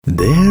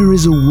There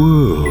is a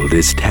world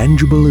as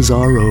tangible as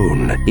our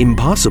own,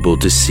 impossible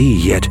to see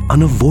yet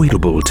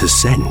unavoidable to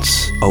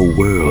sense. A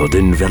world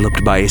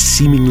enveloped by a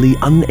seemingly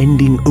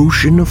unending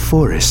ocean of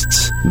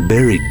forests.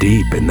 Buried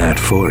deep in that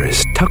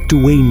forest, tucked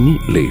away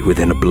neatly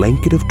within a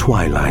blanket of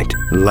twilight,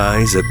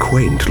 lies a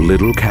quaint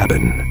little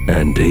cabin.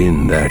 And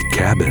in that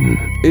cabin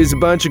is a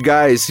bunch of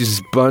guys, just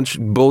a bunch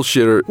of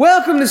bullshitter.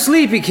 Welcome to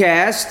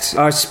Sleepycast,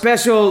 our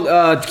special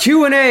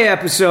Q&A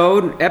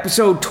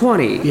episode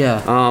 20.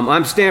 Yeah.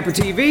 I'm Stamper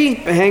TV,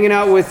 hanging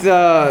out with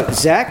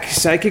Zach,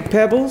 Psychic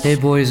Pebbles. Hey,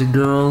 boys and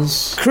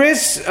girls.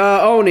 Chris,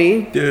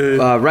 Oni.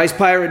 Rice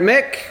Pirate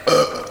Mick.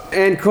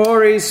 And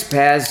Corey,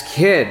 Spaz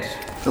Kid.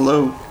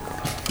 Hello.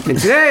 And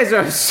today is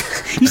our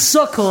You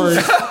suck, Corey.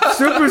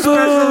 super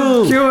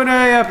special Q&A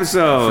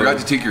episode. Forgot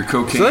to take your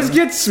cocaine. So let's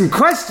get some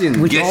questions.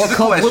 Get to the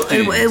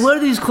questions. Where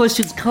do these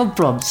questions come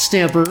from,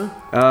 Stamper?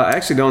 I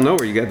actually don't know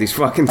where you got these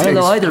fucking things. I don't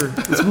know either.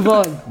 Let's move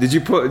on. Did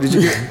you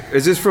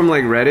is this from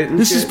like Reddit and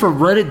This shit? is from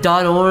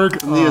reddit.org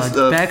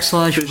Official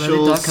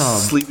 /reddit.com.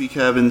 Sleepy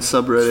Cabin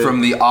subreddit.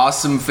 From the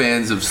awesome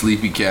fans of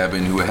Sleepy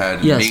Cabin who had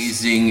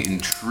amazing,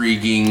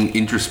 intriguing,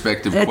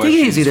 introspective I questions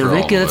think it's either for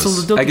Rick. all of That's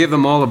us. a I give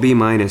them all a B-.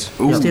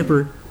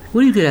 Stamper.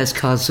 What do you get asked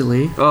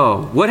constantly?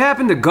 Oh, what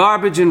happened to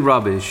garbage and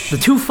rubbish? The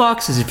two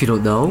foxes, if you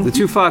don't know. The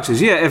two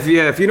foxes. Yeah, if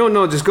you don't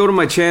know, just go to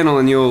my channel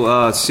and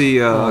you'll see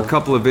a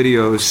couple of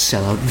videos.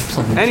 Sell out.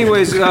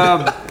 Anyways,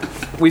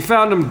 we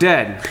found them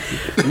dead.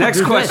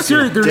 Next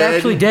question. They're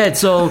actually dead,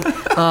 so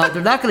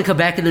they're not going to come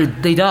back,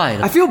 and they died.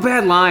 I feel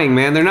bad lying,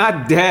 man. They're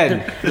not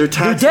dead. They're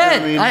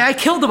dead. I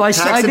killed them. I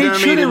made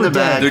sure they were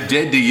dead. They're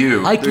dead to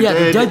you.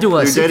 They're dead to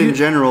us. They're dead in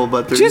general,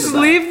 but they're Just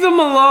leave them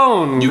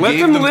alone. You Let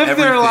gave them them live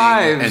their everything,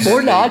 lives. and Or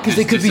then not, they 'cause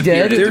they just could be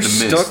disappeared dead. into They're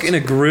the mist. stuck in a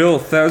grill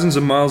thousands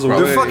of miles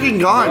away. They're fucking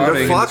gone. rotting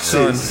They're in the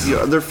foxes. sun.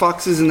 Yeah, they're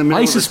foxes in the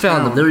middle ISIS of the found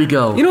town. them. There you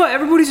go. You know what?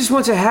 Everybody just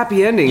wants a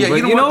happy ending. Yeah, but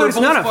you know what? it's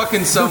They're not both a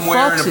fucking somewhere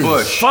in a foxes.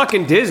 bush.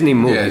 fucking Disney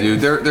movie. Yeah,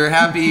 dude. They're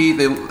happy.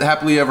 They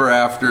happily ever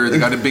after. They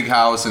got a big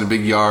house and a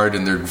big yard,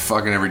 and they're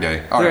fucking every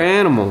day. All They're right.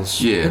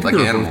 animals. Yeah, I think like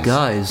they're animals. both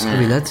guys. I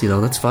mean,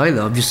 that's fine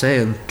though. I'm just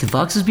saying. Can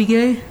foxes be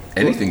gay?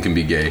 Anything can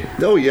be gay.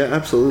 Oh, yeah,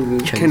 absolutely.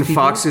 Can Chinese people?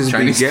 foxes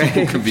Chinese be people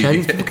gay? can be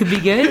Chinese gay. people can be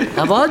gay?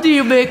 I'm on to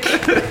you,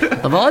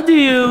 Mick. I'm on to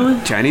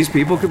you. Chinese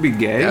people could be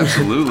gay?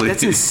 Absolutely.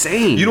 That's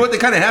insane. You know what? They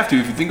kind of have to.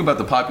 If you think about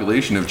the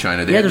population of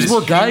China, they Yeah, have there's this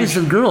more guys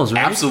huge- than girls,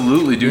 right?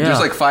 Absolutely, dude. Yeah.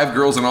 There's like 5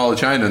 girls in all of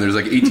China, and there's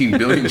like 18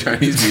 billion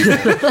Chinese people.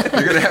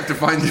 They're gonna have to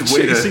find a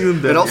way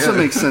to. It also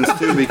makes sense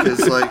too because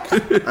like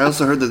I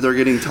also heard that they're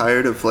getting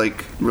tired of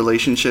like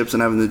relationships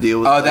and having to deal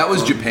with. That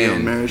was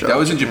Japan. Marriage. That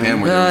was in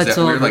Japan where there was It's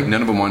that all weird, like good.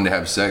 none of them wanted to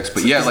have sex.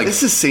 But yeah, like.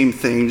 it's the same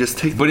thing. Just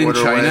take. But the in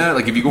order China, away.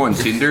 like if you go on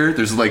Tinder,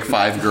 there's like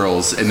 5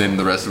 girls, and then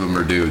the rest of them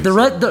are dudes.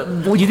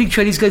 Well, you think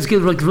Chinese guys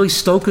get like really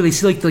stoked when they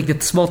see like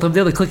the small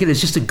thumbnail? They click it. It's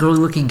just a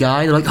girly-looking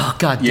guy. They're like, oh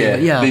god damn Yeah,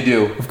 it. Yeah, they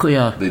do. Of course,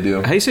 yeah. They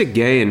do. How do you say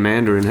gay in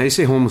Mandarin? How do you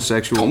say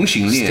homosexual? 同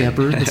性恋.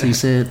 Stamper. That's how you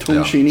say it.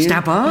 Tongshinian.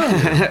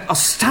 Stamper. Oh,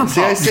 stamp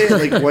See, I say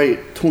it like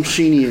white.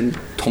 Tongshinian.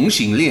 同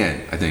性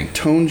恋, I think.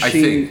 Tongshinian. I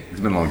think. It's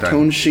been a long time.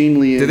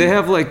 Tongshinian. Do they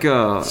have like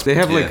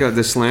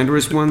the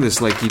slanderous one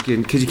that's like you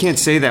can because you can't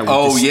say that with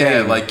Oh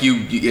yeah, disdain. like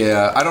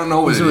I don't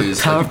know what Is it there a is.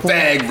 Like powerful-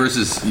 fag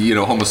versus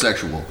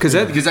homosexual. Because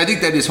I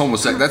think that is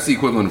homosexual. That's the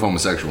equivalent of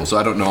homosexual. So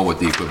I don't know what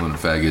the equivalent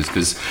of fag is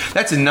because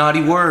that's a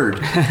naughty word.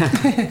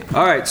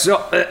 All right, so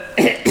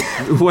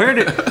where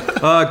did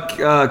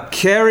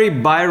Carrie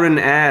Byron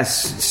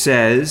Ass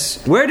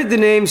says where did the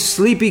name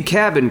Sleepy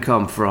Cabin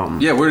come from?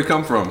 Yeah, where'd it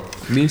come from?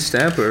 Me and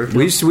Stamper.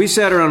 We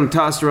sat around and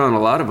tossed around a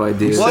lot of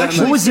ideas. Well,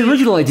 actually, What was the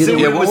original idea? see,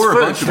 Yeah, it what was were a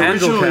first. bunch of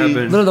Candle Originally-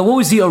 Cabin. No, what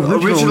was the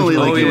Originally,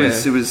 like Oh,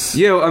 it was.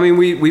 Yeah, I mean,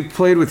 we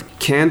played with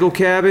Candle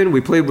Cabin, we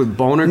played with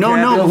Boner No,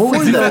 Cabin. no, what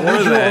was the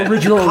that.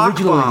 original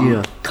Cock bomb.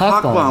 idea?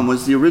 Cock bomb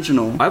was the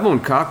original. I've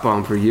owned Cock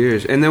Bomb for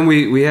years, and then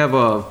we have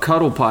a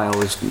Cuddle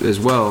Pile as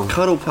well.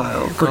 Cuddle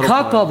pile. But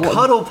Cockbob,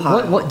 Cuddle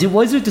pile.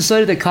 was it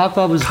decided that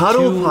Cockbob was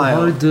Cuddle too pile.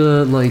 hard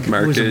to like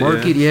Market,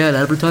 market, and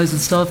advertise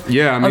and stuff?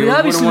 Yeah, I mean, we would have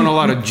obviously, won a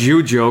lot of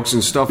Jew jokes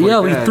and stuff yeah,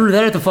 like we that. threw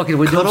that at the fucking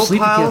window. Cuddle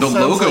Sleepy pile. kids. The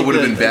sounds logo like would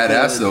have a- been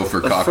badass, though, for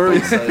a Cock furry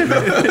bomb. site.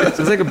 It's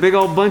like a big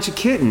old bunch of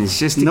kittens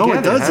just together. No,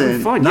 it doesn't.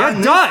 having fun. Not Yeah, in it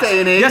this does. day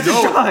and age. Yes, No.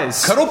 it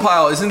does. Cuddle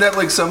pile, isn't that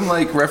like some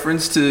like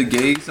reference to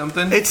gay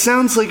something? It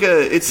sounds like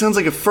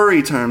a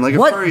furry term, like a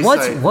What- furry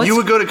what's- site. what's- You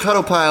would go to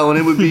Cuddle Pile and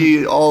it would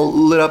be all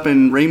lit up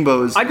in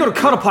rainbows. I'd go to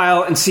Cuddle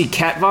Pile and see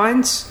cat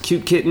vines,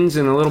 cute kittens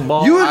in a little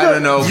ball. You would I go,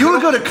 don't know. You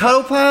would go to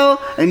Cuddle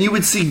Pile and you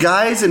would see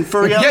guys in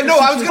furry outfits. no,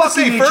 I was gonna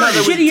fucking say each other furry.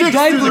 with Shitty dicks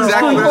diapers. through their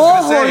exactly what I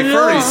balls. was gonna say. Oh,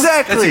 Furries. yeah.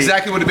 Exactly. That's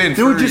exactly what it'd been.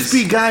 There would Furries. just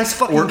be guys,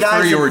 fucking Or guys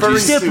furry in orgies.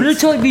 furry Yeah, but you're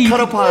suits. telling me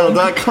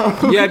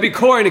Cuddlepile.com. Yeah, I'd be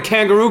Corey in a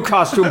kangaroo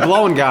costume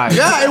blowing guys.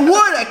 Yeah, it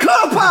would at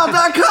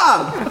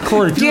cuddlepile.com.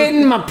 Corey, Get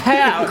in my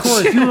pouch.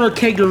 Corey, if you were a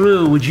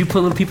kangaroo, would you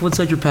put people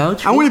inside your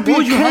pouch? I wouldn't be What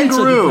would a you hide inside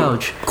kangaroo. your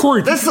pouch?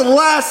 Corey, That's the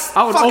last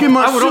I would fucking open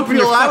your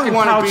marsupial I would fucking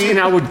want pouch to be. and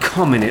I would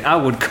come in it. I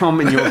would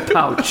come in your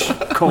pouch,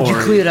 Corey. would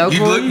you clean it out,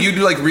 Corey? You'd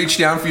like reach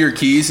down for your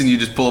keys and you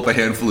just pull up a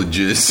handful of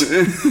jizz.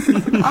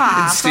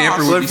 And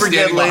Stamper would be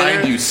Forget standing later.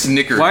 behind you,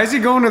 snickering. Why is he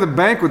going to the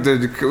bank with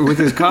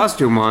his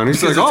costume on?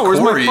 He's Because like, it's oh, where's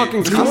Corey. my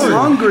fucking I'm Corey?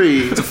 hungry.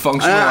 It's a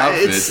functional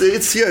outfit.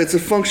 It's a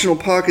functional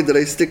pocket that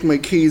I stick my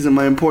keys and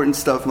my important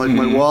stuff, like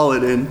my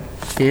wallet in.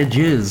 And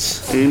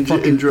jizz. And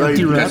dried.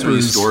 empty That's where you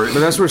wrappers. store it. But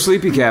that's where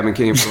Sleepy Cabin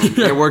came from.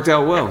 It worked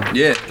out well.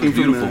 Yeah, it's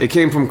beautiful. It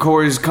came from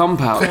Corey's cum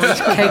pouch.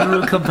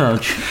 Kangaroo cum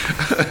pouch.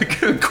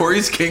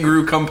 Corey's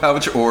kangaroo cum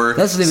pouch or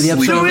That's the name of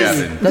the Sleepy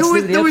episode. Cabin. That's the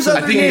name of the There was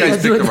episode. I think you guys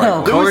Let's do picked it the right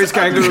now. one. Corey's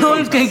kangaroo cum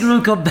Corey's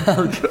kangaroo cum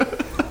pouch.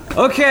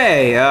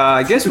 Okay,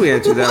 I guess we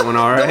answered that one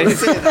all right.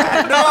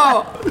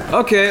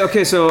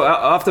 Okay, so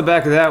off the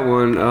back of that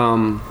one,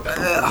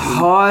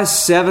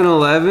 Haas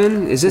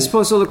 7-Eleven, is this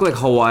supposed to look like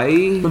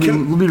Hawaii? Let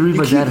me read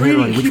my keep dad reading,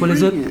 handwriting. Which keep one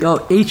is it? reading it. Oh,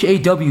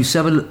 HAW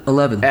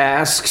 711.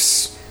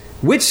 Asks,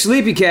 which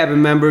Sleepy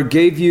Cabin member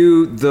gave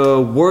you the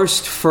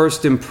worst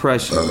first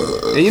impression?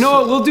 And you know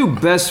what, we'll do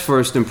best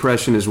first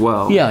impression as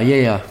well.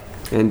 Yeah.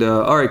 And,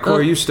 all right,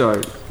 Corey, you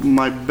start.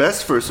 My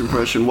best first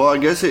impression, well, I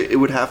guess it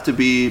would have to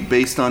be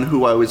based on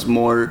who I was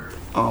more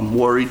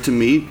worried to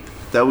meet.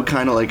 That would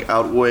kind of like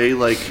outweigh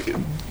like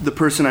the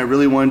person I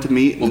really wanted to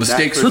meet. Well, the That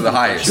stakes person- are the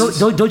highest.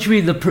 Don't you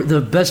mean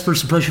the best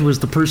first impression was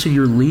the person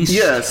you're least?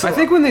 Yeah, so I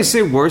think when they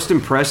say worst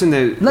impression,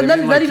 they Not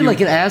mean even you, like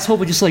an asshole,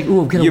 but just like,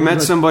 ooh, I'm kind of. you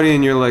met somebody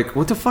and you're like,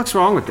 what the fuck's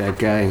wrong with that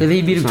guy? And then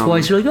you meet him Something.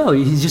 twice, you're like, oh,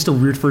 he's just a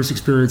weird first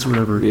experience or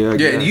whatever. Yeah,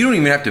 Yeah, and you don't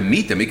even have to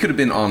meet them. It could have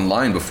been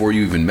online before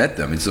you even met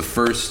them. It's the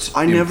first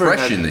I never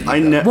impression had. that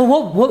you got. Well,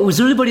 what was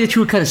there anybody that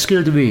you were kind of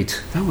scared to meet?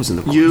 that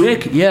wasn't the You,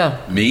 Nick, yeah.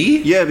 Me?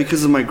 yeah,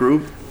 because of my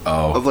group.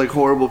 Oh. Of like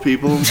horrible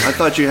people. I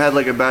thought you had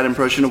like a bad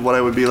impression of what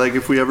I would be like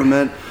if we ever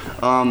met.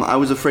 I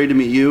was afraid to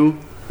meet you.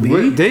 Me? You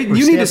Or need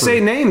to Stamper? say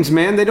names,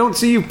 man. They don't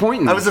see you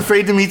pointing. I was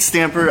afraid to meet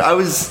Stamper. I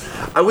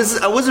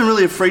wasn't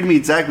really afraid to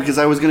meet Zach because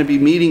I was going to be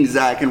meeting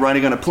Zach and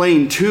riding on a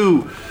plane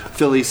to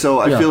Philly. So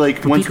I Yeah, feel like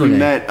for once Pico we Day.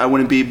 met, I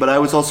wouldn't be. But I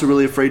was also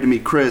really afraid to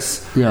meet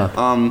Chris.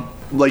 Yeah.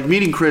 Like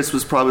meeting Chris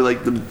was probably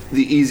like the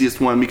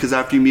easiest one because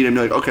after you meet him,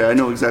 you're like, okay, I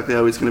know exactly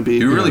how he's going to be.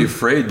 You're really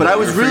afraid. But though. I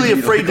was You're really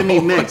afraid to meet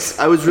all of Mick. us.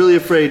 I was really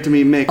afraid to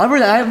meet Mick. I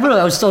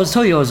was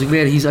telling you, I was like,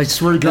 man, I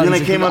swear to God. then I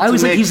he's came like, up to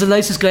was like, Mick. he's the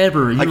nicest guy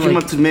ever. I came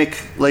up to Mick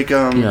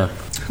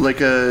like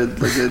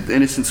an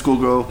innocent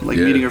schoolgirl, like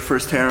Yeah. meeting her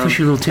first harem. Push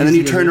your little And then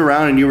you tits turned together.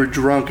 around and you were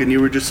drunk and you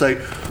were just like,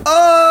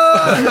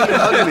 oh, and you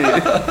hugged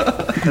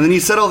me. And then you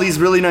said all these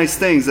really nice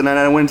things, and then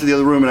I went into the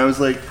other room and I was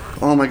like,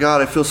 oh my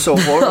god, I feel so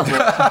horrible.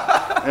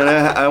 And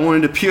I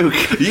wanted to puke.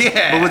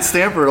 Yeah. But with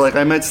Stamper, like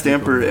I met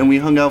Stamper and we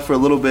hung out for a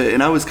little bit,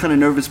 and I was kind of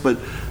nervous, but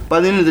by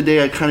the end of the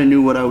day, I kind of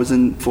knew what I was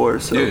in for.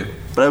 So, Yeah.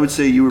 but I would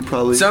say you were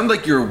probably. Sound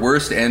like your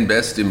worst and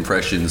best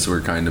impressions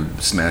were kind of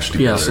smashed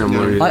Yeah, together.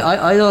 somewhere.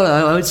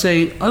 I would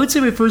say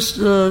my first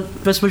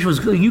best impression was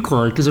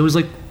Yukon because it was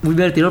like we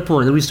met at the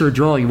airport and then we started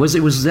drawing. It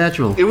was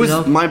natural. It was you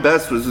know? my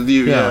best was with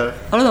you. Yeah.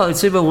 I don't know. I'd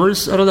say my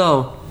worst. I don't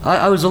know.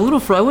 I was a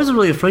little. I wasn't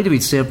really afraid to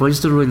meet Stamper. I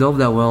just didn't really know him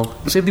that well.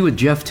 Same thing with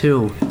Jeff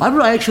too. I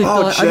remember I actually Oh,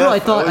 thought. I remember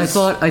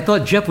Jeff, I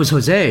thought Jeff was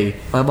Jose,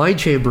 my Mind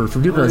Chamber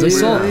from New Balance.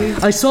 really?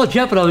 I saw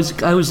Jeff and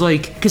I was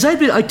like, because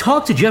I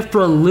talked to Jeff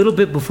for a little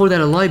bit before that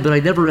online, but I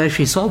never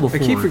actually saw him I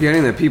before. keep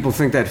forgetting that people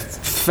think that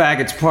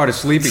faggot's part of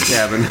Sleepy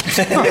Cabin.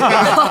 Fuck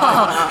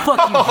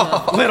you,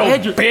 Jeff. Little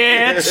Andrew-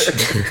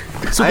 bitch.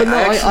 So, I but no,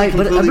 actually but I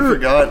completely remember.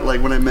 forgot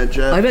like when I met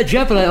Jeff. I met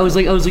Jeff and I was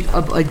like,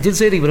 I didn't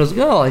say anything, but I was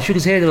like, oh, I shook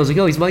his hand and I was like,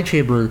 oh, he's Mind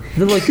Chamber. And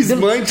then like, He's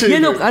Mind Chamber. Yeah,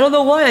 no, I don't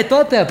know why I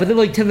thought that, but then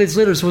like 10 minutes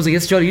later, someone was like,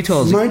 it's Johnny Utah.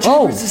 I was Mine like,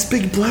 oh, is this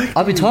big black.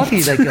 I've been talking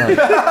to that guy.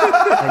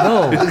 I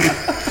know.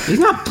 He's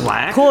not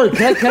black. Corey,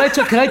 can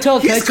I tell?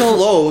 He's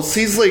close.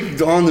 He's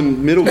like on the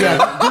middle.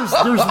 Yeah,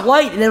 there's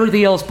white and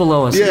everything else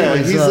below us. Yeah,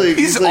 Anyways, he's like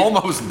He's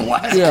almost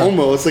black. Yeah.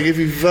 almost like if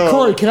you fell.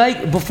 Corey, can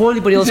I before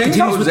anybody else His name's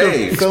continues with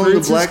Jose. their fell in the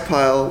experiences? black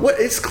pile. What?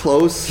 It's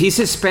close. He's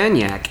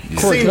Hispaniac.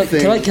 Corey, Same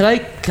thing.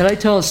 can I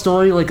tell a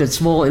story like a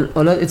small?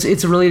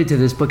 It's related to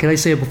this, but can I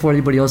say it before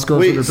anybody else goes?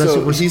 Wait, with their best so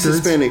and worst he's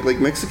experience? Hispanic, like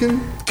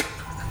Mexican?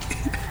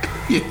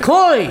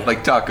 Corey,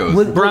 Like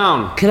tacos.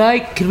 Brown.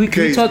 Can we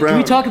Okay, talk? Can we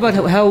brown. talk about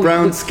how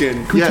Brown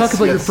skin. Can we Yes, talk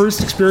about your yes.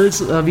 first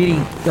experience meeting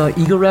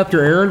Ego Raptor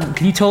Aaron?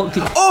 Can you tell?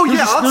 Oh there's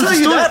yeah, a- I'll there's a tell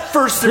you story- that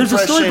first There's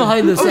impression. a story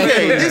behind this.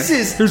 Okay,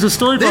 actually. there's a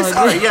story behind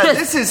all right, yeah,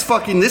 this.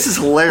 this is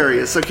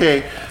hilarious.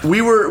 Okay,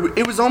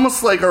 it was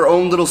almost like our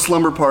own little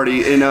slumber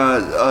party in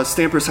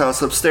Stamper's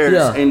house upstairs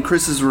Yeah. in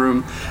Chris's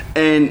room,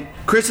 and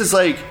Chris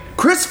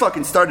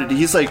fucking started it.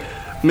 He's like,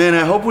 man,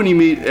 I hope when you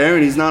meet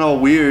Aaron, he's not all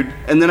weird.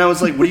 And then I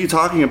was like, what are you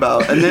talking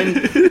about? And then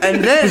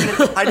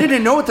I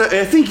didn't know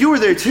I think you were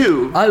there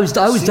too. I was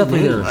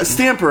definitely there.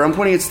 Stamper, I'm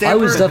pointing at Stamper. I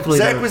was definitely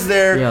Zach there. was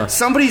there. Yeah.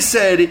 Somebody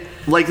said,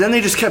 like, then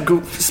they just kept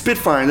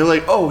spitfiring. They're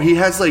like, oh, he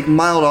has like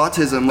mild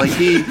autism. Like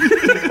he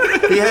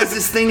has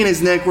this thing in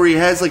his neck where he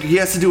has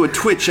to do a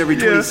twitch every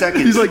 20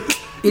 seconds. He's like,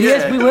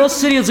 And we all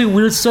sitting on like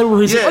weird side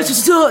where he's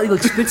like, he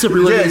like spits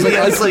everywhere. Yeah, he's he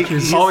has like,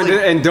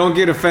 and don't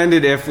get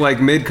offended if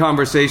like mid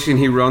conversation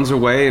he runs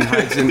away and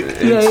hides in. And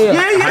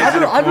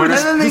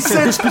then they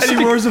said, And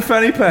he roars a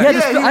fanny pack. he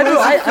wears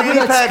a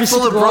fanny pack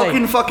full of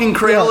broken fucking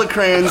Crayola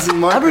crayons and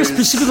markers. I remember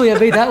specifically I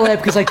made that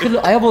laugh because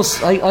I almost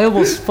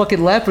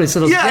fucking laughed when I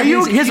said,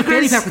 he has a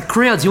fanny pack with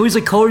crayons. He always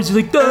like colors. He's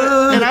like,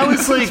 and I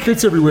was like,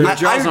 spits everywhere.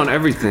 Jaws on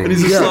everything. And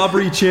he's a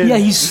slobbery chin. Yeah,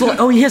 he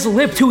has a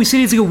lip too. He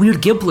said he's like a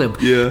weird gimp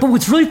lip. Yeah. But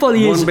what's really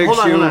funny is One big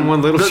shoe and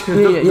one little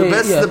shoe.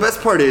 The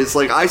best part is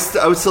like I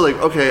was still like,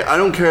 okay, I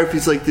don't care if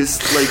he's like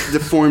this like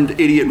deformed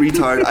idiot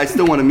retard. I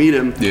still want to meet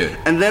him. Yeah.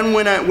 And then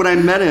when I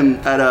met him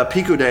at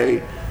Pico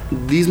Day,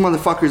 these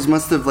motherfuckers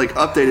must have like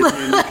updated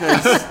him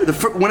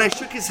because when I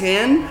shook his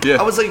hand,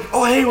 I was like,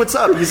 "Oh hey, what's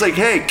up?" He's like,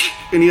 "Hey,"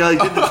 and he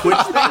like did the Twitch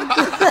thing,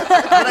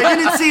 but I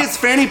didn't see his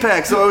fanny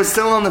pack, so I was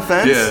still on the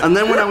fence. Yeah. And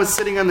then when I was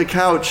sitting on the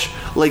couch,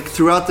 like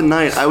throughout the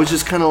night, I was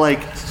just kind of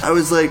like, I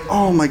was like,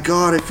 "Oh my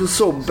god, I feel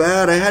so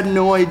bad. I had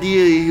no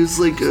idea he was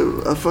like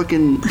a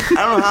fucking.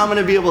 I don't know how I'm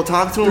gonna be able to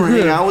talk to him or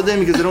hang out with him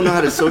because I don't know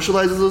how to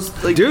socialize with those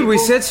like." Dude, people. we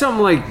said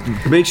something like,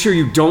 make sure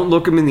you don't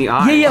look him in the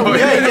eye. Oh,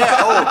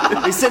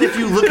 they said if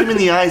you look him in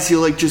the eyes, he'll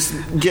like just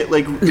get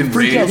like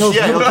Enraged. he'll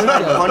try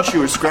to punch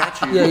you or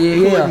scratch you.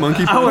 Yeah.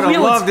 Monkey I would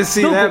have loved to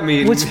see that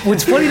meeting.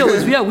 What's funny though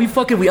is we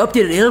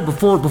updated Aaron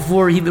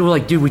before he we were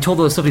like, dude, we told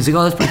all this stuff. He's like,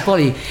 oh, that's pretty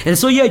funny. And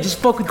so just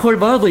fuck with Corey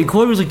mildly.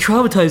 Corey was like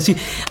traumatized.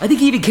 I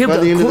think he even came by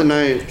the end of the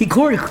night.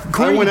 Corey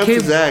I went up to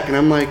Zach and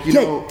I'm like, you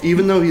know,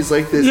 even though he's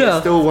like this, I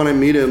still want to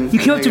meet him. He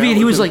came up to me and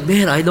he was like,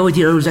 man, I had no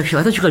idea. I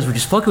thought you guys were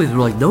just fucking with me.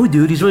 We're like, no,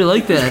 dude, he's really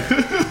like that.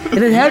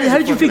 And then how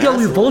did you figure out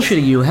we were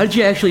bullshitting you? How did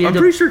you actually end up?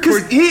 I'm pretty sure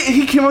because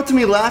he came up to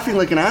me laughing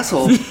like an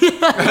asshole. And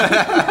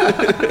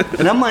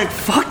I'm like,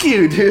 fuck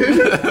you, dude.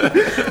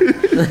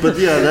 But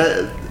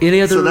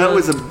that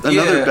was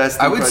another best impression.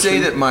 I would say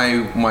that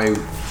my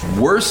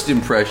worst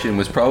impression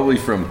was probably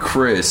from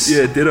Chris.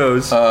 Yeah,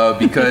 dittos.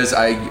 Because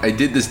I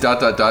did this ...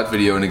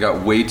 video and it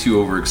got way too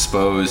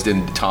overexposed,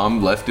 and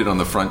Tom left it on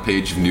the front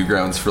page of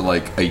Newgrounds for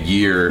like a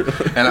year,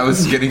 and I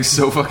was getting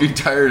so fucking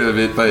tired of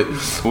it. But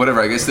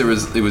whatever, I guess it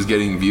was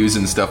getting views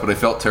and stuff. But I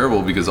felt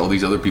terrible because all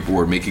these other people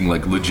were making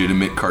like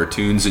legitimate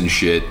cartoons and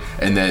shit,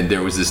 and then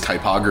there was this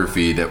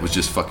typography that was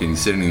just fucking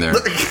sitting there.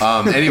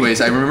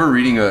 Anyways, I remember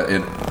reading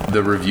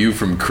the review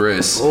from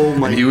Chris. Oh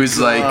my! And he was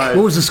like,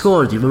 what was the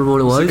score? Do you remember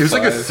what it was? It was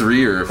like a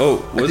 3 or.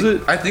 Was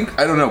it? I think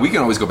I don't know. We can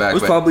always go back. It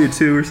was probably a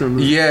 2 or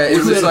something. Yeah,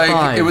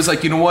 it was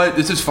like, you know what?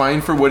 This is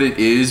fine for what it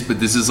is, but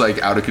this is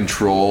like out of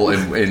control,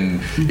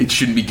 and it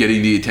shouldn't be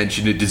getting the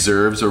attention it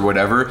deserves or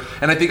whatever.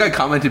 And I think I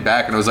commented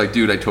back, and I was like,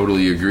 dude, I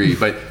totally agree.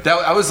 But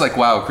I was like,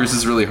 wow, Chris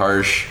is really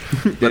harsh.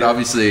 But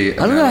obviously,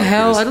 I don't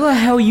know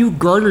how you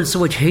garnered so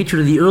much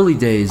hatred in the early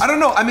days. I don't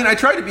know. I mean, I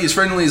tried to be as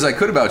friendly as I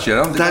could about you.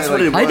 I don't think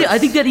I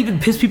think that even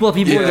pissed people off.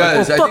 People were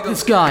like, oh, fuck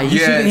this guy.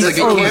 It's like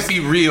it can't be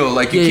real.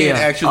 Like you can't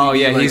actually. Oh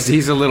yeah,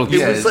 he's a little.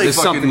 Yeah, there's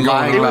something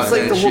going about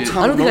that. The whole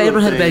I don't think I ever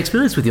had a bad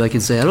experience with you. I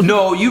can say.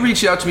 No, you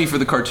reached out to me for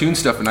the cartoon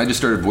stuff, and I just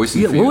started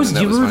voicing. Yeah, what was?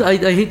 Do you remember? I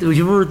hate. Do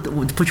you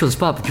remember to put you on the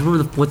spot? But do you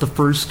remember what the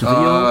first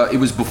video? It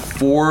was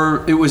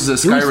before. It was the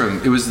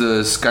Skyrim. It was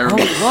the Skyrim. Oh,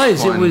 it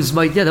was. One. It was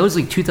my. Yeah, that was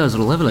like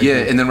 2011. I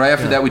think. And then right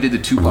after that we did the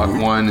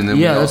Tupac one, and then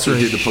we also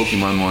did the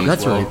Pokemon one.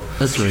 That's as well. right.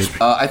 That's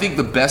right. I think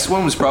the best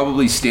one was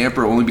probably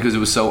Stamper, only because it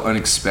was so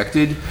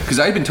unexpected. Because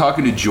I had been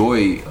talking to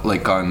Joy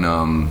like on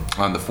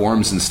the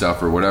forums and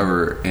stuff or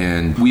whatever,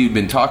 and we had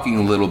been talking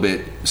a little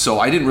bit. So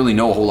I didn't really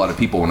know a whole lot of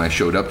people when I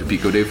showed up to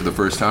Pico Day for the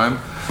first time.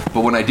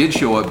 But when I did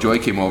show up, Joy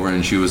came over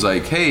and she was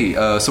like, "Hey,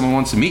 someone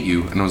wants to meet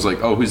you." And I was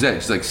like, "Oh, who's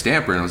that?" She's like,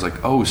 "Stamper." And I was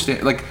like, "Oh,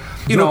 Stamper." Like,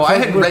 you know, I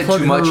hadn't read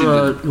too much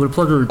into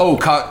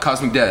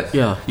Cosmic Death.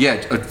 Yeah,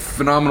 a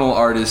phenomenal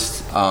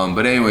artist.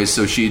 But anyways,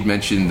 so she had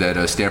mentioned that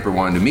Stamper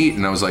wanted to meet,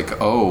 and I was like,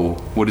 "Oh,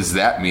 what does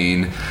that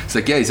mean?" It's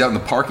like, "Yeah, he's out in the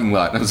parking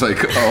lot." And I was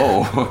like,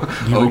 "Oh,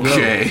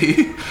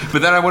 okay."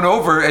 But then I went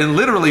over, and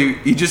literally,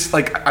 he just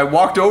like I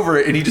walked over,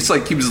 and he just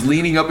like he was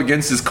leaning up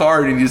against his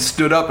car, and he just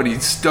stood up, and he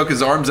stuck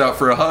his arms out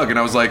for a hug, and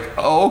I was like,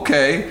 "Oh,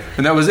 okay."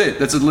 And that was it.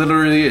 That's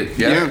literally it.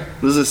 Yeah.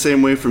 This is the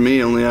same way for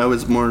me. Only I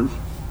was more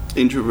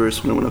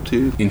introverse when I went up to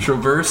you.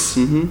 Introverse?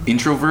 Mm-hmm.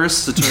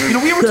 Introverse? The term. You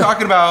know, we were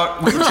talking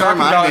about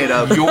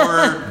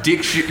your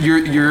diction,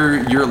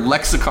 your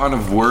lexicon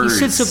of words. He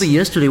said something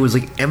yesterday was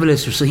like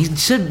eminence or something. He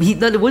said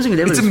it wasn't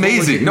even eminence. It's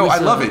amazing. I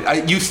love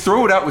it. You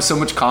throw it out with so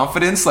much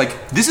confidence.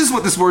 Like, this is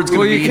what this word's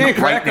going to mean. Well, you can't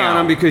crack on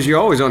them because you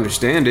always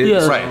understand it.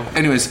 Yeah. Right.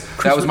 Anyways,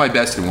 that was my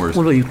best and worst.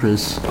 What about you,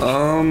 Chris?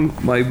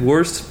 My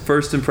worst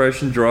first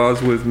impression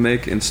draws with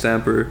Mick and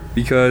Stamper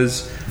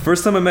because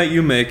first time I met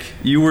you, Mick,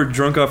 you were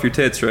drunk off your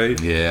tits,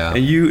 right? Yeah. And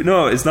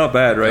it's not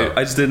bad, right? No.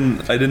 I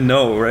didn't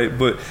know, right?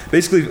 But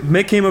basically,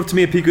 Mick came up to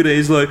me at Pico Day.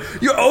 He's like,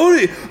 "You're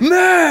Odie,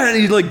 man!" And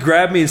he like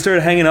grabbed me and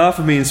started hanging off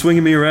of me and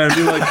swinging me around and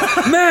being like,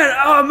 "Man,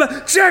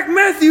 Jack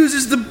Matthews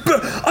is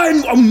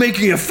I'm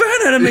making a fan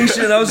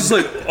animation. And I was just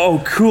like,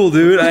 oh, cool,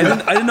 dude. I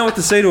didn't know what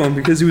to say to him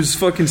because he was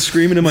fucking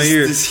screaming in my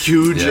ear. This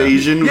huge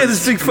Asian. Yeah,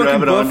 this big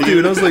fucking buff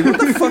dude. I was like, what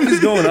the fuck is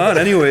going on?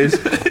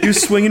 Anyways, he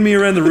was swinging me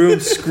around the room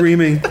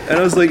screaming. And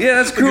I was like, yeah,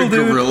 that's cool, Like a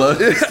dude. gorilla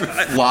just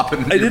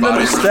flopping. I didn't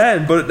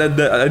understand, but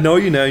I know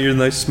you now. You're the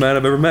nicest man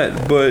I've ever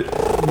met. But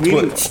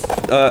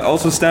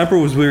also, Stamper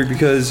was weird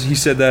because he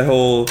said that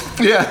whole,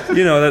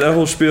 that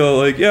whole spiel,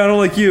 like, yeah, I don't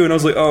like you. And I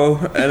was like, oh.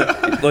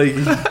 And,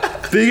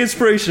 like, big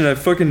inspiration. I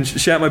fucking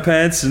shat my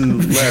pants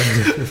and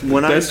left.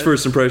 Best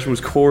first impression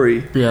was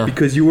Corey. Yeah.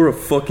 Because you were a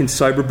fucking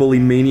cyberbully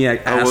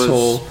maniac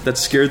asshole that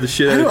scared the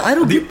shit out of me. I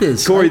don't get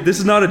this. Corey, this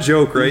is not a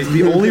joke, right?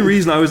 The only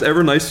reason I was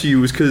ever nice to you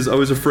was because I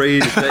was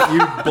afraid that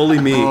you'd bully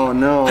me. Oh,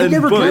 no. I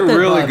never but- got You're that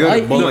really vibe.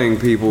 good at bullying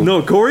people.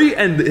 No, Corey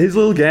and his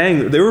little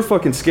gang, they were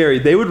fucking scary.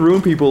 They would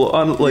ruin people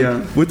on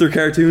with their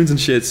cartoons and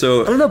shit. I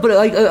So don't know, but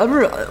I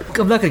remember,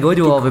 I'm not going to go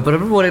into all of it, but I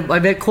remember when I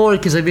met Corey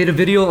because I made a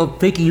video of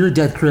faking your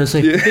death, Chris.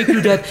 Like, faking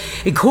your death.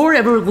 And Corey, I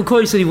remember when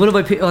Corey said,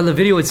 on the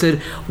video, it said,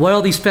 why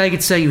all these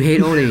faggots say you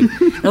hate Oni?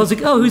 And I was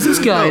like, oh, who's this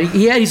guy?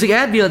 He's like,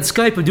 add me on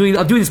Skype. I'm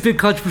doing this big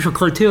controversial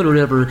cartoon or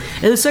whatever.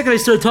 And the second I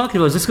started talking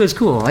about it, this guy's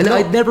cool. I'm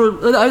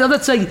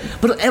not saying,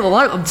 but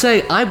I'm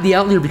saying I'm the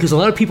outlier because a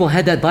lot of people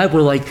had that vibe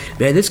where like,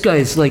 man, this guy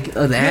is like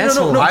an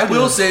asshole. I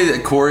will say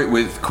that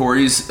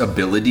Corey's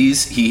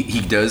abilities,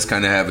 he does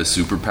kind of have a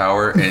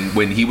superpower, and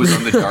when he was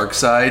on the dark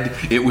side,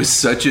 it was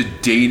such a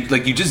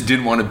like you just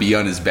didn't want to be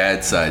on his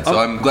bad side. So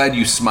I'm glad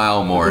you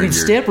smile more. I mean,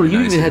 Stamper,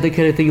 you even had that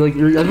kind of thing. Like, I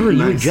remember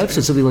you and Jeff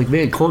said something like,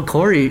 "Man,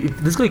 Corey,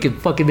 this guy could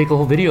fucking make a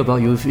whole video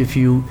about you if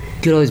you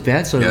get on his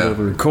bad side or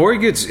whatever." Corey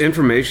gets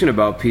information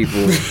about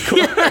people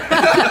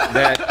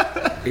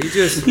that he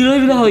just. You don't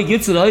even know how he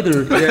gets it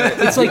either.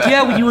 It's like,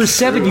 when you were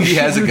 7, you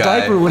shit in your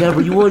diaper or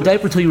whatever. You wore a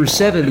diaper until you were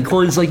 7, and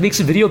Corey's like makes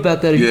a video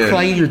about that, and you're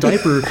crying in your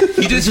diaper.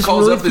 He just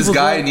calls up this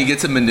guy and he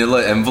gets a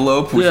manila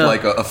envelope with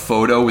like a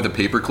photo with a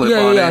paperclip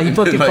on it. He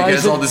fucking and, like, buys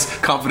has it. all this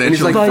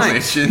confidential And he's like,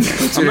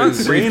 information. I'm not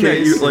saying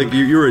that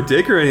you were a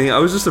dick or anything. I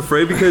was just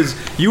afraid because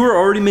you were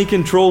already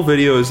making troll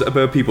videos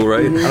about people,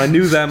 right? And I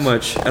knew that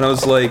much. And I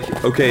was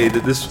like, okay,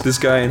 this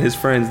guy and his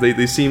friends,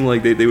 they seem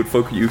like they would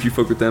fuck with you if you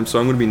fuck with them. So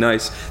I'm gonna be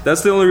nice.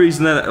 That's the only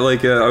reason that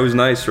I was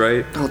nice,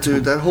 right? Oh,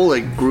 dude, that whole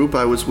like group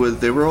I was with,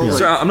 they were all like.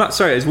 Sorry, I'm not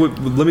sorry.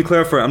 Let me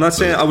clarify. I'm not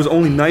saying I was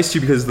only nice to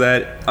you because of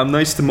that. I'm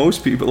nice to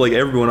most people, like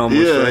everyone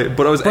almost, right?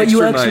 But I was you extra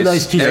were actually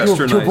nice to you.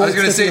 Extra To nice. I was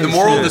gonna say the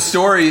moral of the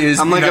story is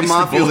I'm like a nice to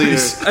mafia leader.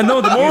 bullies. I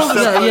know the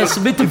moral.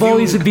 Submit to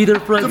bullies and be their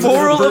friends. The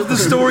moral of the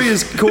story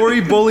is Corey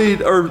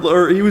bullied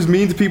or he was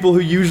mean to people who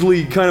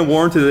usually kind of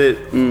warranted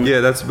it. Yeah,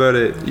 that's about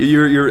it.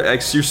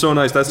 You're so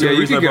nice. That's the only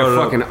You reason could I get a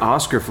brought it fucking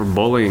Oscar for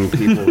bullying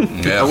people.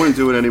 I wouldn't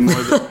do it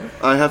anymore. Though.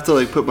 I have to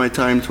like put my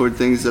time toward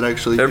things that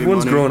actually. up.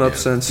 Everyone's pay money. grown up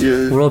since.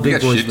 Yeah. We're all You big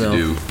got boys shit now. to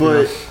do.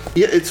 But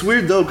yeah, it's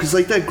weird though, because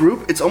like that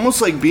group, it's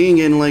almost like being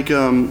in like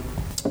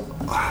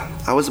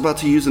I was about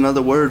to use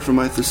another word for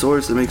my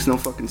thesaurus that makes no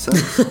fucking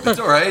sense. It's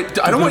all right.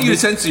 I don't want you to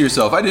censor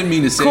yourself. I didn't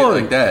mean to say it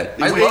like that.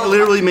 It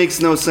literally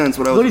makes no sense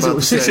what I What was is about it?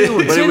 to Say say, the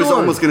word. but Say it the was word.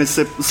 almost gonna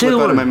slip Say the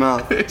out of word. my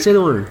mouth. Say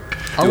the word.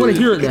 I want to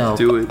hear it now.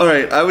 Do it. All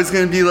right, I was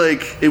gonna be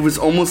like, it was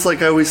almost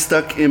like I was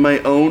stuck in my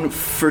own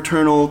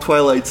fraternal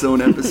Twilight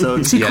Zone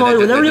episode. See, Yeah, Corey, that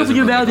whenever you doesn't open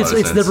your really mouth, make a lot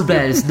it's of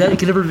never sense. bad. It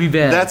can never be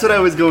bad. That's what I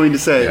was going to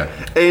say. Yeah.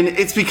 And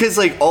it's because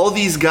like all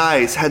these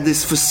guys had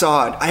this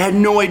facade. I had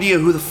no idea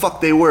who the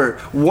fuck they were.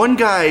 One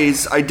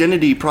guy's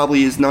identity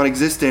probably is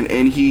non-existent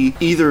and he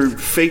either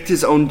faked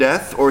his own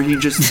death or he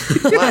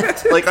just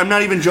left. Like I'm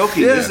not even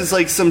joking. This is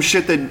like some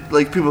shit that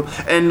like people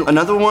and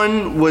another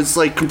one was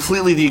like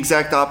completely the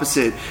exact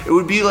opposite. It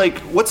would be like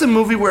what's a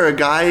movie where a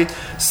guy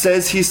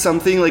says he's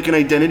something like an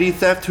identity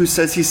theft who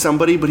says he's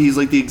somebody but he's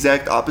like the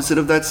exact opposite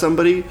of that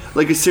somebody?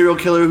 Like a serial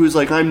killer who's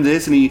like I'm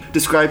this and he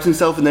describes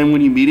himself and then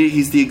when you meet it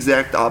he's the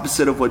exact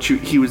opposite of what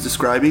he was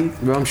describing.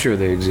 Well, I'm sure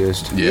they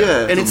exist.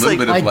 Yeah, and it's a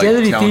little like bit of,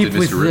 Identity talented thief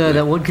with Mr. Ripley.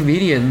 that one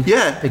comedian.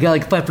 Yeah. They got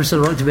like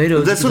 5% Rotten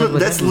Tomatoes.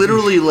 That's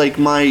literally like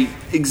my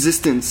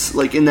existence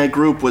like in that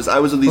group was I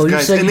was with these Oh, you're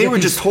guys saying and you they get were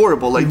these- just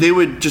horrible. Like they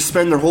would just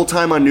spend their whole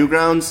time on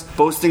Newgrounds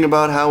boasting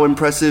about how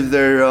impressive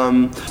their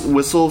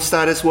whistle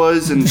status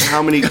was and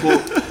how many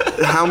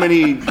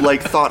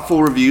like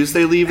thoughtful reviews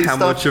they leave and How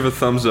stuff. much of a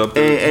thumbs up?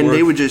 And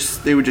they would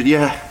just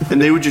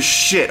and they would just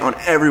shit on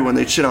everyone.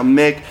 They'd shit on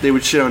Mick. They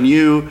would shit on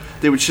you.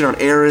 They would shit on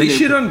Aaron. They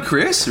shit on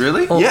Chris,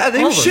 really? Yeah, they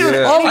all would of shit on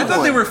them. everyone. I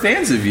thought they were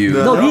fans of you.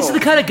 No, these are the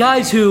kind of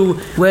guys who,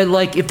 when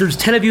like if there's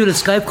 10 of you in a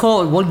Skype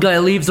call and one guy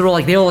leaves, they're all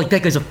like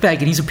that guy's a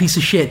faggot, he's a piece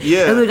of shit.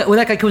 Yeah. And then when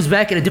that guy comes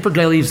back and a different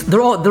guy leaves, the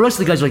rest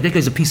of the guys are like that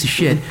guy's a piece of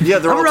shit. Yeah,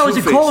 they're I all remember I was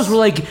in two-faced. calls where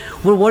like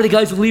when one of the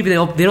guys would leave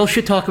and they don't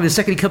shit talk him, the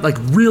second he come like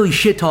really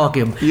shit talk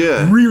him.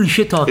 Yeah. Really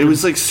shit talk him. It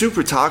was like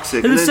super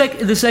toxic. And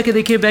And the second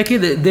they came back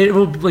in, they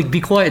would like be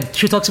quiet,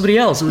 shit talk somebody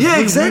else. It was yeah,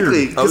 really exactly.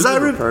 weird. Because I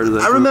was never part of that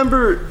I group.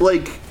 remember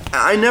like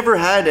I never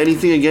had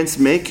anything against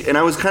Mick, and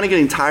I was kind of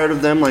getting tired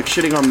of them like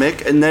shitting on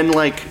Mick. And then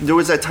like there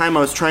was that time I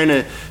was trying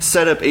to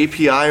set up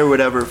API or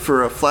whatever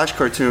for a Flash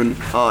cartoon,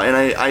 and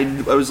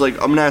I was like,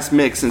 I'm gonna ask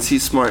Mick since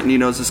he's smart and he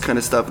knows this kind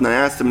of stuff. And then I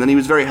asked him, and then he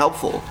was very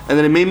helpful. And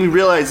then it made me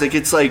realize like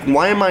it's like,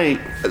 why am I?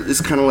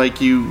 It's kind of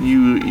like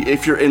you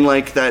if you're in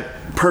like that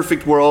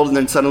perfect world, and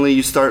then suddenly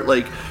you start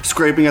like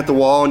scraping at the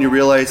wall, and you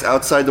realize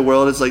outside the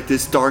world is like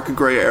this dark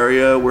gray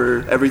area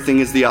where everything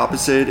is the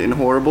opposite and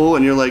horrible,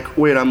 and you're like,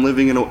 wait, I'm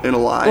living in a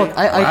lie. Look,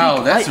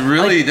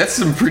 That's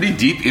some pretty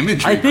deep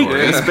imagery. I think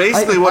it's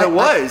basically what it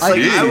was.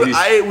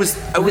 I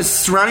was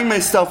surrounding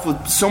myself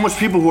with so much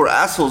people who are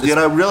assholes, yet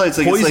I realized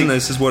like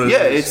poisonous is what it is.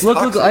 Yeah, it's Look,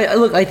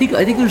 I think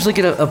there's like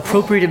an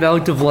appropriate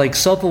amount of like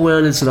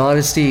self-awareness and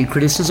honesty and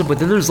criticism, but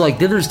then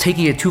there's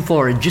taking it too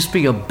far and just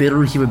being a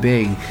bitter human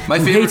being who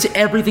hates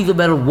everything, no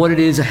matter what it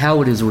is,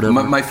 how it is, or whatever.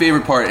 My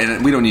favorite part,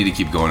 and we don't need to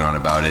keep going on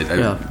about it,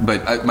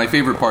 but my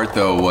favorite part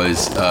though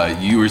was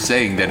you were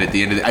saying that at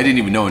the end of I didn't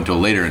even know until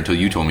later, until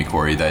you told me,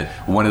 Corey, that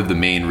one of the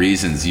main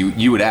reasons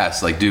you would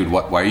ask, like, dude,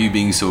 why are you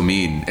being so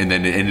mean? And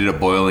then it ended up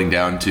boiling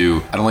down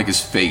to, I don't like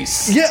his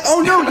face. Yeah.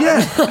 Oh no.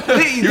 Yeah.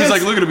 He was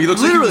like, look at him. He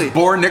looks like he was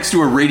born next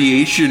to a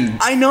radiation.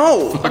 I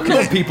know.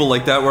 Fucking people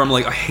like that where I'm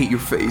like, I hate your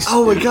face.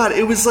 Oh my god,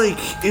 it was like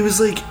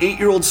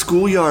 8-year-old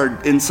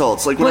schoolyard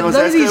insults. Like when I was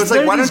none asking, of I was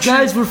like, why these don't you?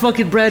 guys were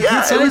fucking Brad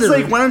Yeah, Pitts it was either.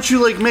 like, why don't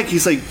you like Mick?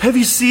 He's like, have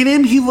you seen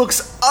him? He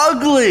looks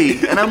ugly.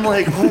 And I'm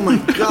like, oh my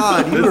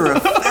god, you're a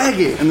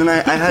faggot. And then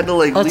I had to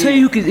like. I'll tell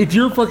you, if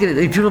you're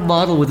a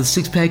model with a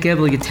 6-pack ab,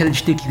 like a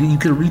 10-inch dick, you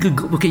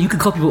could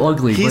call people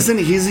ugly. He was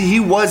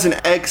an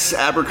ex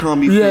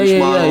Abercrombie Yeah, Fitch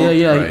model,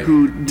 yeah.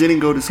 who didn't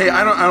go to school. Hey,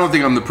 I don't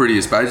think I'm the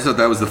prettiest, but I just thought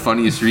that was the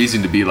funniest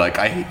reason to be like,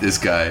 I hate this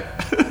guy.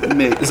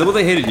 Mick. Is that what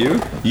they hated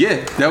you?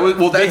 Yeah, that was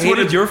They that's what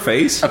hated your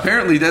face?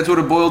 Apparently, that's what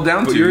it boiled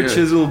down But to. you're yeah. a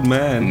chiseled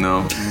man.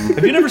 No.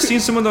 Have you never seen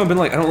someone though and been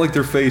like, I don't like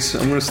their face,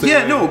 I'm gonna stay Yeah,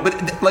 away? no,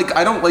 but like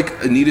I don't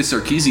like Anita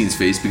Sarkeesian's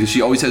face because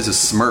she always has a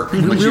smirk.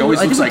 Like she always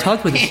I looks think we like.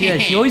 talked about this. Yeah,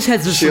 she always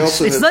has this. She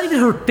also It's has- not even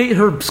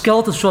her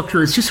skeletal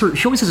structure. It's just her.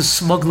 She always has a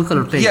smug look on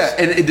her face. Yeah,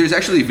 and there's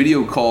actually a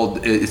video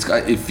called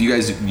if you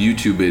guys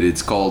YouTube it,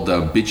 it's called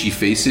Bitchy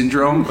Face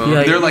Syndrome. Yeah,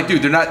 they're yeah. like,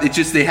 dude, they're not. It's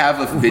just they have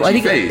a I bitchy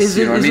think- face. is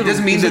You it- know what I is mean? it- It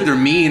doesn't mean is that it- they're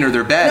mean or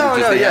they're bad. No, it's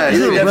just no, they yeah, have, they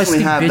Is it a definitely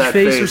resting have bitch that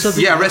face or face.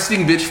 something? yeah,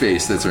 resting bitch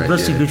face. That's right.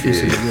 Resting yeah, bitch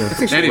face. yeah, Yeah. I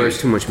think she Anyway. wears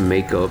too much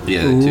makeup.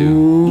 Yeah, that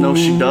too. No,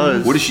 she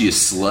does. What is she, a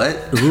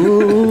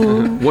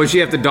slut? Would she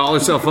have to doll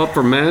herself up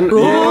for men?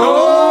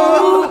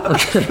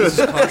 This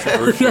is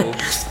controversial.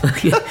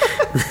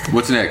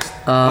 What's next?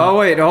 Oh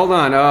wait, hold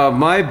on.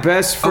 My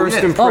best first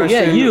yeah.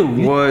 impression you.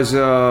 was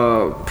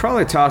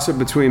probably a toss up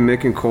between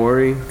Mick and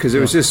Corey because it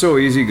was just so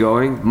easy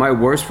going. My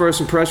worst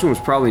first impression was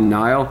probably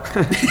Niall,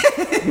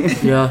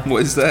 Yeah.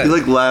 What is that? He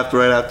like laughed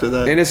right after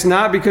that. and it's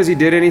not because he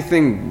did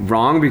anything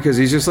wrong because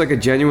he's just like a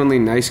genuinely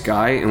nice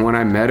guy. And when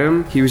I met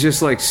him, he was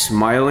just like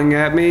smiling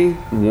at me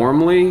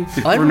warmly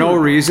for no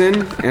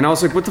reason, and I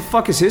was like, "What the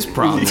fuck is his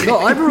problem?" No,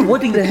 I remember one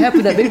thing that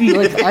happened that maybe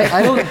like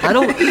I don't.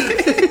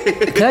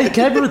 Can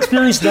I ever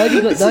experience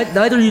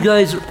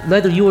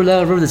neither you or Lau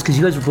remember this because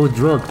you guys were both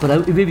drunk, but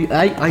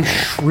I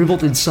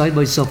shriveled inside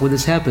myself when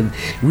this happened.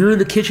 We were in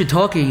the kitchen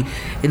talking,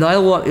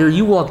 and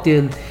you walked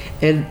in,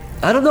 and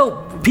I don't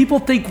know. People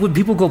think when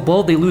people go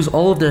bald, they lose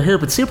all of their hair,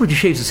 but Stamper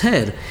just shaves his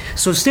head.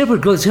 So Stamper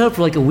grew his hair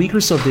for like a week or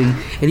something,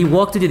 and he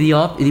walked into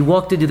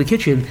the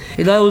kitchen,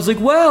 and I was like,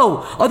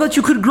 "Wow, I thought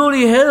you couldn't grow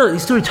any hair." And he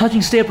started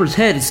touching Stamper's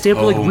head, and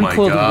Stamper like Oh my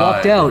recoiled and God.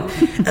 walked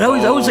out. And I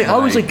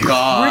was like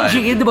God.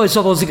 cringing into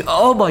myself. I was like,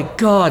 "Oh my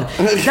god!"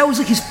 That was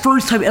like his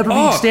first time ever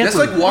meeting Stamper. That's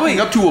like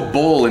walking up to a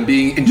bull and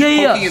being and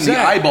Yeah, poking in the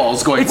exactly.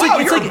 eyeballs, going, It's "Wow,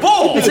 like, you're a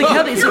bull." It's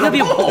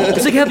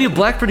like having a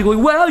black friend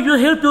going, "Wow, your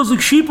hair feels like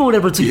sheep" or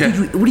whatever. It's like, Yeah.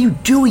 dude, what are you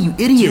doing, you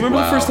idiot? Do you remember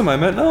Wow. the first time I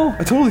met Noah?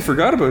 I totally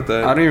forgot about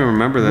that. I don't even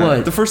remember that.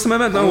 What? The first time I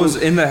met Noah was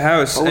in the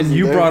house, and wasn't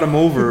you there. brought him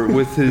over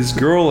with his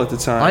girl at the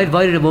time. I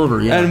invited him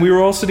over. Yeah. And we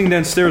were all sitting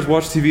downstairs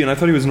watching TV, and I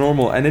thought he was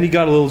normal. And then he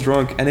got a little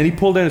drunk, and then he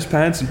pulled down his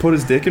pants and put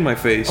his dick in my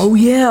face. Oh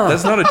yeah.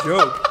 That's not a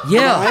joke.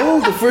 yeah.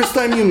 Niall, the first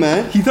time you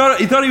met? He thought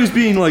he was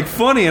being like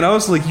funny, and I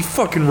was like, "You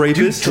fucking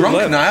rapist!" Drunk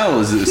Left. Niall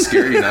is a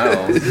scary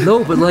Niall.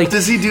 No, but like,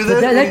 Does he do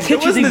but that? That It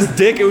kitchen wasn't thing. his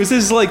dick. It was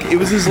his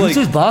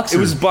boxer. It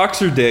was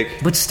boxer dick.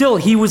 But still,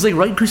 he was like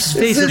right in Chris's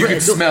face. You can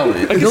smell I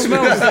it. can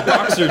smell his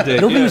boxer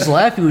dick. Nobody yeah. was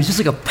laughing. It was just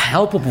like a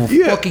palpable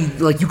fucking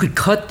like you could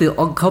cut the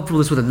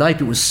uncomfortableness with a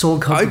knife. It was so I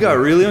uncomfortable. got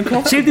really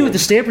uncomfortable. Same thing with the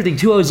Stamper thing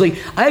too. I was like,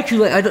 I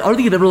don't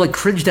think I've ever like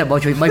cringed that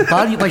much. Like, my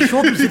body, my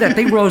shoulders did that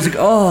thing where I was like,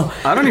 oh.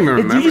 I don't even And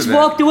remember you just that.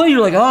 walked away.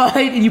 You're like, all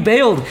right, and you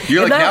bailed.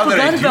 You're And like, now that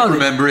I forgot do about it.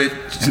 remember it,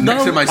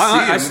 next time I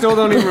see him. I still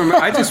don't even remember.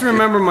 I just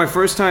remember my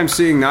first time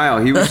seeing Niall.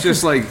 He was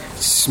just like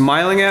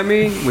smiling at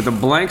me with a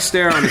blank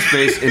stare on his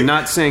face and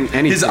not saying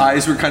anything. His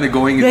eyes were kind of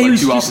going in Yeah, he like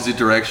was two just- opposite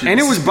directions. And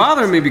it was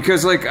bothering me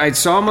because like I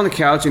saw him on the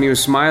couch and he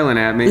was smiling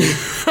at me,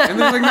 and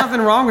there's like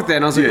nothing wrong with that.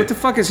 And I was like, Yeah. "What the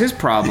fuck is his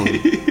problem?"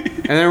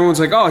 And everyone's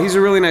like, "Oh, he's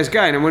a really nice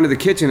guy." And I went to the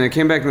kitchen and I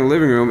came back in the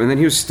living room and then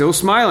he was still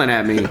smiling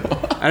at me.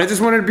 And I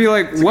just wanted to be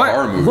like, what?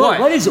 horror movie.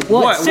 What is it?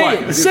 What? Say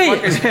it. Say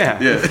it.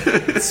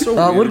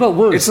 Yeah. What about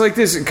words? It's like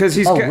this because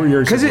he's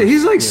yours because is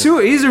he's like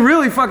worse. he's a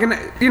really fucking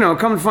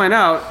come to find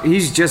out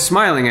he's just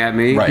smiling at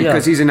me Right.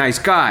 because he's a nice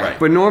guy. Right.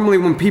 But normally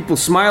when people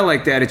smile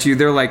like that at you,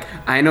 they're like,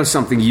 I know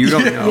something you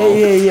don't know.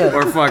 Yeah.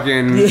 Or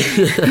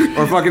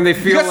fucking they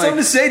feel You got like something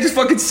to say? Just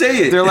fucking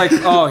say it. they're like,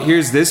 oh,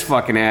 here's this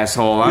fucking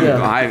asshole.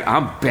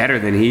 I'm better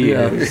than he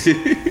is.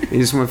 He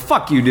just went,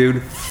 fuck you,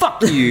 dude.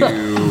 Fuck you.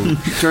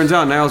 Turns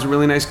out Niall's a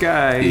really nice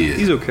guy.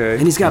 He's okay.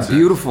 And he's got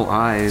beautiful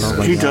eyes.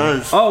 He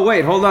does. Oh,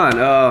 wait, hold on.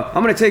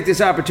 I'm going to take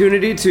this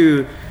opportunity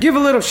to give a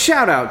little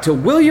shout out to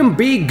William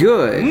B.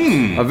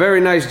 Good, a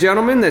very nice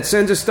gentleman that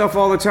sends us stuff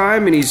all the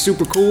time, and he's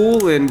super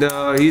cool, and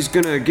he's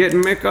going to get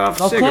Mick off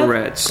Golf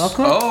cigarettes. Clap? Golf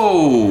clap?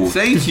 Oh,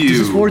 thank Is this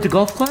you. forward to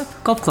golf clap?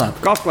 Golf clap.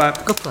 Golf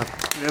clap. Golf clap.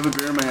 I have a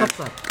beer in my hand.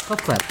 Golf clap.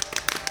 Golf clap.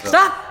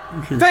 Stop!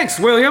 Thanks,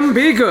 William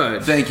B.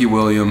 Good. Thank you,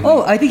 William.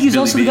 Oh, I think he's Billy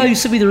also B. the guy who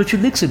sent me the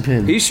Richard Nixon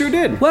pin. He sure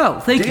did. Wow,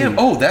 thank Damn. you.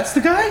 Oh, that's the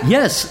guy?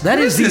 Yes, that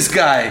Who is is this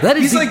guy? That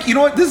is he's like, you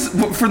know what? This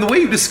from the way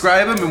you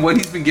describe him and what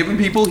he's been giving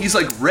people, he's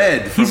like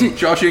Red from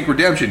Shawshank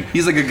Redemption.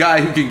 He's like a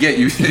guy who can get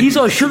you things. He's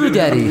our sugar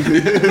daddy.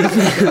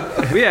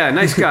 Yeah,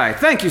 nice guy.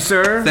 Thank you,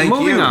 sir. Thank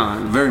Moving you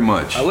on. very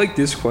much. I like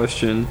this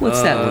question.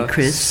 What's that one,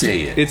 Chris?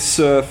 Say it. It's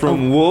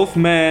from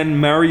Wolfman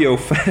Mario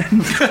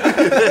fan.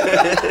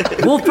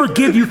 We'll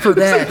forgive you for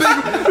that.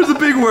 There's a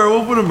big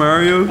werewolf with a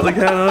Mario like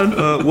hat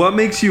on. What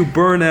makes you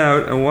burn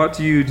out, and what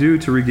do you do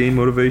to regain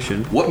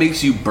motivation? What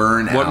makes you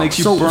burn out? What makes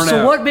you So burn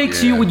out? what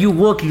makes you when you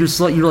work? You're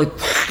like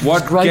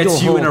What grind gets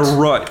to you in a halt?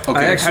 rut?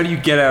 Okay. How do you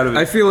get out of it?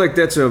 I feel like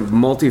that's a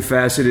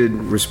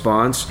multifaceted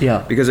response.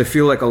 Yeah. Because I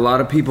feel like a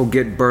lot of people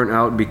get burnt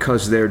out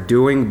because they're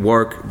doing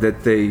work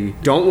that they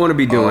don't want to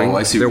be doing. Oh,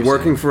 I see what They're you're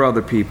working saying. for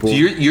other people. So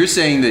you're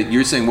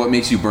saying what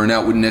makes you burn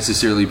out wouldn't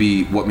necessarily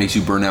be what makes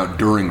you burn out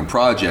during a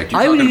project.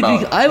 You're I would talking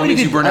even- about I what would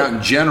makes you even- burn out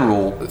in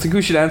general. I think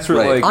we should answer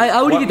Right. like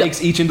I would what even-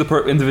 makes each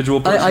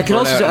individual person I can burn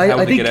also out say and how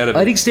I they think get out of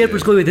I it. think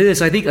Stamper's going into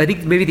this. I think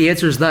maybe the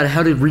answer is not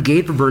how to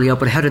regain from burning out,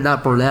 but how to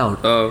not burn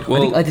out.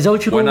 well, is that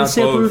what you're why going not with,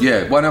 Stamper? both?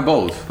 Yeah, why not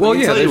both? well, I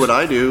can yeah, tell you there's- what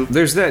I do.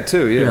 There's that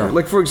too, yeah. Yeah.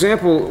 Like, for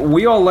example,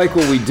 we all like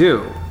what we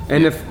do.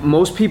 And if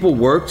most people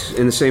worked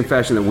in the same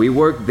fashion that we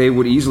work, they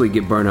would easily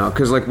get burnt out.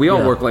 Because, like, we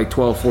all Yeah. work, like,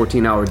 12,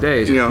 14-hour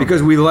days Yeah.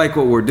 because we like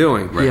what we're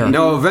doing. Right. Yeah.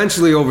 Now,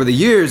 eventually, over the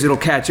years, it'll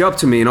catch up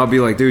to me, and I'll be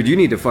like, dude, you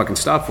need to fucking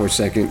stop for a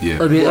second.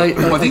 Yeah. I mean,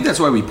 Well, I think that's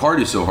why we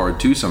party so hard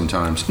too.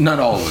 Sometimes, not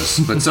all of us,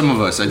 but some of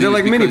us. I think They're it's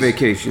like mini because-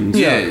 vacations.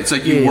 Yeah, it's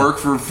like you Yeah. work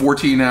for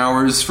 14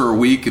 hours for a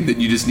week, and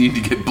then you just need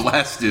to get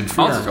blasted.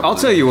 For a couple I'll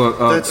of tell you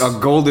That's- a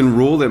golden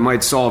rule that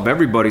might solve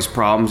everybody's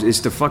problems is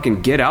to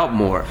fucking get out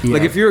more. Yeah.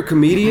 Like if you're a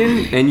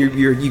comedian and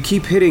you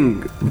keep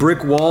hitting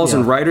brick walls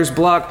and writer's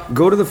block,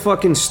 go to the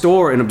fucking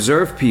store and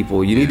observe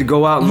people. You need to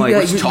go out and like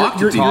talk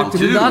to people, too.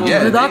 You're not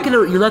Yeah,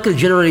 gonna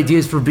generate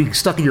ideas from being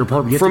stuck in your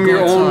apartment. You have from to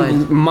your go outside.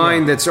 own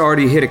mind that's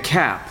already hit a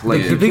cap.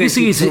 Like The you biggest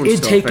can't thing is keep doing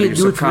stuff intake out of it,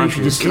 your new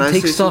information. Just subconscious. Can I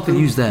take say stuff and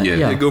something? use that. Yeah.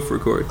 Yeah, go for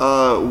it, Corey.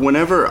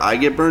 Whenever I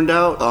get burned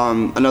out,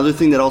 another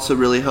thing that also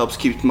really helps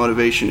keep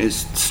motivation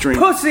is string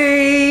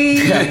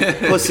Pussy.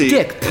 pussy.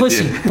 Dick,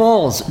 pussy,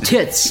 balls,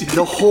 tits.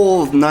 The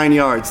whole 9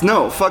 yards.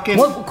 No, fucking.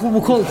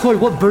 Corey,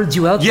 what burns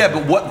you out? Yeah,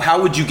 but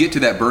how would you get to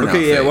that burnout?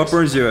 Okay, yeah. phase? What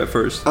burns you at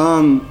first?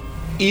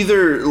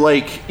 Either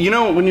like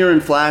when you're in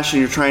Flash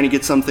and you're trying to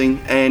get something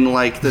and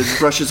like the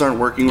brushes aren't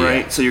working Yeah.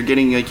 right, so you're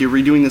getting like you're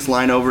redoing this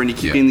line over and you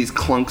keep Yeah. getting these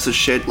clunks of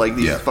shit like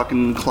these Yeah.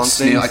 fucking clunk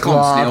Snail, I things. call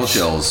them snail Flops.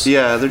 shells.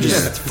 Yeah, they're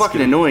just it's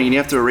fucking annoying and you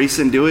have to erase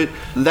it and do it.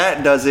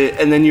 That does it,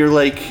 and then you're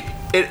like.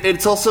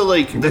 It's also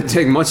like It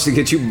take much to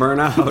get you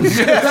burnt out.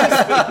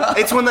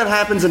 it's when that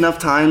happens enough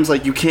times,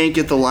 like you can't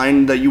get the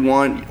line that you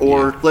want,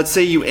 or let's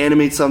say you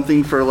animate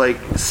something for like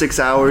 6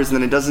 hours and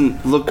then it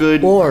doesn't look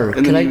good, Or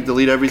and can then I you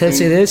delete everything. Can I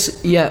say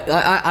this?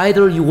 Yeah,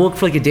 either you work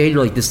for like a day and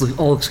you're like, this looks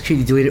all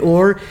shitty deleted,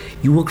 or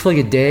you work for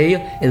like a day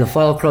and the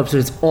file corrupts and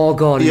it's all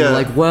gone. And Yeah. you're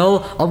like,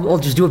 well, I'll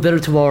just do it better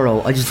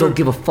tomorrow. I just don't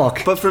give a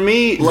fuck. But for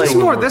me, like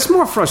That's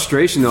more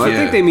frustration though. I Yeah.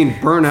 think they mean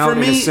burnout For in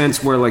a me-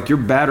 sense where like your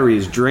battery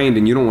is drained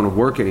and you don't want to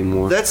work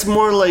anymore. that's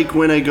more like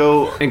when I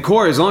go. And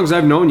Corey, as long as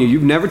I've known you,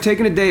 you've never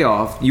taken a day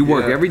off. You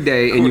work Yeah. every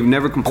day, and you've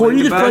never Corey, complained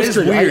you get about it.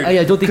 frustrated. I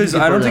don't think because you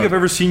get I don't burned think out. I've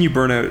ever seen you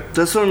burn out.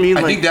 That's what I mean.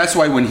 I Like think that's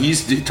why when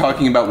he's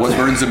talking about what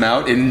burns him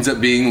out, it ends up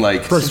being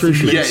like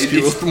Frustration. Yeah,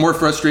 it's more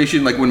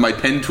frustration, like when my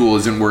pen tool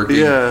isn't working,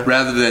 Yeah.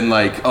 rather than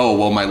like, oh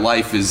well, my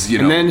life is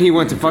And then he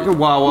went to fucking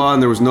Wawa,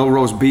 and there was no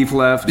roast beef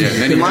left. Yeah,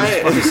 then he My-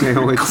 just fucking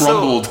sandwich.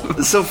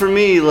 crumbled. So for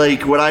me,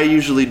 like what I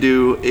usually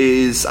do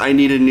is I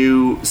need a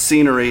new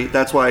scenery.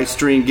 That's why I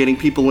stream. Getting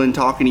people in,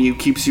 talking to you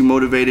keeps you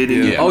motivated.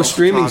 And Yeah. you Oh,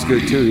 streaming's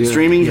good too. Yeah.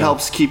 Streaming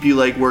helps keep you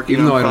like working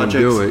Even on though I don't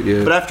projects. do it,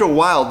 yeah. But after a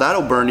while,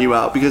 that'll burn you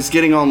out because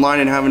getting online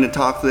and having to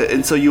talk,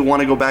 and so you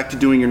want to go back to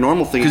doing your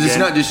normal thing Because again.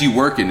 it's not just you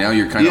working now;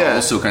 you're kind of Yeah.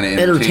 also kind of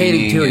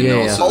Entertaining, too, and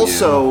yeah, yeah.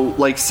 also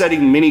like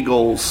setting mini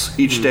goals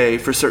each day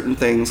for certain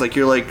things. Like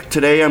you're like,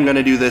 today I'm going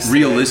to do this. today.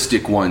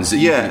 realistic ones that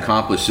you Yeah. can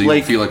accomplish, so you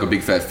Like- don't feel like a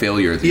big fat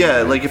failure. At the Yeah,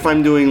 end. like if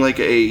I'm doing like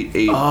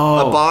a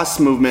boss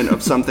movement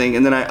of something,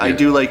 and then I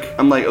do like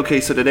I'm like, okay,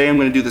 so today I'm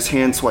going to do this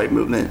hand swipe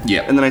movement,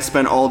 Yeah. And then I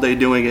spent all day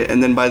doing it,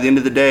 and then by the end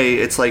of the day,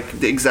 it's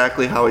like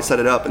exactly how I set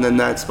it up, and then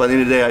that's by the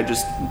end of the day, I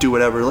just do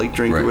whatever, like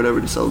drink or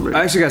whatever to celebrate.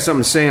 I actually got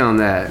something to say on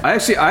that.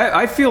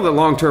 I feel that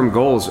long-term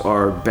goals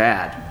are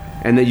bad.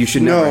 And that you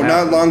should never have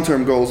not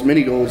long-term goals,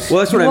 mini goals. Well,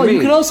 that's what I mean.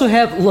 You can also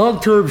have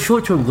long-term,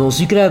 short-term goals.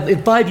 You can have,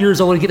 in 5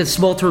 years, I want to get a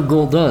small-term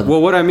goal done.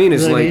 Well, what I mean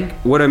is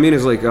what I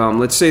mean?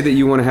 Let's say that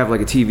you want to have like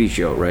a TV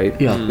show, right?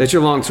 Yeah. That's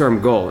your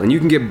long-term goal, and you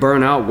can get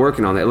burnt out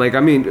working on that. Like, I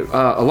mean,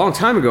 a long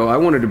time ago, I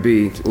wanted to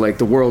be like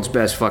the world's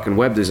best fucking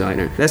web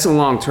designer. That's a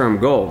long-term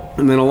goal.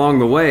 And then along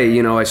the way,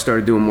 you know, I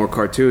started doing more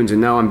cartoons, and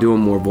now I'm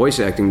doing more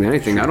voice acting than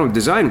anything. I don't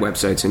design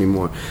websites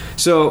anymore.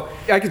 So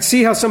I could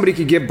see how somebody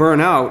could get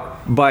burnt out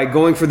by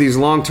going for these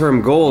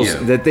long-term goals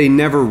that they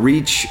never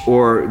reach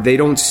or they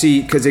don't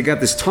see because they got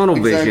this tunnel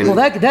vision. Well,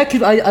 that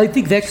could I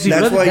think that could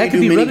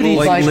be remedied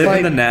by live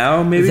in the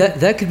now. Maybe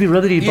that could be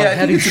remedied by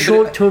having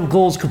short-term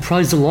goals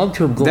comprised of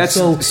long-term goals. That's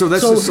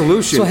the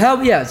solution.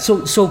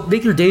 So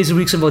make your days and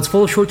weeks and months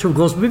full of short-term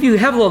goals. But maybe you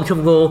have a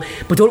long-term goal,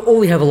 but don't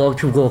only have a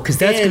long-term goal because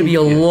that's going to be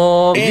a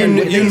long.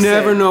 You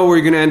never know where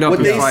you're going to end up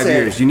in 5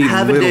 years. You need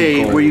have a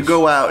day where you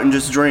go out and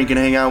just drink and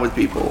hang out with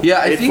people.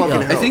 Yeah, I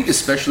think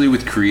especially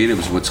with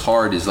creatives, what's hard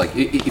is like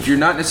if you're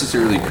not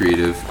necessarily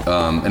creative,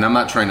 and I'm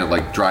not trying to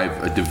like drive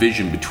a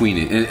division between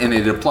it, and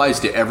it applies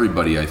to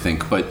everybody, I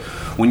think, but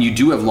when you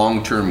do have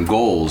long-term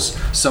goals,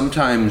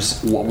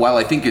 sometimes while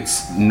I think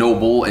it's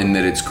noble and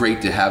that it's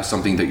great to have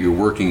something that you're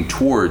working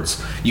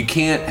towards, you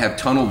can't have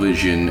tunnel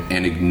vision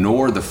and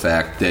ignore the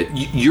fact that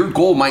your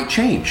goal might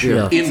change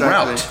en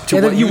route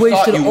to what you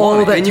thought you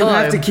wanted. And you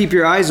have to keep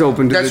your eyes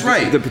open to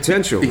the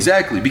potential.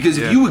 Exactly, because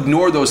if you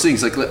ignore those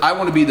things, like I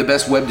want to be the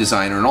best web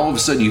designer, and all of a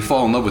sudden you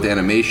fall in love with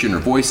animation or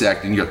voice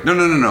acting, you're like,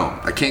 no,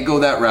 I can't go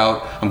that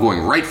route. I'm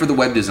going right for the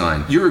web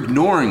design. You're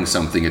ignoring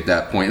something at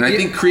that point. And I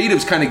think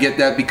creatives kind of get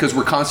that because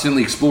we're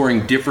constantly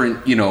exploring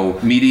different,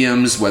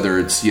 mediums, whether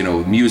it's,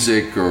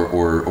 music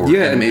or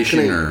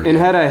animation. And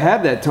had I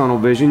had that tunnel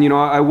vision,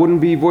 I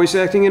wouldn't be voice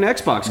acting in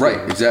Xbox. Right,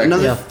 exactly.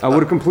 I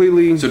would have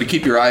completely... So to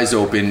keep your eyes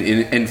open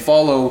and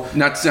follow,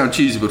 not to sound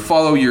cheesy, but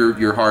follow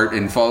your heart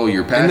and follow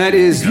your passion. And that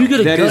is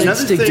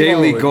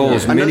daily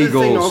goals, mini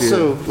goals. Thing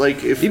also,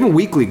 even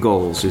weekly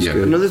goals is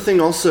good. Another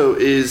thing also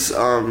is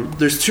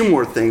there's two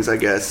more things, I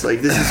guess.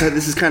 Like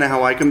this is kind of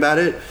how I combat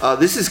it.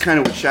 This is kind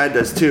of what Shad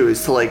does too,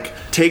 is to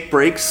take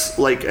breaks,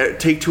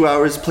 take 2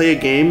 hours, play a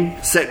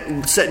game,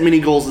 set mini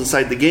goals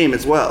inside the game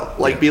as well.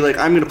 Be like,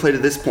 I'm going to play to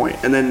this point,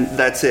 and then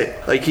that's it.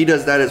 He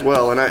does that as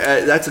well, and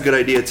that's a good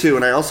idea too.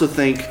 And I also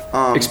think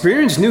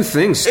experience new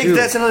things too.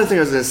 That's another thing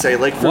I was going to say.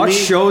 Watch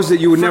shows that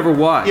you would never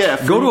watch.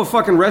 Yeah, go to a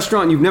fucking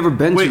restaurant you've never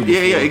been to before.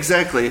 Yeah,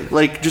 exactly.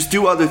 Just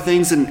do other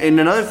things. And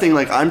another thing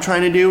I'm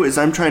trying to do is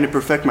I'm trying to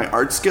perfect my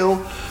art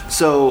skill.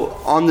 So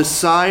on the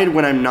side,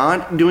 when I'm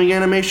not doing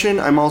animation,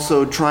 I'm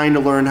also trying to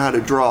learn how to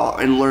draw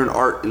and learn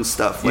art and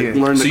stuff. Learn the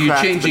craft. So you're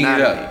changing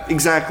it up.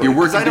 Exactly. You're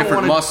working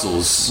different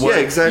muscles. Yeah,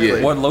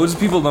 exactly. What loads of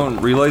people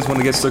don't realize when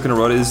they get stuck in a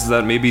rut is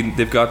that maybe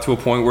they've got to a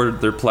point where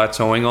they're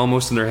plateauing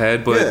almost in their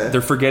head, but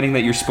they're forgetting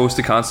that you're supposed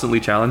to constantly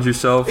challenge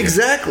yourself.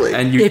 Exactly.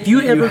 And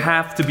you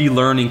have to be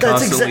learning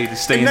constantly to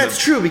stay in that's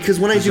true, because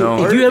when I do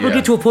art... If you ever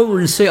get to a point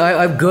where you say,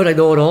 I'm good, I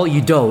know it all,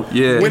 you don't.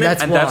 Yeah.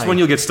 That's when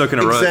you'll get stuck in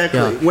a rut. Exactly.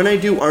 Yeah. When I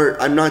do art,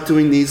 I'm not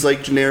doing these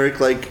generic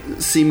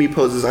see me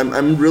poses.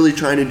 I'm really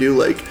trying to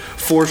do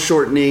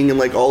foreshortening and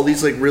all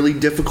these really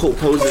difficult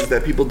poses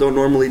that people don't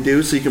normally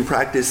do, so you can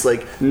practice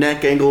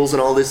neck angles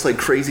and all this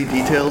crazy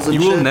details and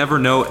you shit. will never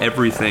know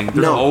everything.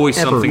 There's always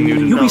something new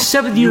to know. You'll be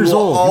 70 years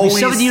old. You'll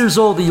be 70 years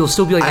old and you'll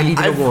still be I need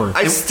to know more.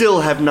 I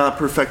still have not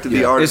perfected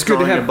the art of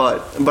drawing a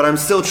butt, but I'm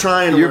still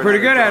trying. You're pretty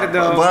good at it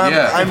though. But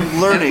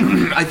I'm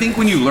learning. I think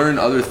when you learn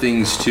other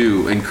things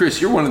too, and Chris,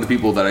 you're one of the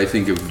people that I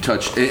think have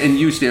touched, and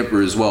you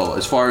Stamper as well,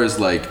 as far as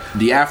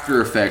the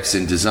After Effects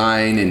and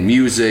design and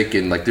music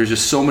and there's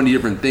just so many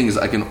different things.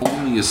 I can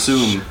only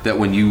assume that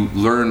when you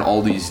learn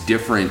all these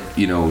different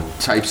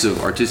types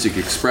of artistic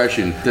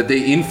expression, that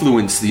they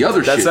influence the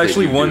other That's shit. That's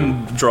actually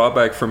one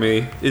drawback for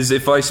me, is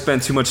if I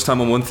spend too much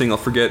time on one thing, I'll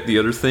forget the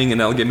other thing, and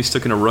that'll get me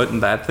stuck in a rut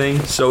in that thing.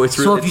 So it's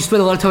really... So if you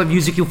spend a lot of time on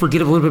music, you'll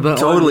forget a little bit about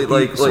totally,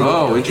 art.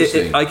 Oh,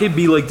 interesting. I could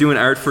be doing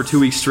art for 2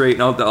 weeks straight,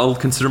 and I'll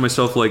consider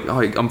myself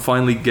I'm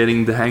finally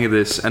getting the hang of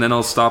this, and then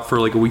I'll stop for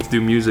a week to do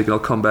music, and I'll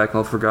come back and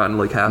I'll forgotten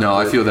half. No,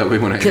 I feel that way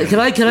when I... Can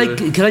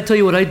I tell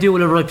you what I do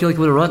whenever I feel like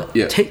I'm in a rut?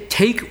 Yeah.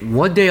 Take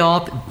 1 day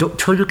off. Don't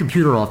turn your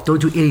computer off. Don't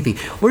do anything,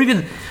 or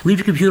even leave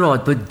your computer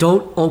on, but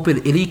don't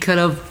open any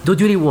don't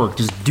do any work.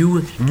 Just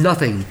do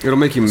nothing. It'll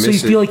make you miss it.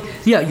 So you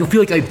feel you'll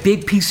feel like a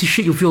big piece of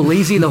shit. You'll feel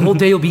lazy, and the whole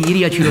day you'll be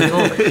eating at you.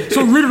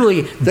 So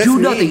literally, do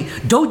nothing.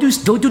 Don't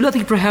do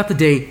nothing for half the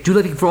day. Do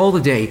nothing for all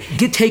the day.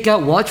 Get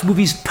takeout. Watch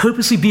movies.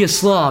 Purposely be a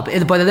slob,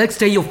 and by the next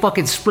day you'll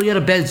fucking spring out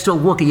of bed and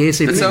start working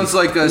ASAP. That sounds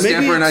like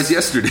Stamper and I's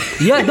yesterday.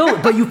 Yeah, no,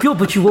 but you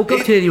woke up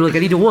today and you're I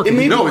need to work.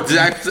 No,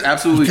 it's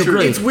absolutely true.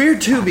 It's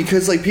weird too,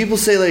 because people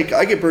say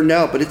I get burned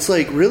out, but it's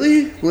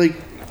really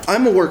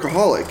I'm a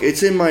workaholic.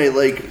 It's in my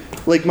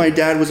my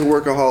dad was a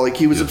workaholic.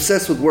 He was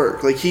obsessed with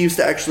work. He used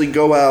to actually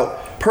go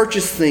out,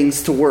 purchase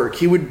things to work.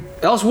 He would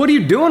Else, what are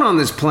you doing on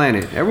this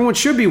planet? Everyone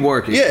should be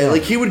working. Yeah,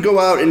 like he would go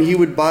out and he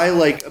would buy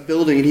like a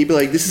building and he'd be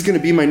like, this is going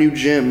to be my new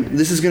gym.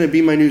 This is going to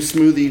be my new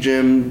smoothie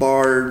gym,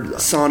 bar,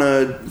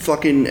 sauna,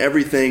 fucking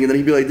everything. And then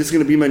he'd be like, this is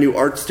going to be my new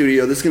art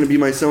studio. This is going to be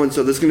my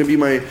so-and-so. This is going to be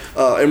my...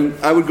 and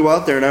I would go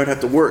out there and I would have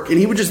to work. And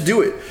he would just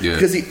do it. Yeah.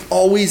 Because he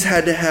always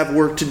had to have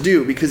work to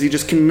do because he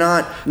just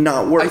cannot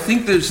not work. I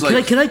think there's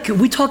like... Can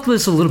we talked about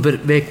this a little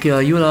bit, Mick.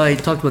 You and I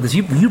talked about this.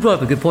 You brought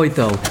up a good point,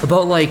 though,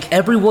 about like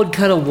everyone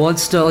kind of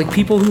wants to, like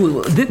people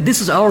who... this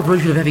is our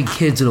version of having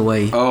kids in a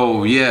way.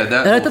 Oh, yeah.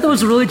 And I thought that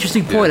was a really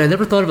interesting point. Yeah. I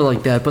never thought of it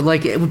like that. But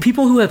like when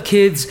people who have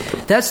kids,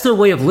 that's their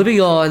way of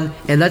living on,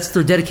 and that's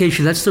their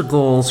dedication, that's their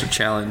goal. That's their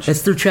challenge.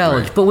 That's their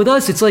challenge. Right. But with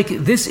us, it's like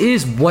this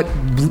is what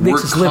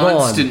makes us live on. We're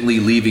constantly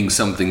leaving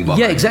something behind.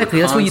 Yeah, exactly.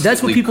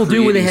 That's what people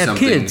do when they have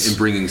kids. And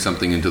bringing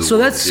something into the so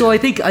world. So I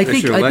think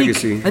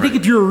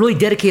if you're a really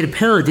dedicated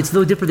parent, it's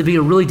no different than being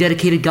a really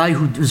dedicated guy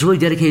who is really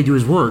dedicated to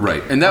his work.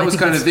 Right. And that was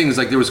kind of the thing. Is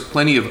like there was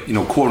plenty of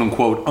quote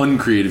unquote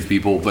uncreative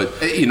people, but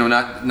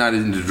not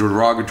in a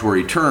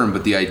derogatory term,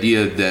 but the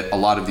idea that a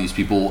lot of these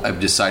people have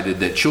decided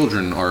that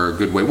children are a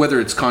good way, whether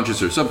it's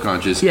conscious or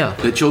subconscious. Yeah.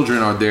 That children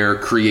are their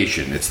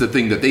creation. It's the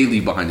thing that they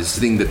leave behind. It's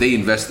the thing that they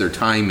invest their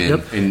time in,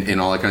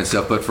 and all that kind of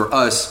stuff. But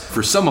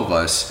for some of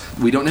us,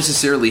 we don't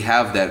necessarily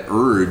have that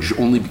urge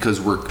only because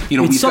we've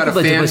got a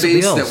fan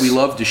base that we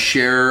love to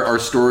share our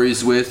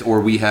stories with, or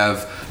we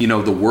have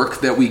the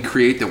work that we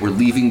create that we're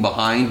leaving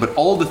behind. But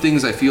all the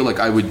things I feel like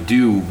I would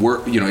do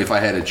if I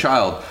had a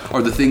child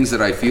are the things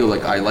that I feel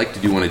like I like to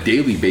do on a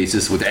daily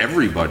basis with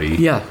everybody.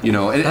 Yeah. And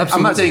absolutely.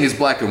 I'm not saying it's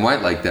black and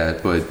white like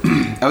that, but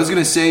I was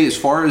going to say, as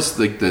far as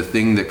like the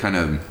thing that kind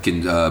of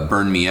can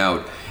burn me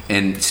out,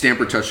 and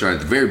Stamper touched on it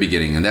at the very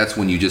beginning, and that's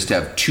when you just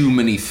have too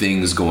many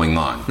things going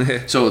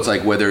on. So it's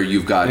like whether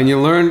you've got... And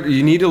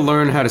you need to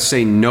learn how to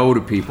say no to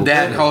people.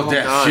 That I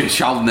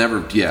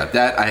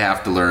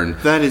have to learn.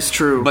 That is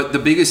true. But the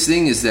biggest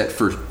thing is that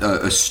for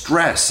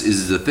stress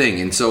is the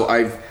thing. And so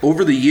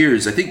over the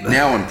years, I think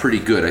now I'm pretty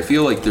good. I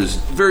feel like there's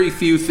very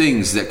few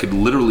things that could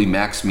literally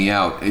max me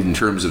out in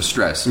terms of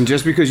stress. And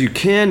just because you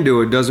can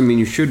do it doesn't mean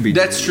you should be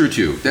doing it. That's true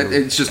too.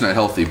 It's just not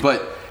healthy.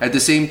 But at the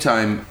same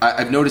time,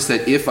 I've noticed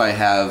that if I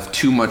have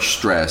too much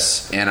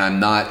stress and I'm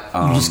not...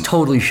 you just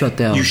totally shut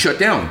down. You shut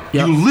down.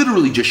 Yep. You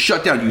literally just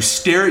shut down. You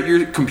stare at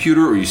your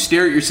computer or you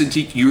stare at your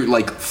Cintiq, you're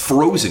like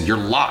frozen. You're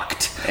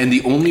locked. And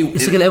the only...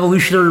 It's like an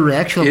evolutionary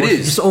reaction. It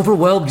is. Just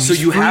overwhelmed. So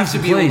you have to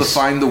be able to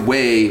find the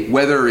way,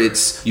 whether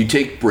it's you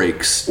take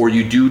breaks or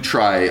you do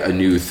try a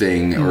new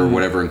thing or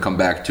whatever and come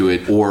back to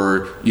it,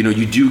 or,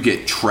 you do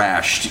get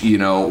trashed,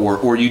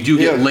 or you do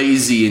get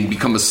lazy and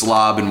become a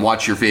slob and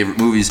watch your favorite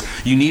movies.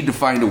 You need to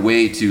find a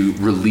way to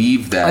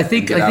relieve that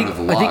and get out of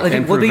the lock. I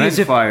think one thing is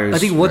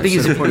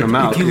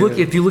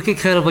if you look at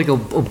kind of like a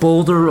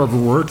boulder of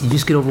work, you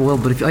just get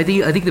overwhelmed. But I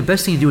think the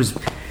best thing to do is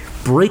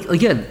break,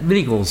 again,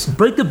 mini goals.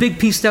 Break the big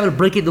piece down and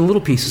break it into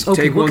little pieces.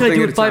 Okay, what can I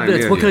do in 5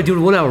 minutes? What can I do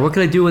in 1 hour? What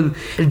can I do and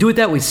do it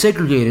that way?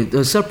 Segregate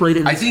it, separate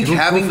it. I think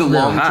having the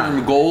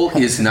long-term goal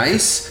is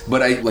nice,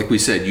 but like we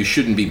said, you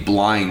shouldn't be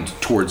blind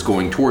towards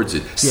going towards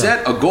it.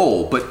 Set a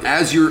goal, but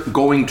as you're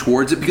going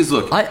towards it, because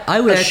look,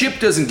 a ship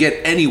doesn't get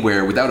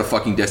anywhere without a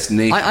fucking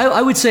destination.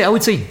 I would say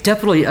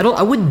definitely.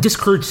 I wouldn't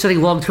discourage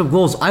setting long-term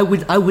goals. I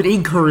would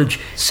encourage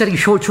setting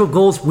short-term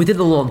goals within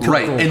the long-term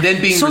goal. And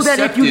then being so that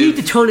if you need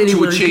to turn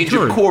anywhere, to a change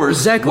of course.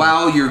 Exactly.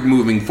 While you're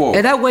moving forward.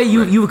 And that way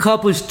you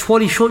accomplish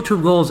 20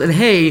 short-term goals, and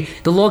hey,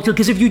 the long-term,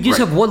 because if you just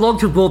have one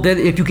long-term goal, then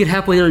if you get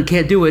halfway there and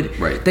can't do it,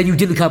 then you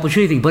didn't accomplish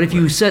anything. But if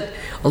you set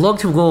a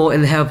long-term goal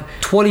and have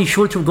 20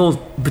 short-term goals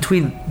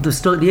between the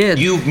start and the end,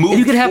 you've moved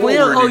you get halfway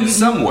forward in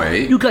some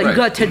way. You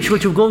got 10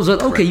 short-term goals,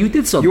 and okay, you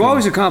did something. You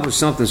always accomplish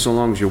something so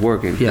long as you're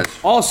working. Yes.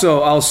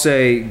 Also, I'll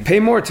say, pay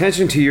more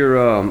attention to your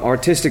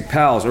artistic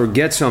pals, or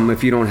get some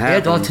if you don't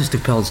have them. And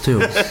autistic pals, too.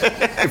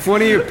 If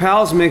one of your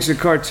pals makes a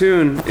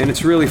cartoon and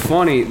it's really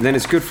funny, then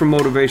it's good for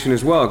motivation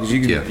as well, because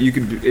you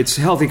could it's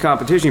healthy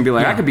competition. You'd be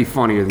like, I could be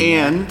funnier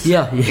than that.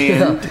 I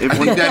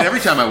think that every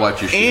time I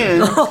watch your shit.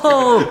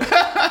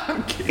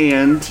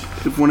 And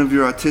if one of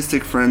your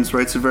autistic friends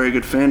writes a very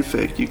good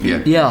fanfic, you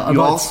can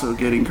you also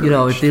get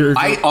encouraged.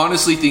 I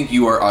honestly think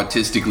you are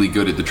autistically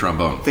good at the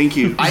trombone. Thank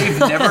you.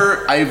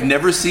 I've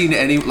never seen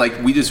any,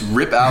 like, we just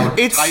rip out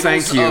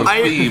titles of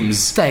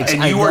themes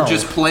and you are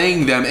just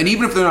playing them, and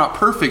even if they're not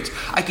perfect,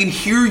 I can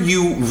hear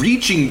you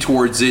reaching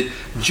towards it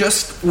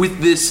just with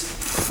this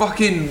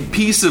fucking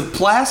piece of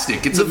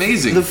plastic. It's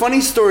amazing. The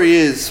funny story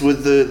is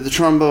with the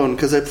trombone,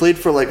 because I played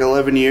for like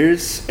 11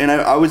 years, and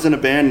I was in a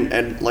band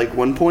at like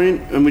one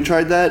point, and we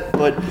tried that,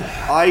 but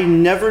I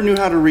never knew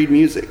how to read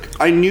music.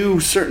 I knew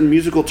certain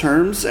musical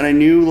terms, and I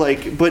knew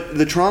but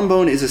the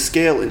trombone is a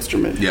scale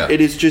instrument. Yeah.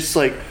 It is just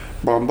like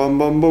bum bum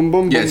bum bum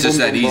bum. Yeah, it's just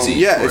bum, that bum, easy. bum.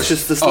 Yeah, of it's course.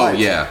 just the slide. Oh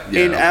yeah.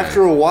 And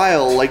after a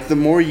while, like the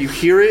more you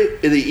hear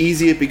it, the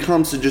easier it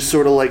becomes to just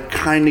sort of like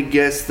kind of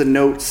guess the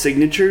note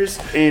signatures.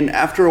 And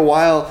after a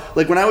while,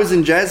 like when I was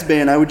in jazz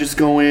band, I would just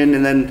go in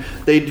and then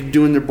they'd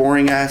doing their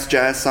boring ass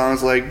jazz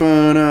songs like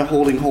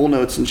holding whole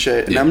notes and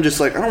shit. And I'm just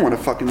like, I don't want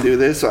to fucking do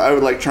this. So I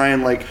would like try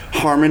and like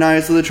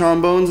harmonize with the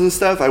trombones and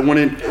stuff. I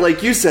wouldn't,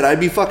 like you said, I'd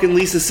be fucking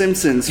Lisa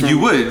Simpsons. You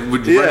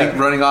would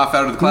running off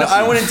out of the classroom.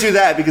 No, I wouldn't do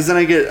that because then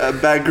I get a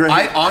bad grade.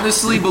 I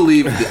honestly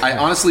believe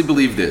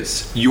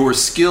this. Your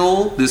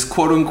skill, this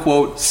quote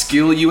unquote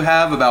skill you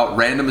have about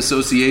random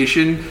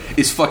association,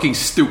 is fucking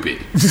stupid.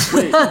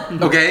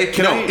 Okay?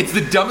 It's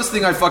the dumbest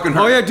thing I fucking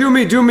heard. Oh yeah, do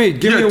me. Give me a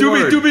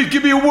word.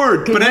 Give me a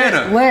word.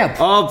 Banana. Lamp.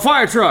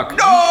 Fire truck.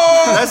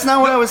 No! That's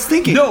not what I was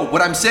thinking. No,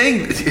 what I'm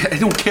saying, I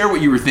don't care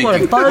what you were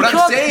thinking. What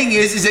I'm saying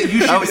is that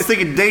you should. I was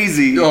thinking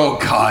Daisy. Oh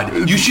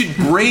God! You should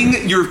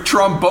bring your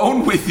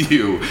trombone with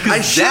you. I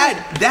should.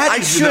 That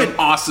is an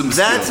awesome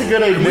skill. That's a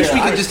good idea. I wish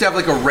we could just have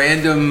like a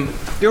random.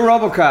 Do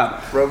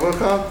RoboCop.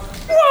 RoboCop?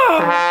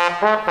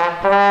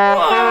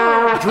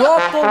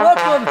 Drop the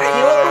weapon.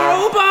 Kill the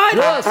robot.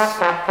 Yes.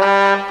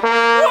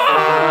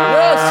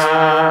 Yes.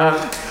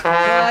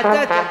 Da,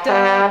 da, da,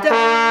 da, da,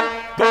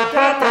 da, da,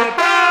 da,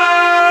 da.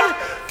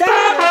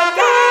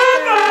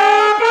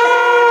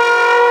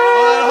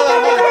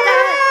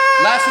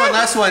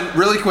 Last one,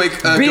 really quick.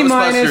 B-.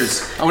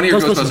 Ghostbusters. I want to hear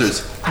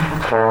Ghostbusters.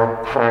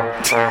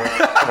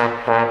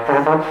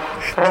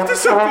 Into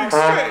something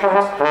strange.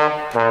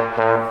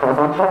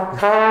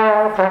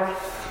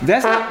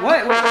 That's not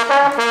what.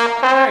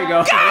 There you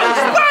go.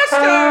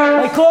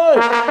 Hey,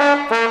 Corey.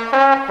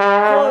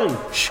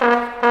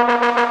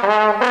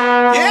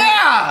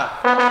 Yeah!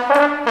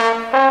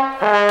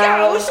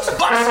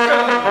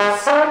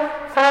 Ghostbusters!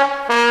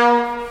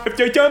 If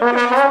they jump in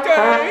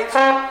stage.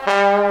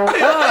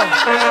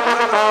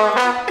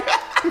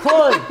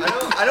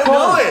 I don't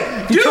know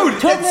it. Dude,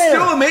 it's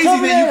still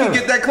amazing that you can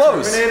get that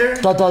close.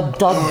 Dun, dun,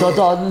 dun, dun,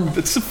 dun.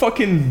 It's a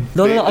fucking.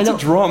 No, I it's know. a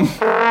drum.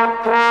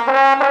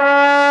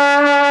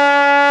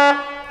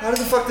 How the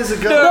fuck does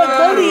it go?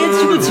 All the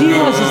instruments he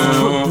has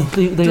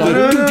is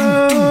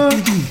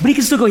but he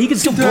can still go. He can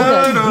still blow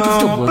that. He can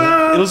still blow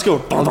that. Let's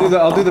go. I'll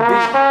do the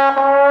beat.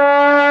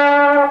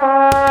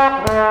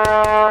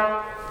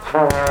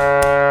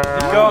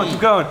 Keep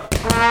going.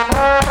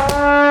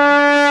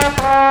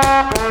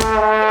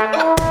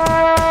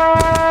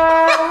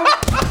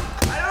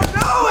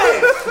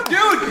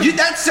 Dude,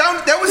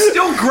 that was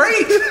still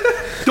great.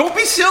 Don't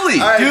be silly.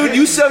 Right, dude,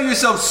 you sell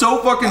yourself so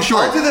fucking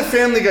short. I'll do the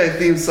Family Guy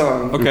theme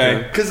song.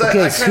 Okay. Because I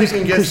kind of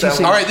can guess that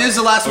one. All right, this is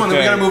the last one, then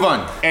we gotta move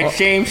on. It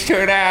seems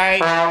today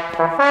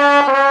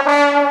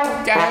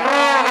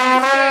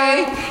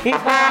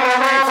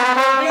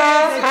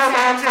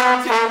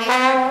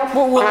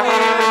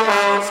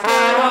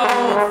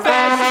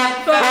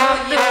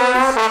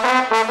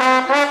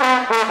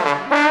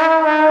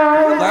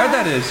How loud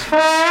that is.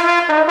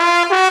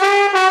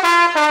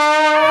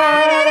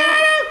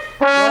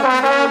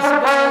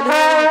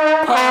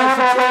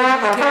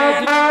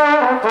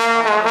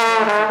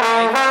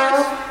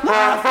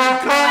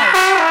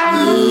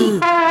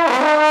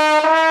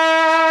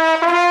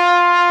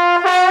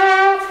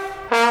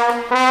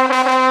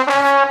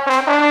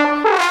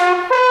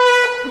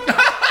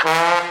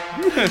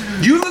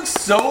 You look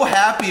so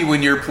happy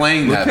when you're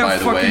playing that, how by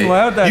the way. fucking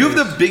loud that you is.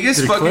 have the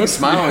biggest fucking clip?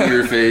 smile on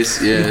your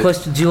face. Yeah.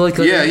 Question, do you like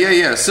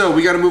Yeah. So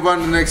we got to move on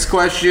to the next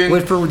question.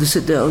 Wait for him to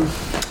sit down.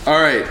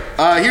 All right.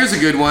 Here's a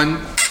good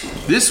one.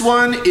 This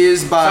one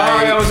is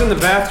Sorry, I by. was in the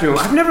bathroom.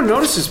 I've never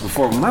noticed this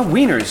before, but my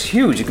wiener is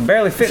huge. It can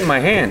barely fit in my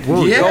hand.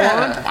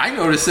 Yeah, I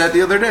noticed that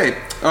the other day.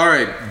 All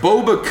right.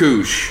 Boba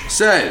Koosh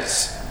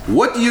says,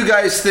 what do you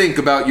guys think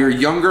about your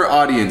younger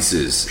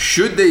audiences?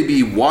 Should they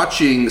be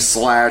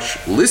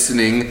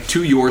watching/listening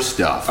to your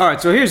stuff? All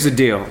right, so here's the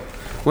deal.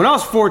 When I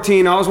was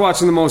 14, I was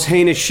watching the most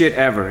heinous shit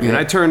ever, and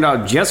I turned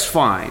out just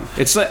fine.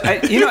 It's like,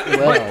 but you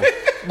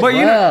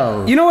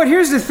know what?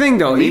 Here's the thing,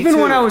 though.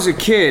 Even when I was a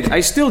kid, I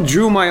still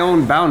drew my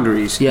own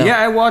boundaries. Yeah.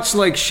 I watched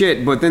like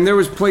shit, but then there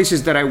was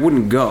places that I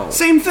wouldn't go.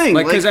 Same thing.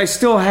 Like, because I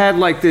still had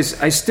like this.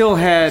 I still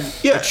had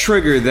a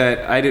trigger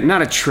that I did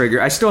not a trigger.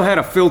 I still had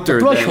a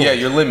filter. threshold. Yeah,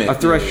 your limit. A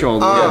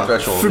threshold.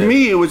 threshold. For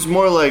me, it was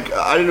more like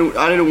I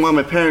didn't want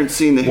my parents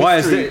seeing the Why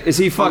history is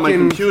he on my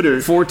fucking computer.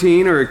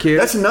 14 or a kid?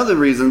 That's another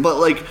reason. But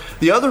like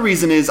the other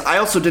reason is I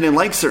also didn't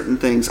like certain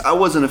things. I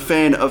wasn't a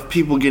fan of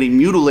people getting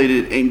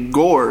mutilated and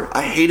gore.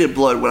 I hated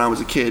blood when I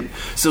was a kid.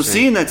 So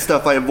seeing that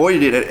stuff, I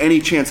avoided it at any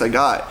chance I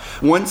got.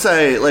 Once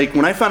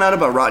when I found out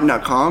about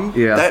Rotten.com,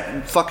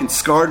 that fucking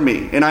scarred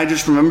me. And I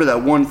just remember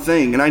that one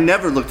thing. And I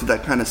never looked at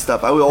that kind of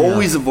stuff. I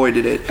always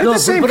avoided it. At the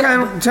same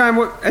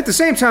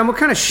time, what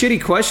kind of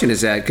shitty question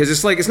is that? Because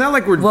it's not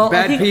like we're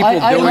bad people doing.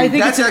 I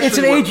think That's it's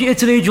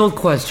an age-old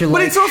question.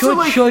 But Like, it's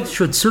also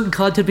should certain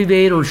content be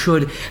made, or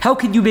how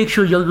can you make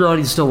sure younger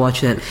audience still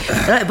watch that?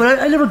 But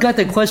I never got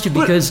that question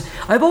because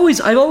I've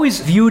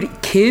always viewed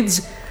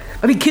kids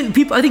I mean,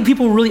 I think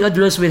people really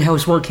underestimate how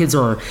smart kids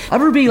are. I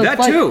remember being like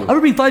That too. I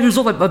remember being 5 years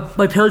old.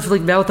 My parents would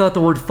like mouth out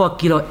the word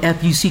 "fuck,"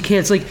 F-U-C-K.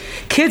 It's like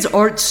kids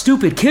aren't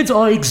stupid. Kids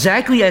are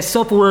exactly as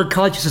self-aware and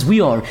conscious as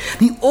we are.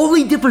 The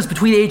only difference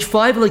between age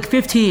 5 and like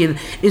 15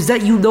 is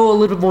that you know a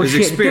little bit more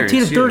There's shit. 15 and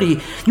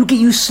experience, 30,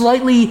 you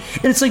slightly,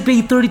 and it's like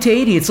being 30 to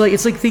 80. It's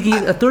like thinking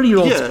a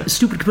 30-year-old's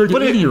stupid compared to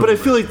an 80-year-old. But I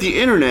feel like the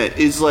internet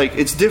is like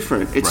it's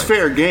different. It's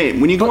fair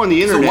game. When you go on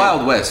the internet, the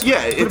Wild West.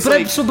 Yeah, it's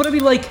But I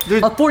mean, like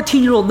a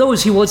 14-year-old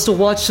knows he wants to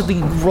watch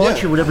something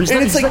raunchy or whatever.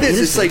 And it's like this.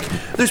 It's like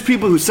there's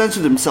people who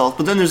censor themselves,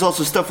 but then there's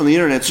also stuff on the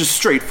internet. It's just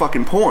straight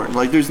fucking porn.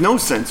 Like there's no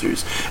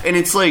censors, and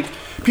it's like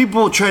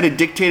people try to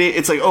dictate it.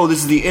 It's like, oh, this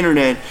is the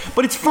internet,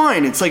 but it's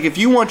fine. It's like if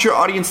you want your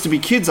audience to be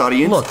kids'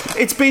 audience, Look,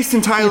 it's based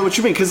entirely what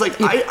you mean. Because like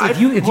if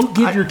you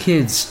give your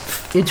kids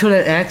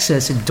internet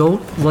access and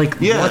don't watch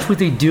what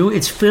they do,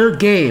 it's fair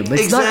game.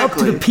 It's not up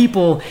to the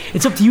people.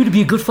 It's up to you to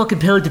be a good fucking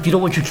parent if you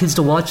don't want your kids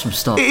to watch some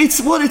stuff. It's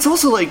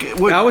also like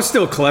I was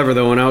still clever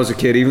though when I was a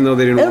kid, even though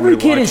they didn't want me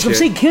to watch shit. I'm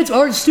saying kids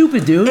aren't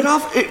stupid, dude. They're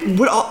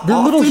little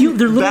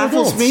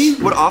baffles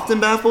adults. What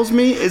often baffles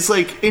me is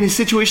like in a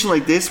situation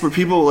like this where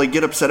people like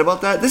get upset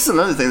about that. This is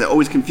another thing that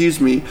always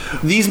confused me.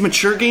 These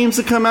mature games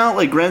that come out,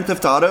 like Grand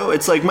Theft Auto,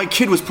 it's like my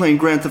kid was playing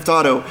Grand Theft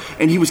Auto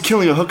and he was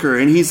killing a hooker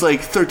and he's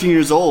like 13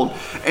 years old,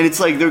 and it's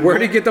like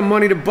where'd he get the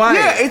money to buy it?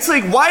 Yeah, it's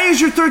like, why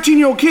is your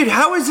 13-year-old kid?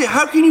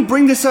 How can you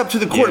bring this up to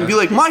the court and be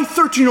like, my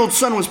 13-year-old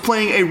son was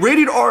playing a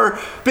rated R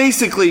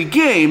basically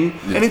game,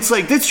 and it's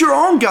like that's your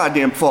own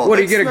goddamn fault. What,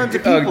 he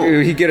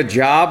get a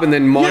job and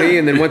then money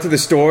and then went to the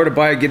store to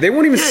buy a game? They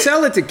won't even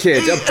sell it to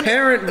kids. A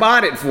parent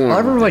bought it for him. I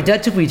remember my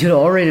dad took me to an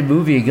R-rated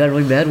movie and got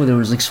really mad when there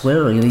was like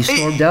swearing, and he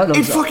stormed out.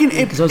 Because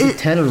I was like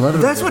 10 or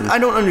 11. That's what I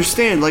don't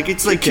understand. Like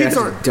it's like kids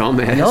aren't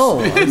dumbass. No,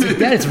 I was like,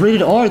 Dad, it's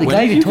rated R. The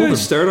guy even told me.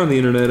 Start on the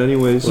internet,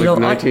 anyways. Like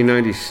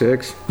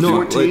 1996. No,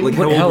 like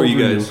how old were you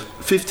guys?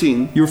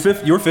 15. You were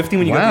 15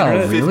 when you got the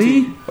internet?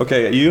 Really? 15.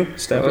 Okay, you?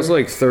 I was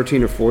like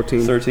 13 or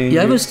 14. 13.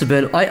 Yeah, I must have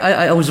been.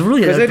 I was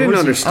really because I didn't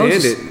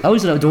understand it. I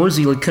was an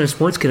outdoorsy like kind of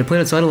sports kid. I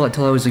played outside a lot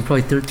until I was like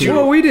probably 13.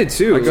 Well, we did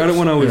too. I got it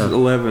when I was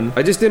 11.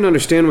 I just didn't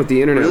understand what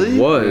the internet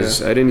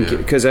was. I didn't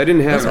because I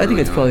didn't have. I think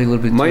it's probably a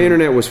little bit. My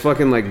internet was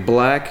fucking like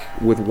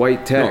black with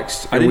white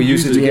text, No, and we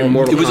used it to get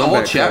Mortal Kombat. It was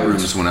all chat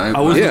rooms when I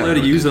wasn't allowed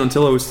to use it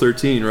until I was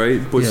 13, right?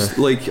 But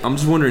like, I'm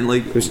just wondering,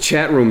 like, there's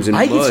chat rooms in.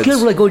 I get scared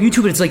when I go on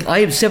YouTube and it's like I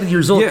am 7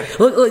 years old.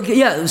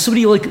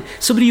 Somebody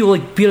will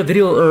be on a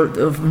video or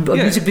a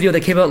music video that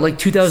came out like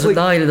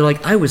 2009, and they're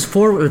like, I was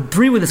 4 or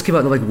 3 when this came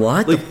out. And I'm like,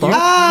 what? Like, the fuck?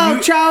 Oh,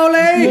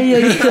 Charlie!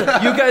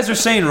 Yeah. You guys are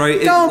saying,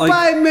 right? Don't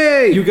bite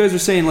me! You guys are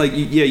saying, like,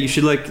 you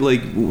should like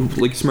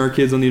smart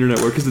kids on the internet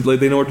because like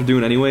they know what they're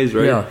doing anyways,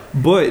 right? Yeah.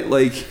 But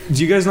like,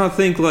 do you guys not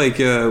think like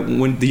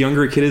when the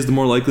younger a kid is, the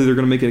more likely they're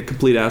going to make a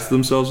complete ass of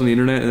themselves on the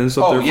internet and then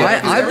stuff?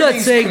 I'm not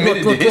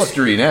saying look,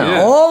 history now.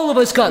 Yeah. All of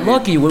us got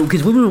lucky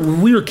because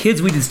when we were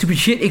kids, we did stupid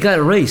shit. It got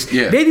erased.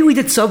 Yeah. Maybe we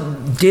did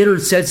or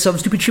said some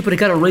stupid shit, but it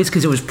got erased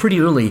because it was pretty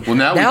early. Well,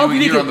 now we're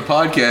doing it on the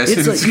podcast,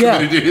 and it's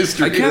going to do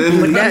history. I can't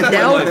believe my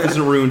life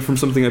isn't ruined from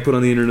something I put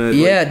on the internet.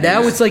 Yeah,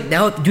 now it's like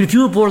dude, if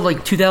you were born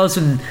like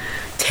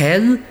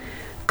 2010.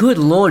 Good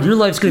Lord, your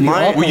life's gonna be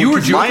awful. Well, you were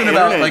joking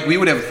about like we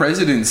would have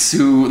presidents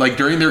who, like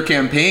during their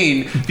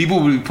campaign, people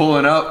would be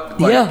pulling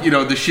up, like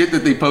the shit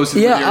that they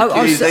posted. Yeah, for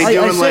their kids.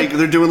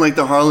 They're doing like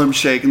the Harlem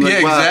Shake. And like,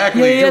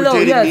 exactly. It's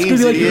gonna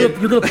be like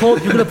you're gonna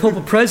pull up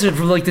a president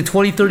from like the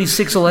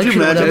 2036 election.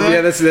 Or whatever.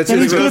 Yeah, that's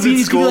and he's gonna be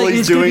in school.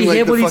 He's doing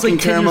like the fucking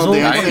caramel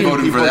I ain't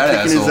voting for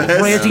that asshole.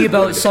 Ranting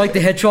about Sonic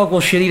the Hedgehog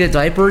while shitting a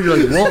diaper. You're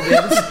like, whoa,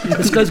 man,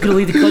 this guy's gonna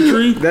lead the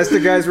country. That's the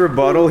guy's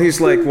rebuttal.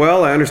 He's like,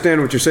 well, I understand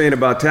what you're saying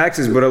about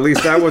taxes, but at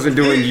least I wasn't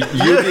doing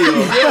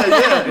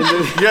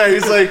Yeah,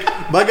 he's like,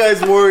 my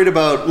guy's worried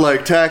about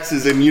like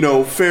taxes and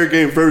fair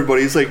game for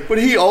everybody. He's like, but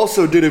he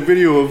also did a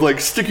video of like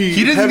sticky.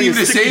 He didn't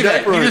even say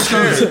that. He just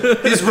goes,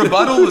 his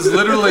rebuttal was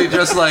literally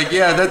just like,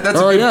 that's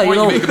a good point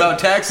you make about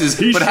taxes.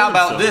 But how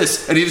about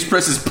this? And he just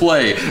presses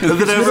play. And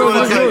then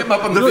everyone's like,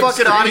 the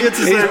fucking audience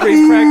is like,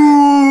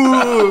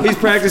 he's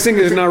practicing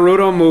his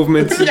Naruto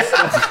movements.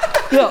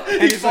 Yeah,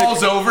 and he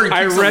falls over and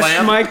I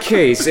rest my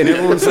case, and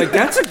everyone's like,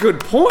 "That's a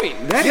good point."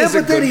 But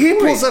then he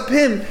pulls up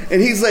him,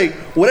 and he's like,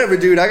 "Whatever,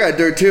 dude, I got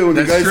dirt too." And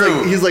the guy's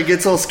like, he's like,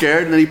 gets all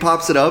scared, and then he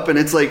pops it up, and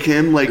it's like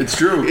him, like it's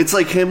true. It's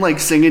like him, like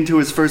singing to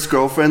his first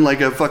girlfriend,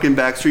 like a fucking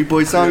Backstreet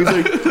Boys song. He's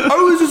like, "I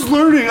was just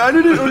learning. I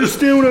didn't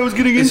understand what I was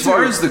getting into." As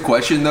far as the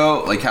question,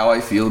 though, like how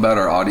I feel about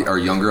our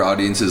younger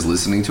audiences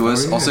listening to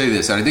us, I'll say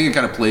this, and I think it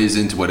kind of plays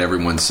into what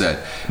everyone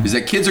said, is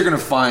that kids are going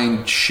to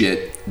find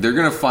shit. They're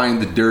going to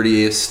find the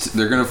dirtiest.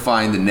 They're going to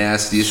find the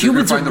nastiest.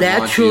 Humans are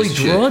naturally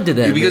drawn to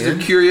that because they're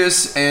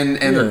curious and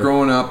they're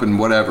growing up and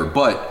whatever.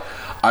 But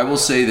I will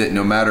say that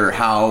no matter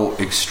how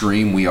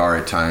extreme we are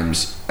at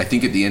times, I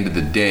think at the end of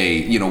the day,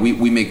 you know,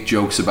 we make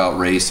jokes about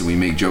race and we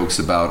make jokes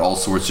about all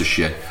sorts of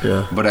shit.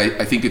 Yeah. But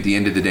I think at the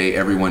end of the day,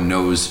 everyone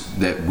knows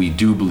that we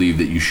do believe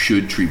that you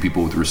should treat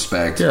people with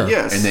respect. Yeah.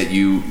 Yes. And that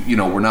you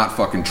know, we're not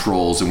fucking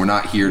trolls and we're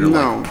not here to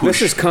like push. That's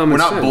just common we're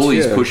not sense,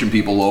 bullies yeah. pushing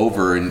people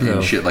over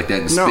and shit like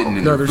that and spitting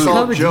in No, their there's food.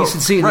 common joke.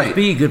 decency and Right.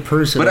 being a good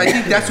person. But I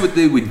think that's what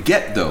they would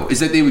get, though, is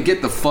that they would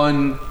get the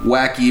fun,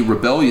 wacky,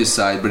 rebellious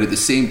side, but at the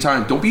same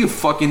time, don't be a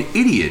fucking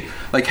idiot.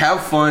 Like,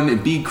 have fun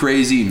and be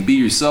crazy and be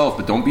yourself,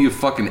 but don't be a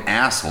fucking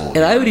asshole.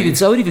 And I would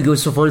even go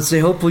so far as to say,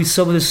 hopefully,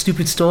 some of the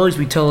stupid stories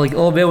we tell, like,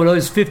 oh man, when I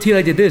was 15,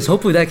 I did this.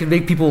 Hopefully, that can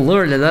make people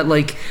learn, and that,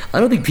 like, I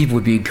don't think people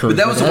would be encouraged.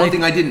 But that was the one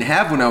thing I didn't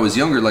have when I was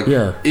younger. Like,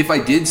 Yeah. if I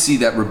did see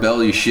that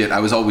rebellious shit, I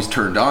was always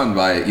turned on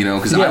by it, you know,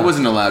 because I Yeah.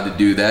 wasn't allowed to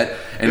do that.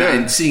 And, Yeah.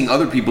 and seeing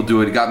other people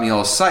do it got me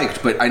all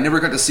psyched, but I never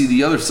got to see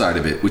the other side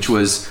of it, which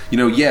was, you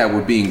know, yeah, we're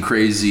being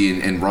crazy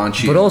and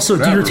raunchy. But and also, do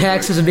whatever, your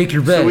taxes and make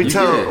your bed. So we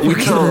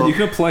You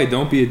can apply.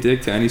 Don't be a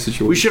dick to any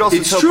situation. We should also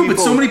It's tell true, people,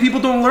 but so many people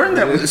don't learn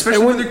that,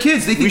 especially when they're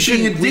kids. They think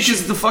being a dick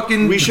is the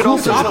fucking. We should cool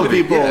also top tell of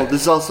it. people. Yeah.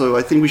 This is also.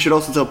 I think we should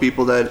also tell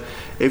people that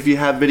if you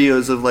have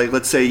videos of, like,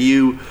 let's say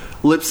you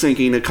lip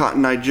syncing to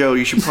Cotton Eye Joe,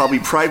 you should probably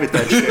private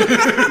that shit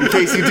in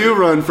case you do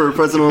run for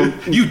president.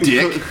 You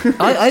dick.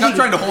 I I'm think-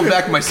 trying to hold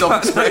back my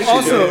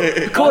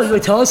self-expression. Cole, you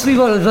tell us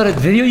about a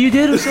video you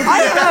did or something?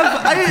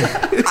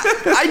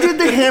 I did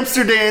the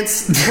hamster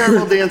dance,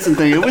 terrible dancing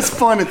thing. It was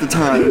fun at the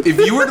time. If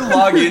you were to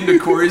log into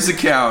Corey's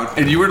account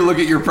and you were to look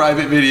at your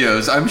private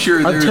videos, I'm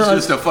sure there's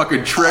just a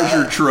fucking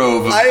treasure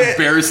trove of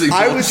embarrassing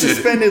I bullshit. was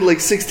suspended like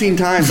 16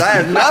 times. I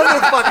have not a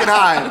fucking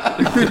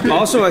eye.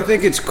 Also, I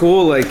think it's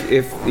cool, like,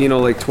 if, you know,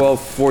 like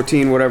 12,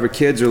 14, whatever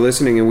kids are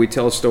listening and we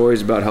tell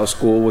stories about how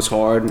school was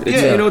hard.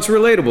 It's, Yeah. you know, it's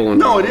relatable. In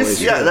No, a lot it of is.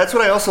 ways. Yeah, that's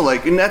what I also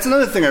like, and that's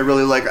another thing I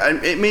really like.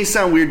 It may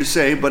sound weird to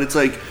say, but it's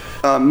like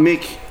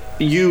Mick,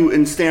 you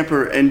and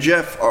Stamper and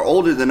Jeff are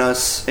older than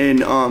us,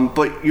 and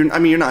but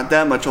you're not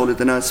that much older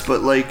than us,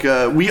 but like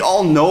we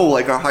all know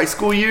like our high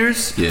school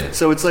years. Yeah.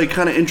 So it's like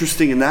kind of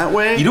interesting in that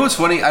way. You know what's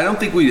funny? I don't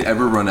think we'd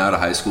ever run out of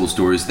high school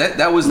stories.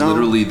 That was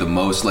literally the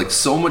most, like,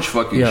 so much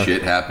fucking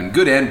shit happened,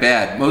 good and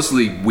bad,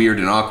 mostly weird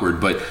and awkward.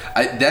 But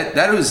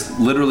that was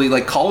literally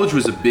like college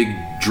was a big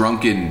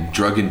drunken,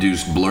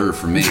 drug-induced blur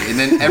for me, and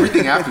then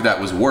everything after that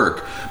was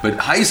work. But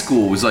high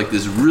school was like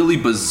this really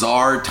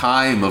bizarre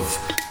time of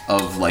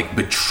like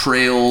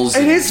betrayals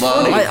and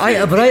love.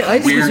 But I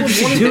think weird what we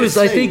shit. should do is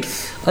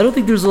I don't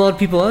think there's a lot of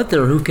people out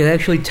there who can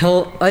actually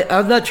tell.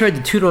 I'm not trying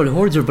to toot on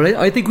horns here, but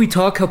I think we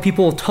talk how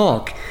people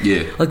talk.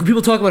 Yeah. Like when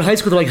people talk about high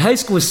school, they're like, high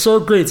school was so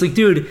great. It's like,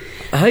 dude,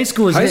 high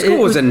school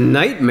was a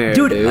nightmare,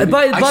 dude.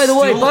 By the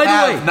way,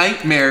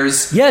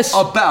 nightmares. Yes,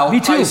 about me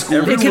too. high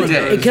school And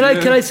today. can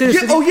I say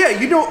this? Yeah, oh yeah,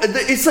 you know,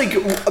 it's like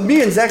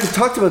me and Zach have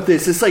talked about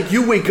this. It's like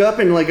you wake up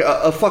in like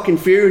a fucking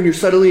fear, and you're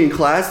suddenly in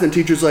class, and the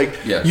teacher's like,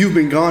 "You've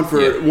been gone for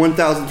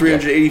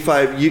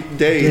 1,385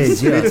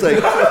 days." Yeah. And it's like,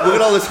 look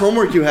at all this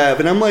homework you have,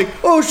 and I'm like,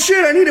 "Oh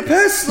shit, I need to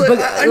pass.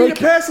 I need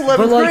to pass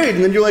 11th grade."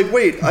 And then you're like,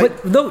 "Wait,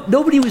 but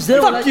nobody was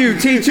there. Fuck you,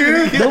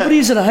 teacher."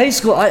 Nobody's in high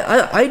school.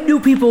 I knew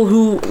people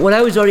who, when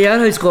I was already out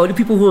of high school, I knew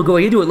people who were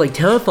going into it like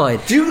terrified.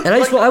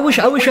 I wish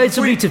I had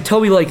somebody to tell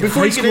me like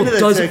high school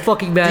doesn't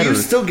fucking matter. Do you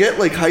still get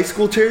like high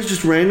school tears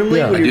just randomly?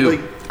 Yeah. When I you're do.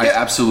 like, I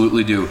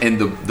absolutely do. And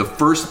the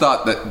first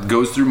thought that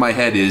goes through my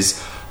head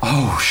is,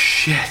 oh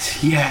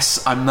shit,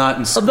 yes, I'm not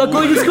in school. I'm not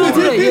going to school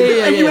anymore. today.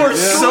 Yeah. And you are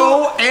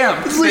so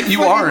amped that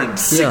you aren't.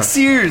 6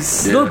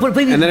 years. Yeah. No, but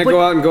And then I go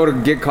out and go to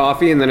get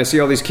coffee, and then I see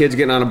all these kids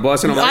getting on a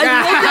bus, and I'm like,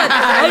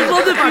 I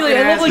love that feeling.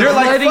 I love like You're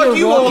like, driving fuck or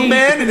you, walking. old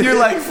man. And you're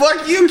like,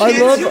 fuck you, kids.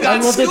 You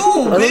got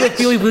school, I love that bitch.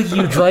 feeling when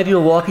you driving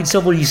or walking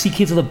somewhere, you see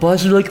kids on the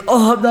bus, and you're like,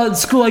 oh, I'm not in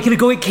school. I can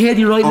go get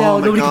candy right now.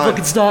 my Nobody God. can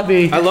fucking stop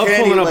me. I love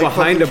Candy, pulling up like,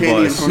 behind a fucking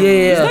candy in bus. front of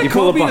Yeah. You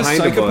pull up being a behind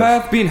a bus.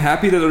 psychopath, being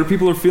happy that other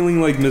people are feeling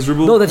like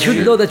miserable. No, that you're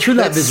not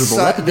That's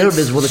miserable. Not that they're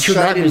miserable. That you're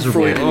not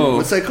miserable. Schadenfreude. Oh.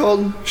 What's that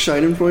called?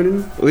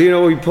 Schadenfreude? Well, you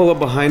know, we pull up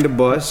behind a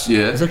bus.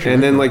 Yeah.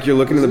 And then, like, you're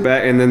looking in the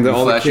back, and then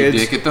all the Flash your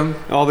kids, dick at them.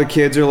 all the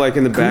kids are like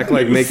in the back,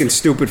 like making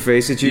stupid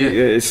faces at you.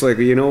 Yeah. It's like,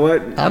 you know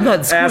what, I'm not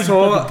in school, you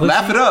asshole. fucking pussy.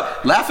 Laugh it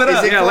up. Laugh it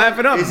up. it Yeah, called- laugh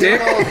it up, is it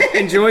dick. called-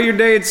 Enjoy your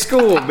day at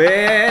school,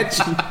 bitch.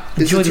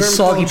 Enjoy the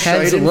soggy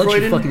pads at lunch,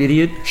 you fucking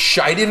idiot.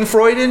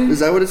 Schadenfreude? Is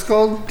that what it's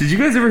called? Did you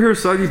guys ever hear of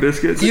Soggy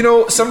Biscuits? You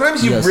know,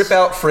 sometimes you Yes. rip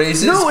out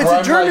phrases. No, it's where a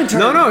I'm German like,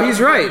 term. No, he's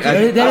right. That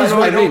is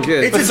right.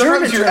 It's But a sometimes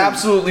German you're term.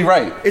 absolutely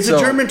right. It's So- a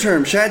German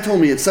term. Shad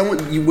told me it's someone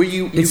where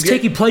you It's get,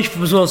 taking place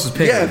from someone else's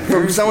pain. yeah,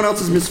 from someone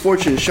else's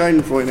misfortune.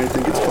 Schadenfreude, I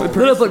think it's called.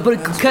 No, but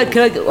can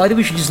I think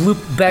we should just loop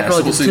back around Asshole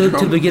to the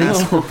syndrome. beginning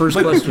of the first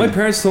My question.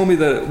 parents told me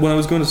that when I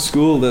was going to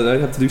school that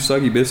I'd have to do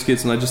Soggy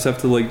Biscuits and I just have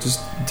to like just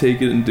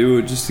take it and do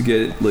it just to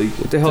get like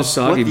What the hell, to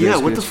soggy biscuits.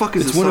 Yeah, what the fuck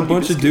is It's a when a soggy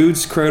bunch of biscuit?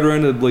 dudes crowd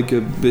around like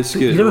a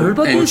biscuit. You never heard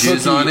about And this?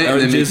 jizz on it, Or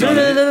and then jizz make on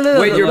it. No.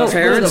 Wait, your no,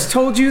 parents no.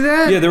 told you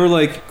that? Yeah, they were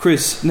like,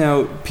 Chris,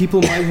 now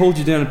people might hold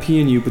you down and pee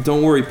in you, but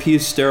don't worry, pee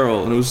is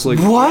sterile. And it was like,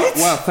 What?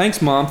 Wow,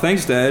 thanks, Mom.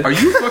 Thanks, Dad. Are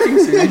you fucking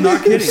serious? I'm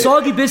not kidding.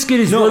 Soggy biscuit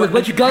is No, when a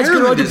bunch of guys get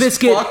Ireland on the is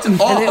biscuit fucked and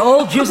they up.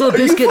 all jizz on the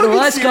biscuit. The fucking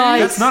last guy,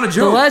 serious? That's not a the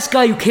joke. last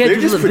guy who can't They're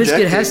jizz just on the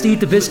biscuit has to projecting. eat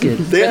the biscuit.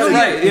 They had, That's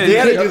right, yeah, they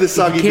had you to do the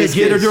soggy can't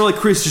biscuit. Yeah, they're like,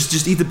 Chris,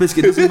 just eat the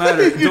biscuit. It doesn't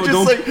matter. You're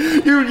just like,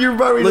 you're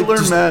about ready to learn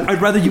just- math.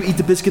 I'd rather you eat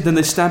the biscuit than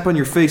they stamp on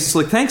your face. It's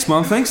like, thanks,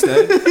 Mom. Thanks,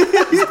 Dad.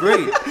 It's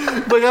great.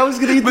 Like, I was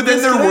gonna eat But the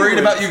then they're biscuit worried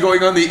anyway. about you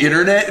going on the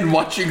internet and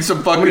watching some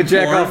fucking I'm gonna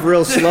jack porn. off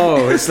real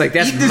slow. It's like,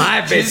 that's Eat this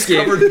my biscuit.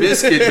 jizz-covered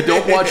biscuit, but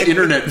don't watch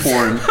internet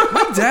porn.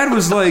 My dad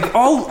was like,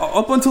 all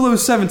up until I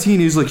was 17,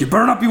 he was like, you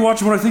better not be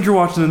watching what I think you're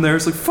watching in there.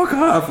 It's like, fuck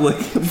off. Like,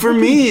 For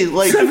me,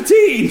 like,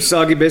 17.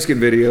 Soggy biscuit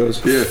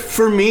videos. Yeah.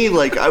 for me,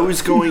 like, I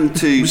was going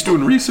to Just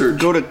doing research.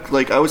 go to,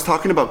 like, I was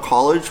talking about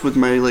college with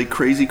my, like,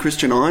 crazy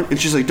Christian aunt, and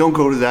she's like, don't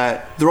go to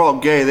that. They're all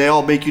gay. They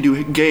all make you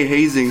do gay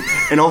hazing.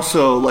 And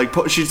also, like,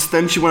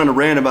 then she went on a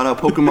rant about how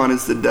Pokemon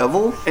is the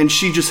devil, and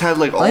she just had,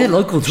 like, all, I had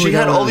Uncle she Troy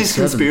had down all on these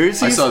 7.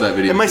 conspiracies. I saw that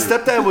video, And my too.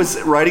 stepdad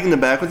was riding in the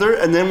back with her,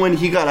 and then when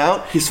he got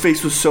out, his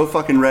face was so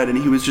fucking red, and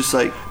he was just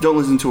like, don't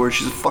listen to her.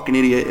 She's a fucking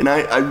idiot. And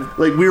I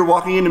like, we were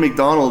walking into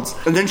McDonald's,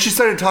 and then she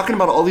started talking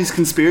about all these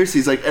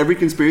conspiracies, like every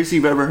conspiracy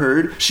you've ever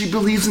heard. She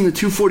believes in the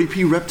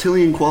 240p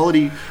reptilian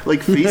quality,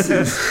 like,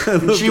 faces.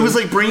 And she was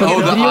like bringing Oh,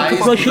 it the up. eyes,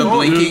 compression, the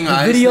blinking the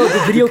eyes.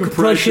 video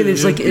compression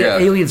is like Yeah.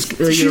 aliens.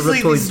 She's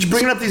like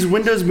bringing up these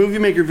Windows Movie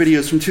Maker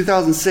videos from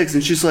 2006,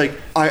 and she's like,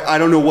 I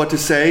don't know what to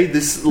say.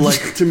 This,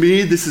 like, to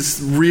me, this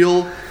is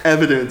real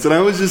evidence. And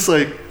I was just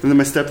like, and then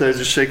my stepdad was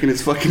just shaking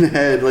his fucking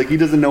head, like he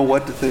doesn't know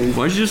what to think.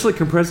 Why don't you just like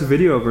compress a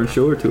video of her and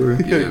show it to her?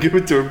 Yeah, give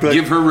it to her. But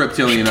Give her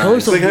reptilian Tell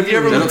eyes. us like, have you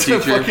ever That'll looked in a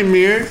teach her. fucking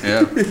mirror?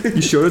 Yeah.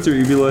 You showed it to her,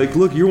 you'd be like,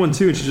 look, you're one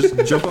too, and she just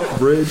jump off the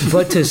bridge.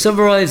 But to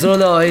summarize,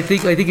 I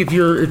think if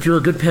you're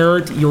a good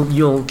parent,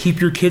 you'll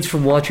keep your kids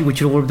from watching what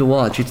you don't want them to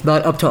watch. It's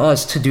not up to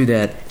us to do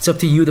that. It's up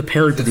to you, the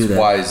parent, to do It's that.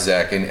 wise,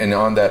 Zach. And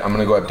on that, I'm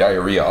gonna go have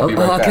diarrhea. I'll be Oh,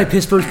 right can I back.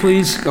 piss first,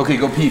 please? Okay,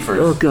 go pee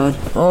Oh first. god.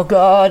 Oh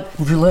god.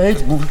 Move your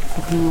legs.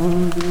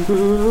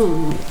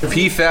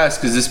 Pee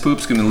fast, because this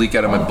poop's gonna leak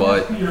out of my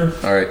butt.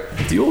 All right.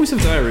 Do you always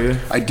have diarrhea?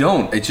 I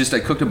don't. It's just I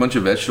cooked a bunch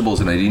of vegetables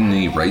and I didn't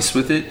eat rice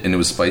with it, and it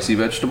was spicy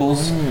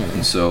vegetables,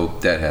 and so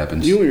that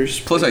happens. You and your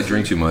Plus, I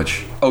drink too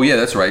much. Oh yeah,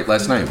 that's right.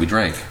 Last night we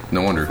drank.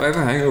 No wonder. If I have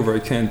a hangover, I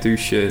can't do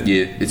shit.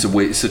 Yeah, it's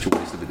such a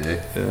waste of a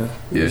day. Yeah.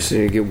 Yeah, So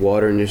you get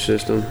water in your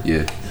system.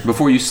 yeah.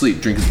 Before you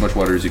sleep, drink as much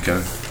water as you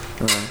can.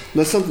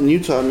 That's something you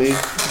taught me.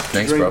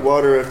 Thanks, Drink bro.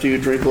 water after you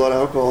drink a lot of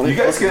alcohol. You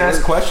guys can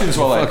ask questions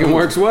while I Fucking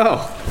works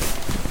well.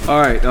 All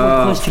right.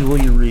 Question: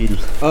 will you read?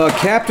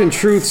 Captain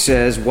Truth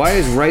says, "Why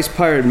is Rice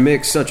Pirate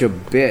Mick such a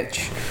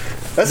bitch?"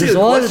 That's a There's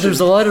good question. there's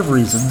a lot of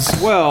reasons.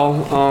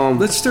 Well,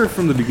 Let's start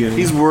from the beginning.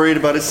 He's worried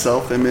about his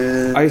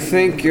self-image. I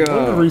think One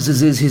of the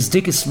reasons is his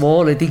dick is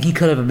small, and I think he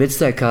kind of admits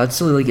that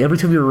constantly. Like every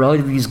time you're around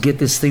him, you just get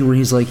this thing where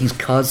he's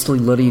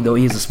constantly letting you know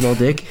he has a small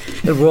dick,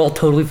 and we're all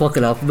totally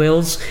fucking alpha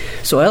males.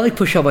 So I like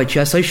push out my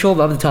chest. I show him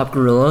I'm the top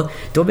gorilla.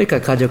 Don't make eye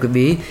contact with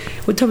me.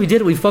 One time we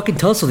did it, we fucking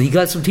tussled. He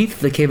got some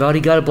teeth that came out.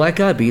 He got a black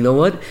eye, but you know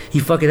what? He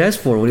fucking asked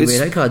for it when he It's-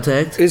 made eye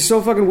contact. it's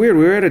so fucking weird.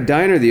 We were at a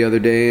diner the other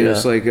day, and Yeah.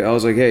 it's like I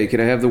was like, "Hey, can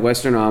I have the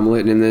Western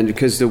omelet?" And then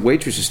because the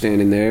waitress is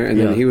standing there, and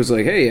Yeah. then he was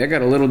like, "Hey, I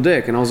got a little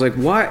dick," and I was like,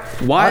 "Why?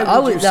 Why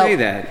would you say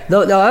that?"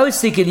 No, I was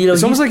thinking,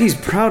 It's almost like he's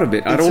proud of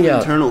it. I It's don't. an Yeah.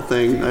 internal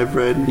thing I've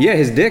read. Yeah,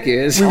 his dick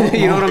is. You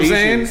know what I'm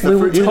saying? Asians, the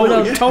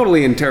first-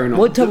 Totally internal.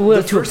 One time we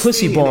went The to a first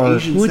pussy thing an bar.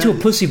 Asian We went to a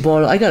says. pussy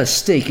bar. I got a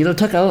steak. You know,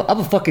 Tuck, I'm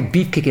a fucking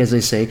beefcake, as they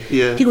say.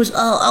 Yeah. He goes,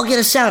 "Oh, I'll get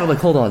a salad." I'm like,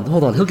 hold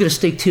on. He'll get a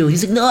steak too.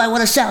 He's like, "No, I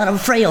want a salad. I'm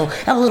frail.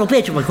 I'm a little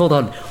bitch." I'm like, hold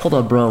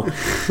on, bro.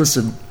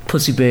 Listen,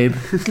 pussy babe,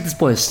 get this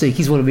boy a steak.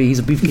 He's one of me. He's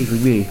a beefcake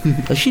with me.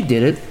 And she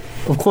did it.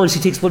 Of course, he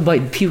takes one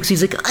bite and pukes.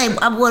 He's like,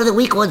 I'm one of the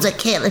weak ones. I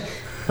can't.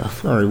 Oh,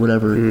 all right,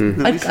 whatever.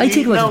 I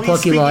take him out to the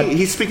parking lot.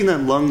 He's speaking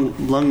that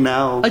lung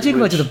now. I take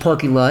him out to the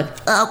parking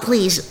lot. Oh,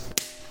 please.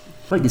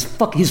 Right, his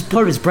part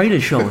of his brain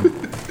is showing.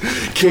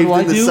 caved what do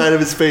I in the do? side of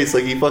his face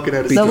like he fucking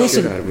had a Now the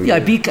stroke. shit out of listen, him.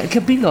 yeah, I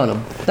kept beating on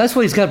him. That's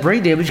why he's got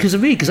brain damage because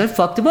of me. Because I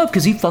fucked him up.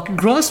 Because he fucking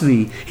crossed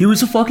me. He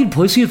was a fucking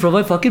pussy in front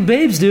of my fucking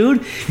babes,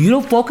 dude. You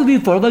don't fuck with me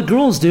in front of my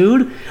girls,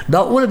 dude.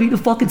 Not when I'm eating a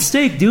fucking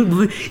steak,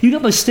 dude. You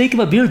got my steak in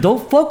my beer.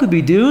 Don't fuck with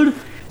me, dude.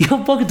 You know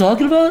what I'm fucking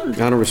talking about?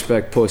 I don't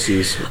respect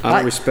pussies. I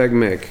don't respect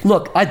Mick.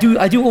 Look, I do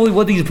only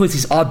one thing to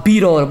pussies. I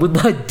beat on him with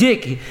my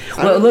dick. I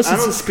Well, don't, unless I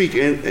don't it's speak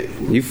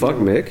in, You fuck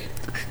Mick?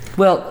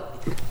 well.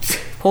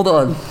 Hold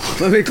on.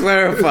 Let me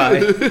clarify.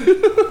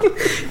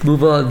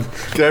 Move on.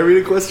 Can I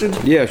read a question?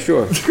 Yeah,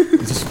 sure.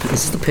 Is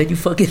this the pen you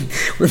fucking?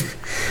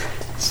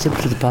 Step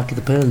to the pocket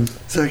of the pen.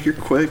 Zach, you're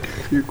quick.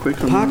 You're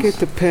quick on Pocket this.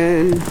 the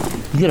pen.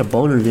 You got a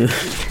boner, dude.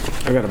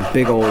 I got a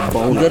big old You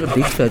boner. got a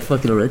big fat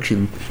fucking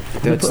erection.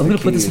 That's I'm the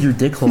gonna put this key. in your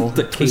dick hole.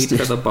 The Kate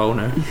has a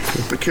boner. I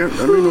don't even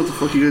know what the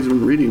fuck you guys have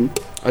been reading.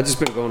 I've just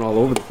been going all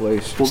over the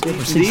place. Well,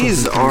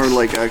 these are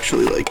like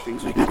actually like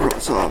things we can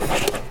cross off.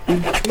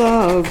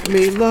 Love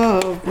me,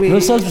 love me. You know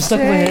what song's been stuck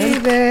in my say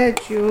head?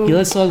 that you- You know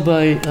that song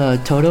by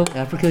Toto,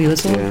 Africa? You know that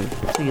song? Yeah.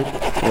 Sing it.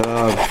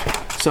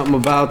 Something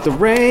about the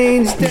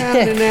rains down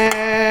in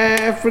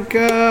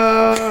Africa.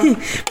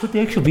 Put the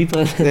actual beat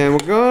on it. Then we're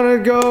gonna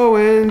go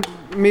and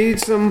meet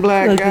some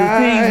black Like the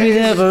things we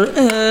guys. never.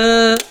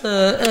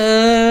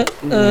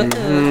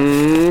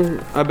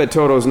 I bet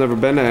Toto's never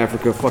been to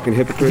Africa. Fucking You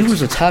hypocrites.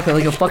 was a top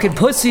like a fucking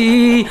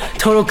pussy.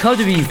 Toto, come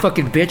to me, you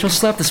fucking bitch. I'll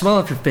slap the smile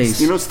off your face.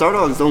 You know, star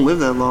dogs don't live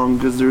that long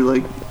because they're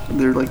like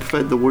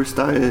fed the worst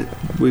diet.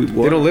 Wait,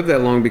 what? They don't live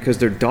that long because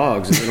they're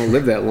dogs and they don't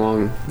live that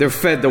long. They're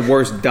fed the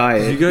worst Did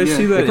diet. you guys Yeah.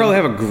 see that? They probably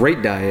have a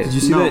great diet. Did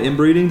you see No. that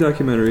inbreeding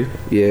documentary?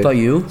 Yeah. About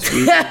you?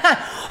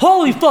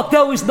 Holy fuck,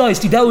 that was nice,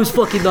 dude. That was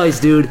fucking nice,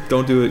 dude.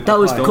 Don't do it. That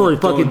was Don't- Corey.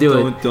 Fucking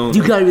do it. Don't.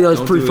 You gotta be. That was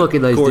Don't pretty do it.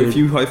 fucking nice, Corey, dude. if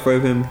you high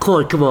five him,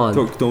 Corey, come on.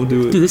 don't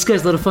do it. Dude, this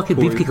guy's not a fucking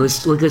Corey.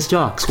 beefcake like us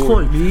jocks.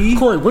 Corey. Corey, Me?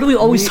 Corey, what do we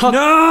always talk?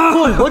 No!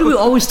 Corey, what do we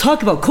always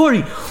talk about?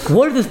 Corey,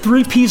 what are the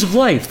 3 P's of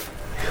life?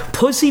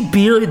 Pussy,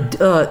 beer, and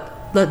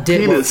not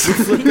dick. Penis.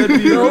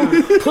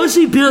 No,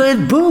 pussy, beer,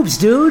 and boobs,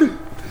 dude.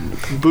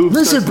 Boobs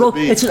Listen, starts bro, with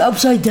B. it's an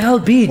upside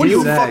down B, What are you,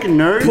 dude. a fucking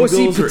nerd? Pussy,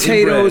 Beagles are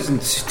potatoes, inbred.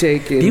 and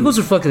steak and Beagles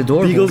are fucking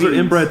adorable. Beagles are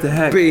inbred to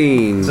heck.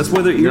 beans. That's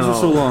why their ears No.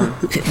 are so long.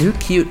 You're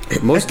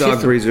cute. Most I dog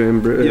kissed- breeds are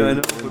inbred. Yeah, I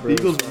know. But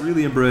Beagles are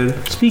really inbred.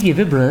 Speaking of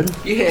inbred,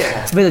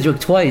 Yeah. I made that joke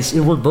twice. It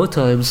worked both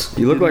times.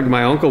 You look like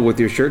my uncle with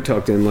your shirt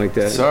tucked in like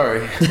that.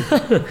 Sorry.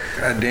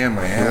 God damn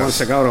my He wants ass.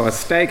 to go to a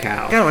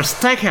steakhouse. Got a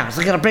steakhouse.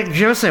 I got a big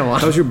juicy one.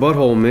 How's your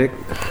butthole, Mick?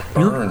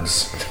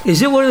 Burns.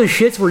 Is it one of those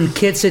shits where you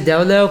can't sit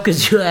down now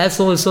because your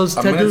asshole is so I'm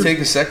tender? gonna take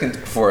a second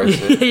before I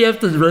say. You have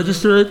to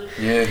register it.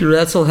 Yeah. Your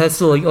asshole has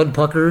to like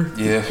unpucker.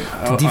 Yeah.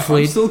 I'm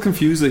Deflate. still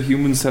confused that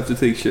humans have to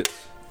take shit.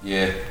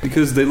 Yeah.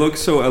 Because they look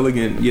so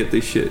elegant, yet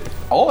they shit.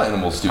 All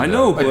animals do. I that.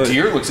 know, a but-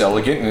 deer looks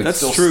elegant and it That's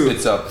still true.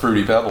 spits out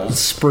fruity pebbles.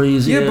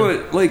 Sprays. Yeah,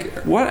 but like,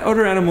 what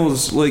other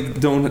animals like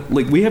don't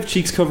like? We have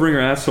cheeks covering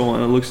our asshole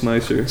and it looks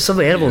nicer.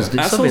 some animals do.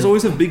 Some Assholes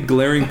always have big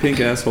glaring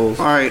pink assholes.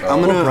 All right, I'm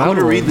gonna brown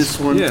read ones. this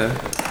one. Yeah,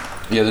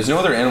 Yeah, there's no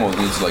other animal that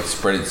needs to like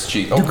spread its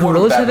cheek. Do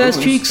gorillas have ass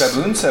cheeks?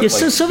 Baboons have Yeah,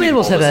 like some big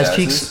animals have bulbous ass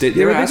cheeks. asses. Their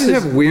Yeah, but they asses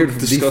just have weird look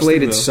disgusting,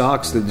 deflated though.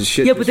 socks that the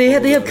shit. Yeah, but they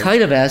have falls over.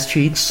 kind of ass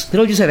cheeks. They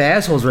don't just have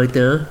assholes right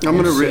there. I'm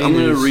gonna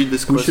read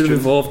this We should have question.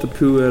 evolved to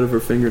poo out of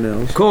our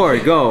fingernails. Corey,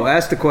 go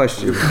ask the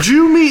question.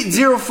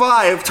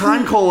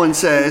 Jewmeat05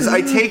 says,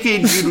 I take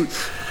it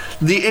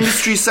the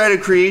industry side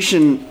of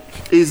creation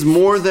is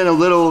more than a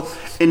little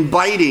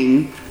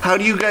embiting. How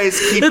do you guys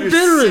keep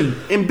Embittering.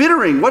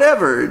 embittering,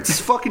 whatever.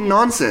 It's fucking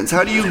nonsense.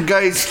 How do you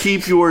guys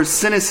keep your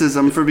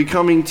cynicism from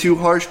becoming too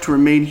harsh to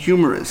remain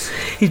humorous?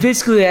 He's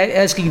basically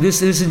asking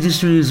this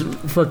industry is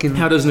fucking.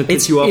 How doesn't it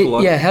piss it's- you off a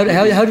lot? Yeah, how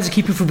does it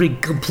keep you from being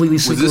completely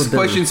Was cynical this and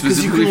bitter? question you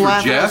specifically can for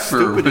laugh at how Jeff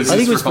or stupid was it I is.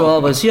 think it was for all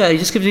of us. Yeah,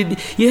 just because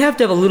you have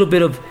to have a little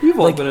bit of We've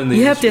all like been in the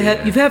you have to industry,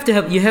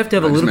 have man. you have to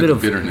have a I just little bit meant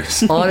of the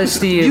bitterness.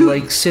 honesty and You-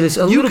 like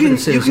cynicism. A You little bit can of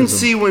cynicism. you can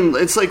see when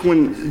it's like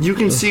when you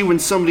can see when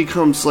somebody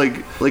comes like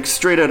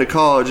straight out of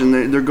college and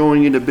they're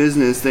going into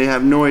business. They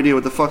have no idea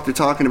what the fuck they're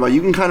talking about. You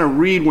can kind of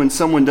read when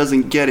someone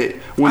doesn't get it.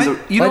 When I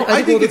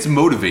I think it's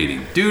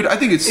motivating, dude. I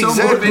think it's so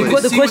Exactly. motivating. But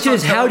to the see question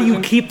what's is, on how do you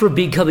television keep from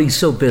becoming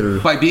so bitter?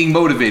 by being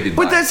motivated?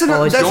 but by that's it.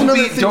 another Don't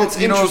thing that's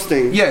you know,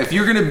 interesting. yeah, if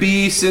you're gonna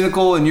be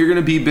cynical and you're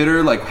gonna be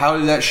bitter, like how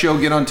did that show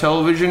get on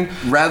television?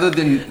 Rather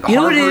than You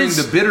know what it harboring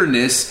is? the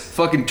bitterness,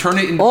 fucking turn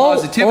it into All-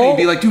 positivity and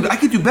be like, dude, I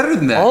could do better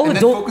than that, all and then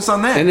adult- focus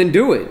on that. and then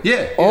do it.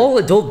 yeah, All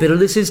adult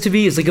bitterness is to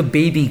me is like a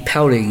baby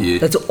pouting. Yeah.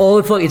 That's all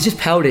it fucking. It's just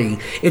pouting.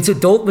 It's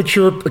adult,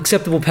 mature,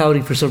 acceptable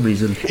pouting for some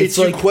reason. It's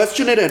you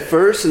question it at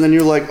first, and then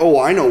you're like, "Oh,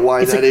 I know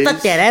why that is."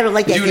 fuck that. I don't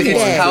like that. dude, fuck it's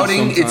that.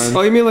 pouting. It's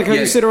Oh, you mean like how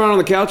Yeah. you sit around on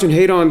the couch and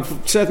hate on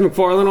Seth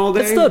MacFarlane all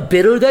day? That's not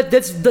bitter.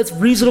 That's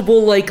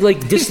reasonable. Like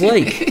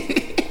dislike.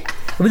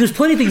 I mean, there's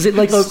plenty of things that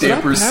like.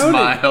 Stamper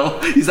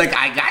smile. He's like,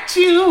 I got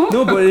you.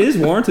 No, but it is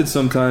warranted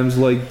sometimes.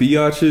 Like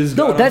biatches.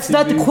 No, got on that's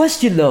not the TV.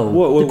 question though.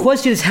 What- The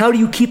question is how do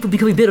you keep from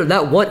becoming bitter,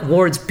 not what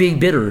warrants being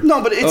bitter.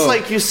 No, but it's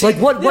like you see. Like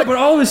what? Yeah, What? but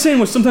all I was saying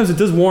was sometimes it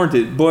does warrant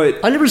it. But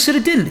I never said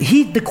it didn't.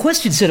 The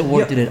question said it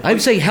warranted Yeah, it. I'm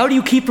saying how do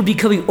you keep from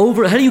becoming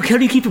over? How do you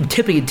keep from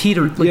tipping and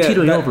teetering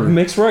that over?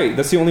 makes right.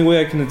 That's the only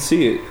way I can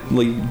see it.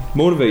 Like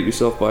motivate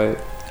yourself by it.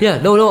 Yeah,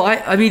 no.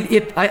 I mean,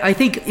 I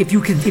think if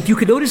you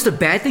can notice the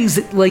bad things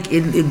that, like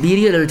in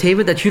media and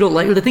entertainment that you don't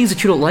like, or the things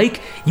that you don't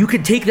like, you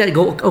can take that and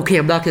go, okay,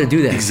 I'm not going to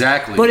do that.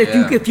 Exactly, But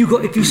yeah.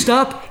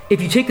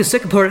 if you take the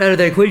second part out of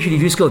that equation, you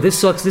just go, this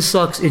sucks.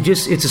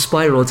 It's a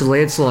spiral. It's a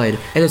landslide,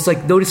 and it's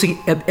like noticing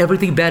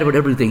everything bad about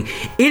everything.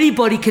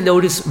 Anybody can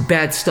notice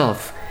bad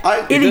stuff.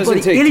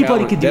 Anybody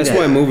can do That's that.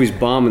 why movies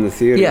bomb in the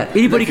theater. Yeah,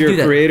 anybody if can you're do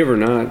that. creative or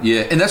not.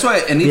 Yeah, and that's why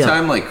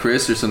anytime like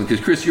Chris or something,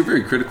 because Chris, you're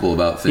very critical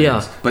about things.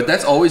 Yeah. But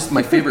that's always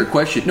my favorite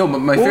question. No, my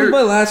What favorite. was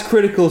my last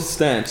critical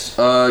stance?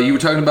 You were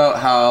talking about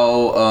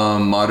how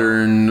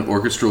modern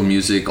orchestral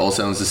music all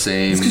sounds the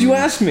same. Because you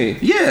asked me.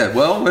 Yeah,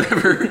 well,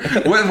 whatever.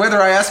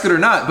 Whether I ask it or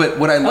not, but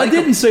what I like. I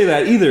didn't say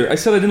that either. I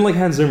said I didn't like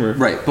Hans Zimmer.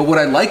 Right, but what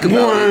I like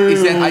about it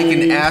is that I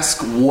can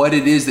ask what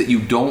it is that you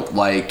don't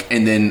like,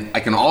 and then I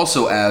can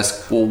also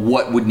ask, well,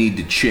 what would need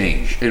to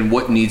change, and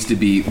what needs to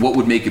be, what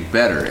would make it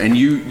better, and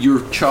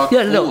you're chock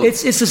Yeah, full no, of-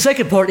 it's the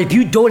second part. If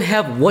you don't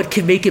have what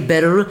can make it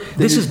better,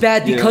 this is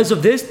bad because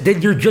of this,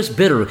 then you're just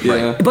bitter.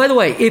 Yeah. By the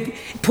way,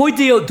 if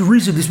pointing out the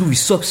reason this movie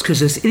sucks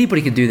because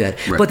anybody can do that,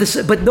 Right.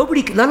 but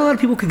not a lot of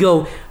people can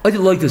go, I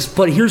didn't like this,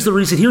 but here's the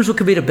reason. Here's what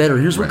could have made it better.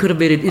 Here's what could have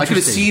made it interesting. I could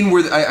have seen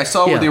where I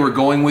saw where Yeah. they were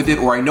going with it,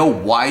 or I know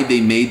why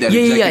they made that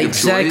executive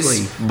exactly.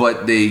 choice,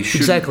 but they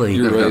should Exactly.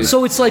 have done that.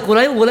 So it's like when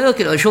I look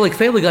at a show like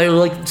Family Guy or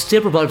like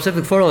Stamper Bottom, Seth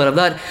MacFarlane,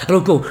 I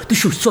don't go, this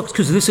show sucks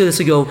because of this and this.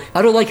 I go,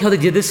 I don't like how they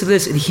did this and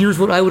this, and here's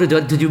what I would have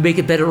done to make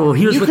it better, or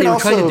here's You what they can were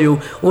trying to also-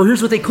 do, or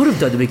here's what they could have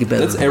done to make it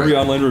better. That's every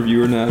online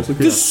reviewer now. It's like,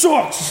 this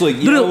sucks. It's like,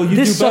 No, you do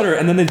this better,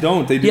 and then they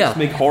don't. They just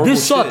make horrible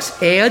This shit.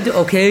 sucks. And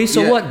okay,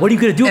 so Yeah. what? What are you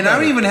gonna do? And about I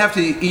don't it? even have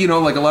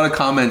to, like a lot of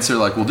comments are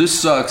like, well, this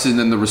sucks, and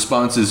then the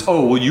response is,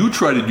 oh, well, you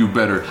try to do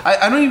better.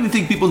 I don't even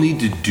think people need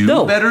to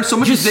do better so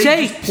much as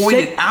they just point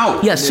it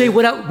out. Yeah, say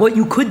what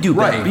you could do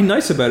better. Be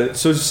nice about it.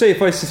 So just say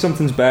if I see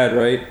something's bad,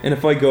 right, and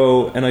if I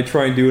go and I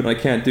try and do it and I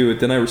can't do it,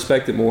 then I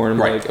respect it more. And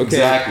I'm like, okay,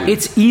 exactly.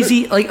 It's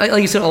easy. Like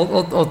I said,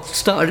 I'll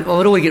stop. I don't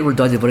want to get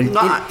redundant,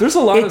 but there's a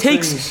lot it of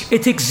takes things.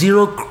 it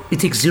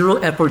takes zero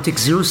effort, it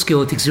takes zero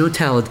skill, it takes zero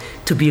talent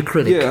to be a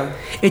critic. Yeah.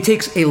 It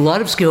takes a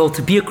lot of skill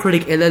to be a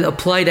critic and then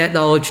apply that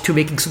knowledge to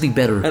making something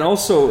better. And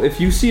also, if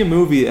you see a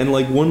movie and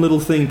like one little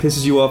thing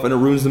pisses you off and it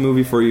ruins the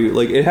movie for you,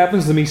 like it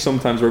happens to me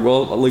sometimes where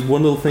like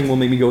one little thing will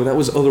make me go, that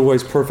was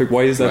otherwise perfect.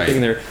 Why is that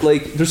thing there?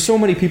 Like there's so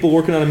many people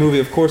working on a movie.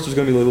 Of course, there's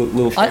going to be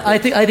little. I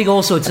think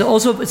also it's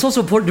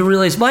also important to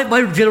realize my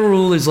general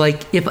rule is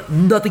like if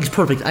nothing's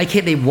perfect, I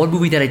can't name one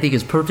movie that I think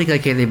is perfect. I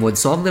can't name one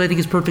song that I think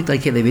is perfect. I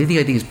can't name anything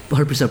I think is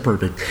 100%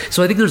 perfect.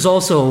 So I think there's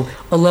also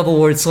a level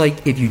where it's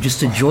like if you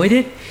just enjoyed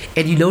it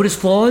and you notice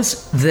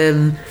flaws,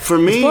 then For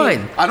me, it's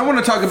fine. I don't want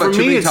to talk about For too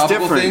me, many it's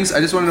topical different. things. I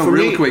just want to know For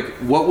real me- quick,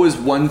 what was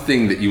one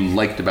thing that you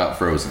liked about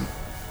Frozen?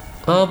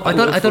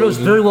 I thought it was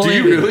very well Do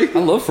you animated. really? I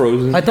love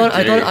Frozen. I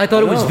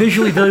thought it was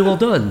visually very well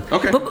done.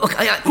 Okay. But,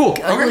 Cool.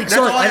 Okay, that's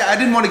all I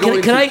didn't want to go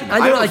into Can I? too much. I I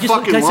don't know. have I a just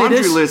fucking can I say laundry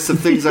this? list of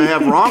things I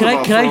have wrong Can I-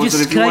 about can I Frozen.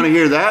 just- If can you I- want to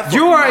hear that,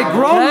 You are a fucking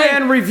grown Can I-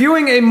 man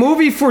reviewing a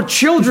movie for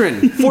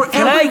children. For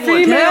Can I-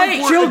 every can I-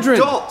 female children.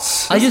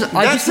 adults. I just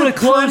That's want a to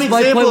close prime my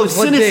example point of with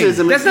one thing.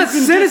 cynicism. That's If you not can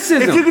just-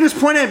 cynicism. If you can just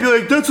point at it and be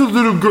like, that's a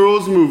little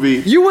girl's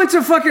movie. You went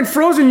to fucking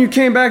Frozen, you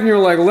came back and you were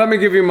like, let me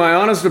give you my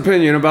honest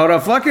opinion about a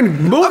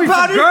fucking movie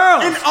About for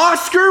girls. an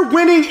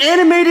Oscar-winning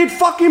animated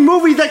fucking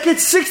movie that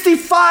gets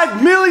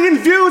 65 million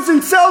views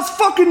and sells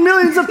fucking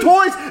millions of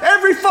toys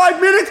every 5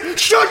 minutes.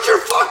 Shut your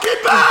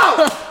fucking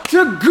mouth!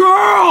 To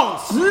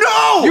girls!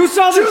 No! You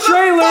saw the To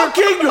trailer.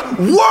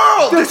 fucking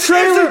world! The This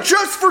trailer- isn't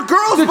just for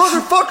girls, The tr-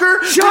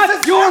 motherfucker! Shut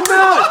This is your everyone.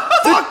 mouth.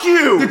 Fuck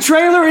you! The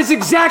trailer is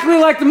exactly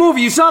like the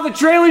movie. You saw the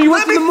trailer, you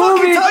went Let to me the movie,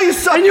 fucking tell you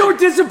something. and you were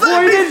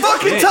disappointed. Let me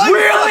fucking tell you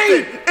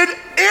really? something. An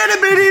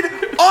animated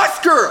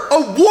Oscar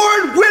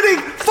award-winning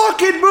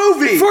fucking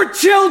movie. For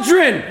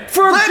children,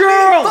 for Let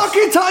girls. me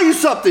fucking tell you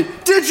something.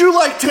 Did you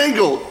like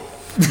Tangled?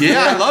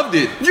 Yeah, I loved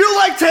it. You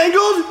like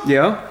Tangled?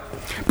 Yeah.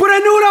 But I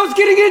knew what I was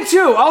getting into.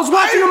 I was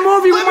watching a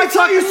movie with Let my me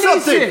tell you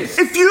fucking something. nieces.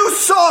 If you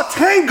saw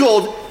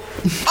Tangled,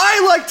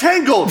 I like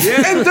Tangled.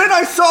 And then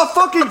I saw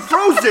fucking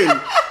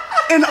Frozen.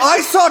 And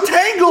I saw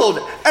Tangled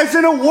as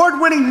an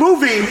award-winning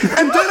movie,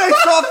 and then I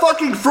saw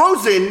fucking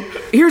Frozen.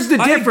 Here's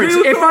the I difference.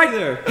 agree with If Corey I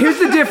there. here's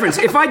the difference.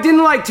 If I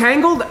didn't like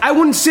Tangled, I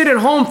wouldn't sit at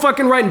home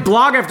fucking writing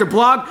blog after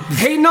blog,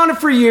 hating on it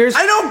for years.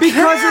 I don't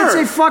because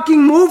care. it's a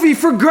fucking movie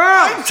for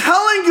girls. I'm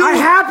telling you. I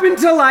happen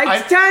to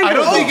like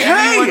Tangled.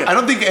 I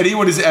don't think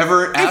anyone has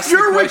ever asked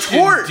your the question,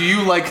 retort- do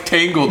you like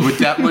Tangled with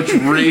that much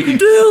rage?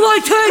 Do you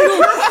like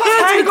Tangled?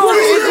 Tangled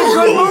is a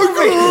good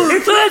movie.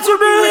 It's answer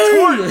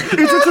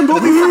me. If it's a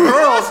movie for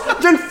girls,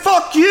 then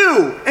fuck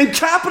you in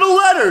capital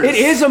letters. It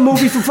is a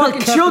movie for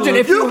fucking children.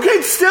 If You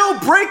can still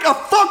break a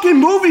fucking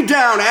movie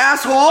down,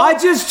 asshole. I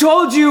just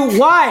told you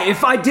why.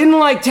 If I didn't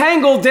like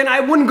Tangled, then I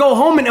wouldn't go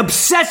home and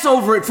obsess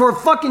over it for a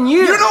fucking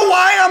year. You know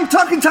why I'm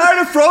fucking tired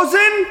of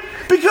Frozen?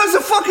 Because the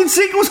fucking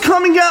sequel's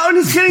coming out and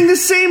it's getting the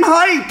same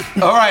hype.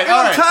 All right, And all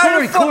I'm right.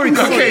 tired of fucking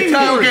Okay, seeing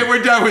it. okay,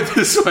 we're done with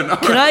this one. All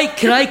Can right.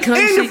 I End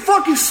say? of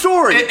fucking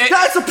story. It-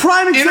 That's a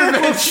prime example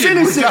of intervention.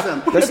 We're cynicism.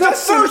 done. It's the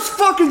first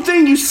fucking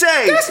thing you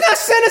say. That's not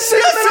cynicism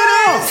Yes,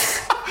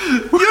 at all.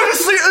 it is. You're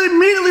just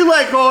immediately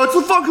like, oh, it's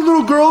a fucking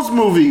little girls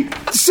movie.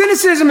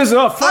 Cynicism is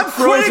up. I'm Fuck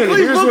Frozen.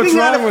 critically Here's what's looking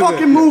at wrong a with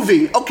fucking it.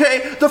 movie,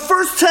 okay? The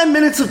first 10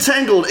 minutes of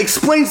Tangled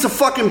explains the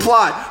fucking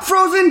plot.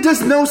 Frozen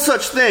does no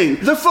such thing.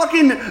 The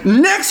fucking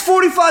next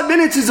 45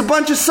 minutes is a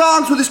bunch of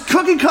songs with this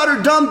cookie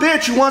cutter dumb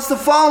bitch who wants to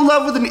fall in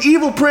love with an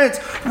evil prince,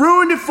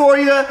 ruined it for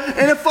you,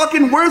 and a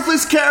fucking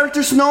worthless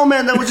character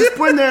snowman that was just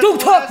put in there. Don't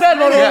talk bad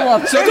about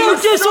Olaf. So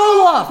Don't diss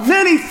Olaf.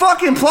 many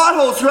fucking plot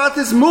holes throughout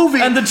this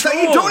movie And the that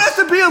you trolls. don't have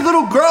to be a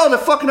little girl to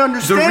fucking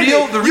understand it.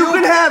 You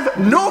can have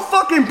no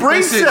fucking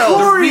brain Listen,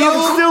 cells. Corey, You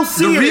can still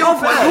see it. Of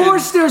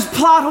course there's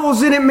plot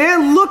holes in it,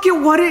 man. Look at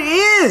what it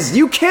is.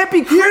 You can't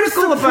be Here's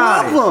critical the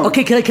about it. problem.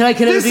 Okay, can I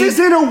This intervene? is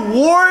an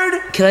award,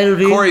 Can I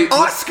intervene? Corey,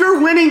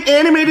 Oscar-winning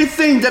animated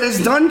thing that has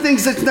done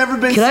things that's never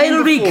been Can I seen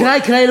intervene? before.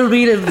 Can I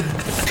intervene and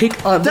pick?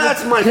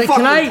 That's my can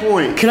fucking I,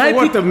 point. Can I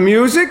What, pick? the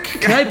music?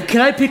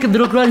 Can I pick a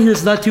middle ground here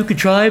that's not too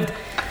contrived?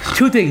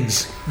 Two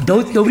things.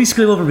 Nobody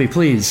scream over me,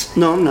 please.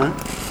 No, I'm not.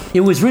 It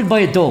was written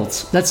by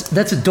adults.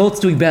 That's adults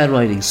doing bad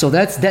writing. So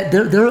that's that.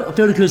 They're up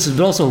there to criticism.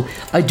 But also,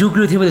 I do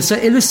agree with him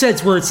in the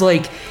sense where it's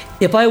like,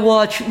 if I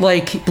watch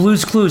like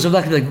Blue's Clues, I'm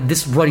not gonna be like,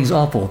 this writing's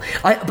awful.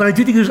 But I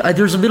do think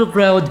there's a middle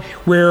ground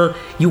where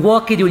you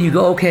walk into and you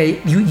go,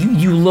 okay,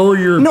 you lower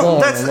your No,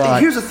 bar that's a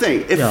lot. here's the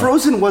thing. If Yeah.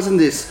 Frozen wasn't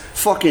this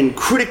fucking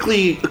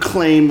critically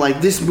acclaimed,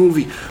 like this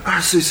movie,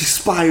 this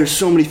inspires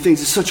so many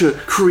things. It's such a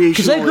creation.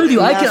 Because I agree with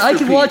you, I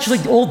can watch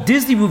like old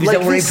Disney movies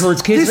that were aimed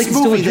towards kids. This I can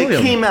still movie enjoy that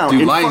them. came out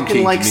Dude, in Lion fucking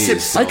King like to me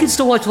six. is so I can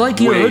still watch Lion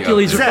King or way up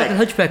Hercules or there. fucking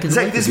Hunchback. in the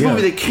Zach, this nineties.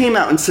 movie that came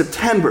out in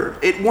September,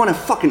 it won a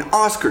fucking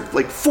Oscar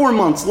like 4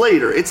 months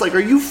later. It's like, are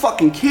you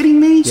fucking kidding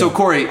me? So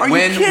Corey, Are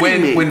you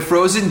kidding me? when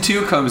Frozen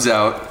 2 comes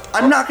out,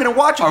 I'm not gonna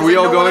watch it. Are 'cause we I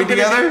all know what going I'm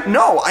gonna together? do.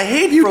 No, I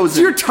hate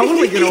Frozen. You're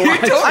totally gonna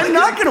watch it. I'm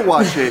not gonna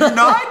watch it.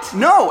 Not?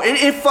 No, and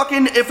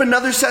if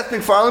another Seth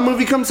MacFarlane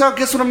movie comes out,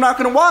 guess what I'm not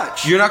gonna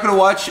watch? You're not going to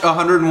watch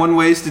 101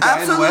 Ways to Die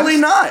Absolutely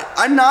in the West? not.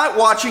 I'm not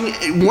watching.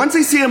 Once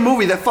I see a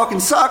movie that fucking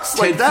sucks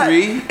like that,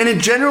 10-3? and it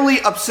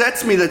generally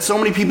upsets me that so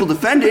many people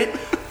defend it,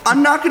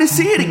 I'm not gonna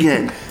see it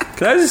again.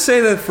 Can I just say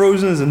that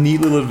Frozen is a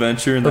neat little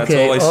adventure, and that's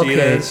Okay, all I see it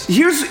okay. as?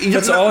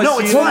 That's all I no,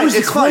 see. it's What fine. was the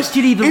It's fine.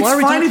 question even? It's Why are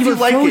we fine talking if you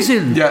about like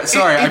Frozen? it. Yeah,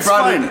 sorry, I It's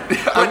brought fine. it.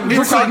 But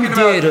You're it's like talking you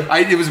about.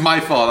 did. It was my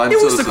fault. I'm It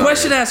so was the sorry.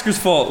 question asker's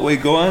fault.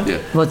 Wait, go on. Yeah.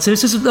 What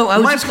cynicism? No, I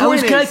was My just. I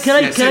was. point is-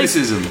 Yeah,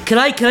 cynicism. Can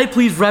I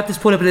please wrap this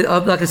point up? And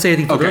I'm not gonna say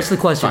anything for the Okay, rest of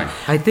the question. fine.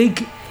 I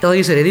think, like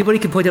I said, anybody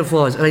can point out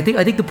flaws, and I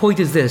think the point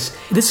is this: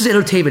 this is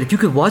entertainment. If you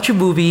could watch a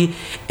movie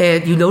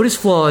and you notice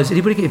flaws,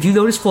 if you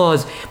notice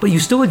flaws, but you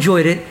still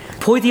enjoyed it,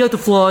 pointing out the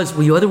flaws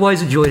when you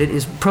otherwise enjoyed it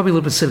is probably a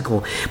little bit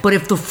cynical. But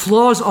if the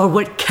flaws are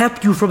what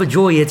kept you from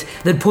enjoying it,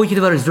 then pointing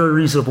them out is very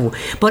reasonable.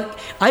 But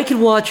I can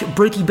watch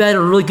Breaking Bad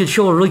or a really good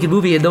show or a really good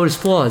movie and notice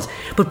flaws.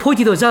 But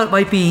pointing those out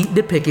might be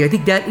nitpicking. I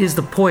think that is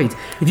the point.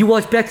 If you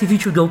watch Back to the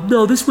Future and go,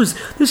 no, this was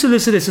this and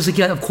this and this, it's like,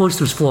 yeah, of course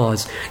there's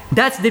flaws.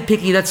 That's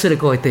nitpicking, that's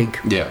cynical, I think.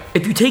 Yeah.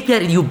 If you take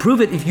that and you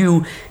improve it, if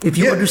you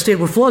Yeah.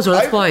 understand what flaws are,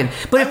 that's fine.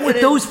 But if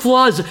those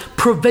flaws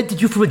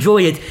prevented you from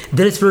enjoying it,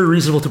 then it's very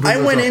reasonable to bring I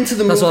those went up. into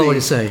the That's movie. all I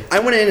want to say. I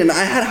went in and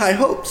I had high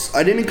hopes.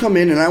 I didn't come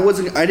in and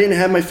I didn't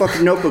have my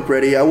fucking notebook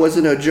ready. I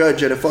wasn't a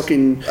judge at a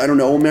fucking, I don't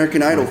know,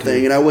 American Idol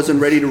thing, and I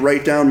wasn't ready to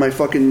write down my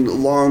fucking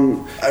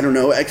long, I don't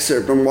know,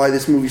 excerpt on why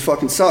this movie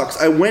fucking sucks.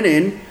 I went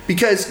in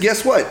because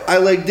guess what? I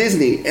like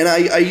Disney, and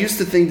I used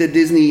to think that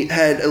Disney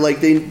had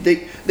like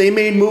they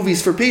made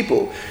movies for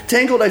people.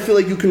 Tangled, I feel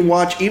like you can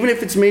watch even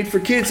if it's made for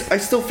kids. I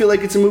still feel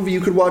like it's a movie you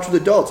could watch with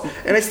adults,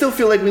 and I still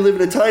feel like we live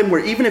in a time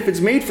where even if it's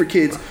made for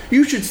kids,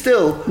 you should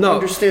still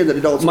understand that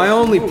adults. My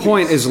watch only movies.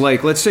 point is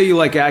like, let's say you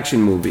like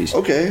action movies.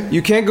 Okay.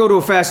 You can't go to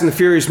a Fast and the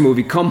Furious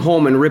movie, come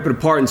home and rip it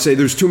apart and say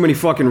there's too many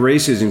fucking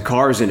races and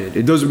cars in it.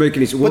 It doesn't make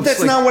any sense. But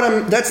that's not what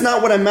I'm. That's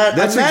not what I'm mad.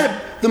 That's I'm mad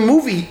at the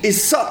movie.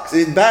 Sucks.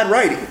 It's bad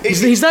writing.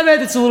 He's not mad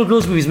that it's a little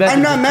girl's movie. He's mad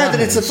I'm that not mad that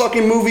it's a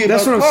fucking movie about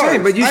That's what I'm cars.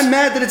 saying, but you- I'm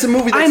mad that it's a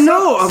movie that I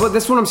know, sucks. but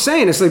that's what I'm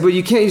saying. It's like, but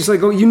you can't. It's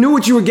like, oh, you knew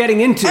what you were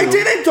getting into. I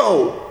didn't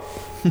though.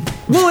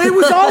 Well, it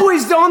was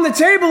always on the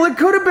table. It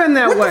could have been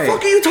that What way. the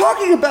fuck are you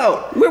talking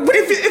about?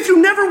 If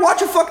you never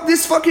watch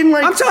this fucking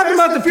like I'm talking Fast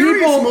about and the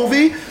Furious people-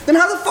 movie, then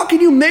how the fuck can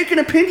you make an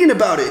opinion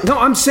about it? No,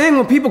 I'm saying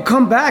when people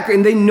come back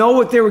and they know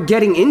what they were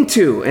getting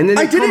into, and then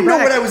they I didn't come know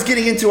back, what I was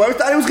getting into. I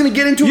thought I was going to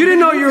get into. You a didn't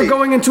good know you were movie.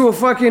 going into a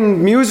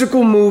fucking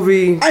musical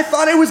movie. I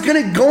thought I was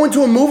going to go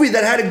into a movie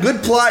that had a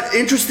good plot,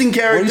 interesting What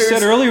characters, you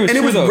said earlier was and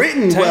true, it was though.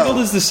 written Tangled well.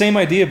 is the same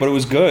idea, but it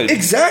was good.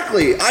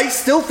 Exactly. I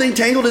still think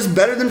Tangled is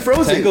better than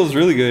Frozen. Tangled's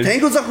really good.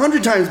 Tangled's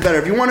 100 times better.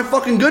 If you want a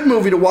fucking good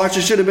movie to watch,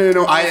 it should have been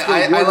an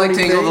I like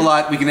Tangled a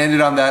lot. We can end it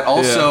on that.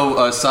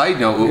 Also, a side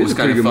note, what was a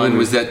kind of pretty good fun movie.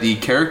 was that the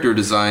character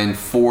design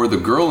for the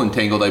girl in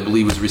Tangled, I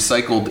believe, was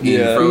recycled in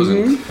Yeah.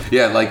 Frozen.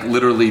 Yeah, like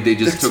literally, they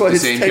just That's took why the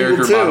it's same Tangled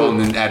character too. model and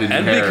then added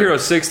And hair. Big Hero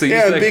 6, they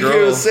used Yeah, that Big girl.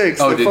 Hero 6,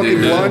 Oh, the did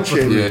fucking they? blonde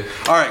chick. Yeah.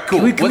 All right, cool.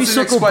 Can we What's the next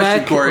circle question,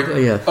 back?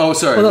 Corey? Yeah. Oh,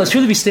 sorry. Well, no,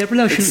 should it be Stamper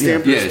now? Should,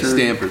 Stamper. Yeah,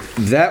 Stamper.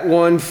 That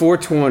one,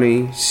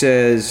 420,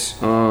 says,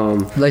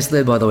 Nice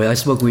name, by the way. I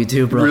smoke weed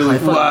too, bro. Really?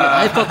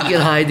 I fucking get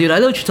get high, dude. I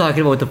know what you're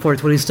talking about with the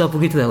 420 stuff.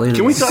 We'll get to that later.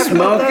 Can we talk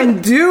about that?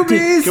 Smoking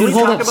doobies. Can we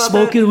hold talk up, about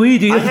smoking that? weed,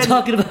 dude. I I'm had-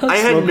 talking about I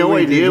had no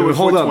Weed, idea dude. what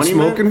Hold up, 420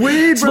 smoking meant.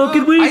 weed, bro.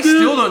 Smoking weed, I dude.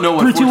 still don't know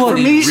what 3, 2, 1.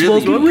 420 really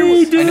Smoking means.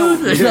 weed, dude. I know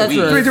That's weed.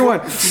 right. 3, 2,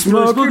 1.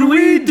 Smoking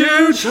weed,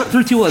 dude.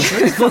 3, 2, 1.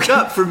 Fuck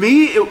up. For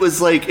me, it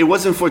was like, it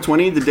wasn't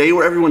 420. The day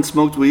where everyone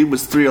smoked weed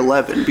was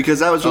 311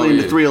 because I was really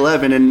into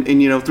 311 and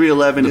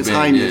 311 is band,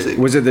 high yeah. music.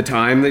 Was it the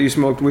time that you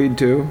smoked weed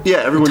too? Yeah,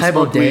 everyone The time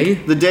smoked of day?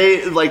 weed. The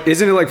day, like,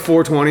 Isn't it like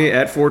 420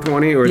 at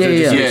 420, or is Yeah, it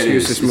just yeah. an Yeah, it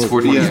excuse is. to It's smoke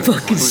 420. weed? Yeah.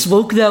 Fucking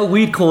smoke that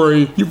weed,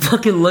 Corey. You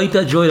fucking light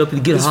that joint up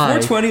and get Is high.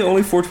 420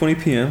 only 420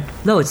 p.m.?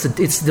 No, it's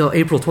the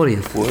April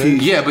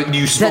 20th. Yeah, but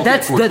you smoke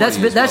That's at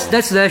 420 as well.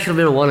 that's National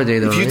Marijuana Day,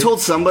 though. if you right? told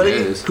somebody Yeah,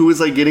 it is. who was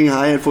like getting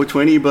high at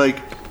 420, you'd be like,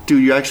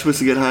 dude, you're actually supposed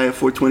to get high at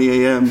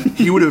 4:20 a.m.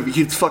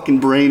 His fucking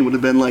brain would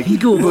have been like, You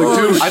go,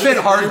 oh, I bet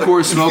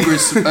hardcore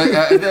smokers.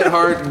 I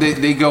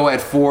bet they go at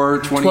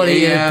 4:20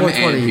 20 a.m. and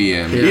 4:20.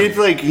 p.m. Yeah. it's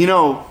like,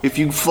 if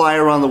you fly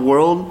around the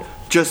world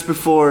just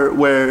before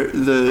where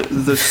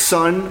the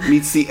sun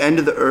meets the end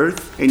of the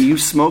earth and you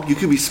smoke, you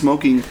could be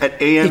smoking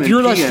at AM If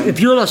you're, and PM. if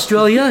you're in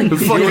Australia, you can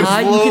fucking get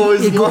high. flow You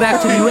is can go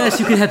back to the US.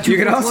 You can have 2 You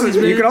can also 420s,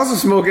 man. you can also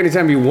smoke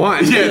anytime you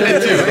want. Yeah,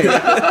 that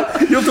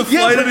too. You have to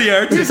fly to the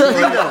Arctic. Here's the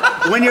thing,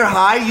 though. When you're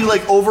high, you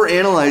like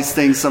overanalyze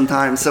things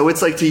sometimes. So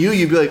it's like to you,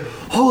 you'd be like,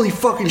 "Holy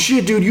fucking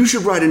shit, dude! You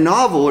should write a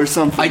novel or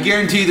something." I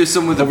guarantee there's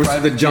someone with a That was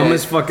private the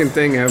dumbest jet. fucking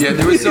thing ever. Yeah,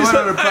 there was someone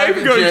on a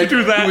private going to jet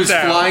do that who was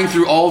now. flying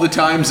through all the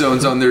time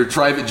zones on their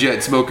private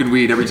jet, smoking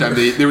weed every time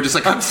they were just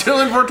like, "I'm still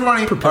in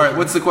 420." All right,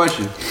 what's the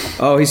question?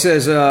 Oh, he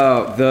says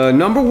the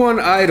number one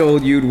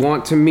idol you'd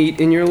want to meet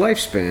in your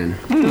lifespan.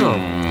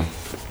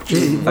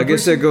 I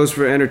guess that goes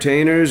for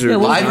entertainers or. Yeah,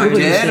 well, Live or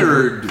dead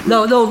or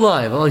No,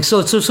 live. Like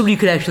so somebody you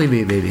could actually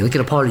meet, maybe like at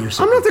a party or I'm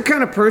something. not the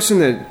kind of person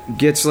that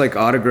gets like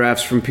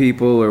autographs from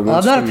people or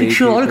wants I'm not to a meet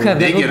picture people. autograph.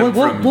 They man. get 'em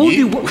from What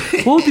you.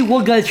 what would be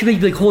one guy that should make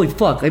you be like, holy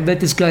fuck, I met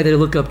this guy that I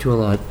look up to a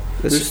lot.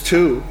 There's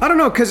two. I don't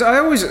know, because I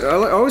always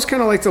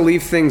kind of like to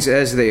leave things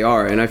as they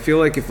are, and I feel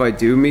like if I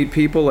do meet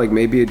people, like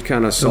maybe it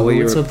kind of sully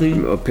your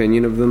something?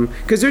 opinion of them,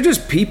 because they're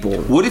just people.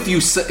 what if you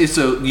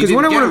you didn't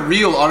when I get a wanna-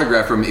 real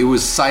autograph from him? It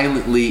was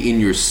silently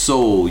in your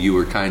soul. You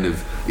were kind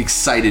of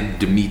excited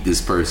to meet this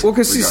person. Well,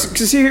 because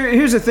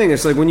here's the thing: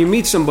 it's like when you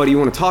meet somebody, you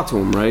want to talk to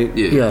them, right?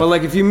 Yeah. Yeah. But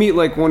like if you meet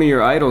like one of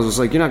your idols, it's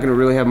like you're not going to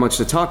really have much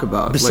to talk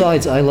about. Like,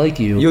 Besides, I like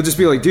you. you'll just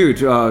be like, dude,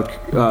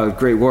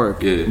 great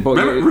work. Yeah. But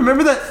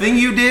Remember that thing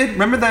you did?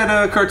 Remember that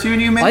cartoon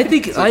you made? I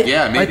think It's like,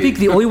 yeah, maybe. I think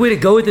the only way to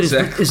go with it is,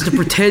 Exactly. is to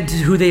pretend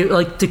who they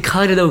like, to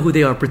kind of know who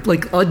they are,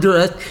 like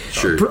under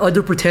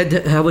pretend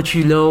how much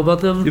you know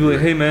about them. You'd be like,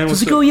 hey man, what's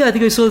Just like, up? oh yeah, I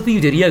think I saw the thing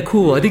you did. Yeah,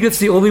 cool. I think that's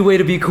the only way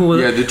to be cool.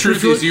 Yeah, the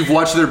truth is you've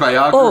watched their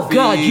biography. Oh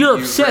god, you're you've read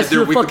obsessed. their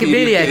You're a fucking Wikipedia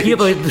maniac. page. You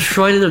have a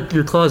shrine in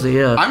your closet.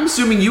 Yeah. I'm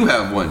assuming you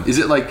have one. Is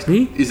it like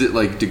Me? Is it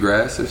like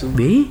DeGrasse or something?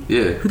 Me?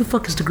 Yeah. Who the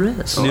fuck is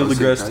DeGrasse? Neil Oh,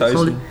 deGrasse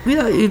Tyson. Tyson.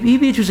 Yeah,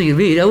 he'd be interesting to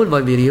meet. I wouldn't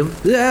mind meeting him.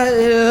 Yeah,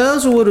 I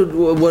also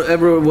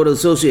would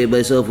associate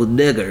myself with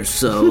niggers.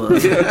 So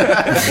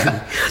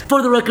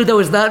For the record, that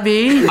was not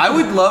me. I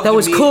would love. That to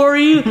was meet,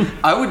 Corey.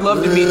 I would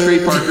love to meet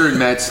Trey Parker and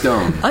Matt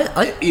Stone.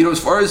 As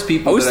far as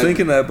people, I was that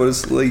thinking that, but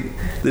it's like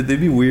they'd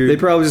be weird. they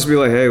probably just be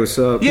like, hey, what's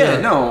up? Yeah,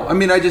 no. I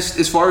mean, I just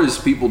as far as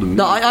people to meet.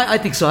 No, I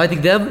think so. I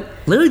think them.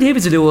 Larry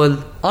David's a new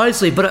one,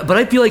 honestly. But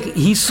I feel like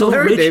he's so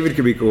Larry rich. David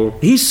could be cool.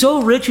 He's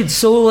so rich and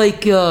so I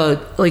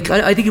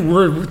think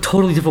we're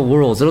totally different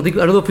worlds. I don't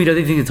know if we'd have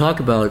anything to talk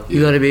about. You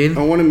know what I mean?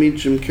 I want to meet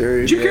Jim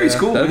Carrey. Jim Carrey's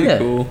cool. That'd be Yeah.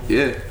 cool.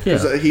 Yeah.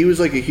 Yeah. He was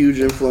like a huge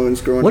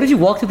influence growing What up. if you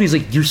walked up and he's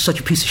like, "You're such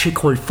a piece of shit,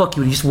 Corey. Fuck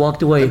you," and he just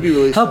walked away? That'd be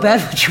really How sad.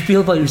 bad would you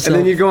feel about yourself?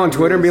 And then you go on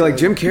Twitter and be like,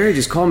 Jim Carrey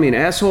just called me an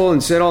asshole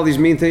and said all these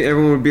mean things.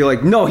 Everyone would be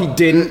like, no, he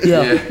didn't.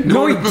 Yeah. Yeah.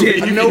 No, he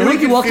didn't. You know, What we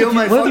if you can walked feel up-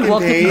 my what if you fucking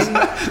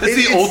walked up- pain. That's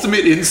the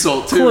ultimate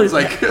insult too. Corey, It's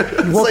like he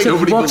walks up,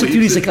 nobody he walks up to you.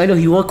 believes He's it. like, "I know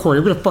you want Corey.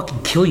 I'm gonna fucking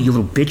kill you, you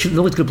little bitch.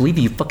 No one's gonna believe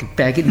you, you fucking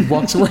faggot." He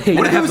walks away.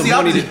 What if it have was the the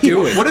money to opposite?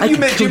 do it. What if I you could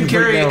met kill Jim you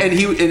right Carrey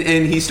now.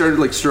 and he started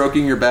like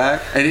stroking your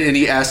back and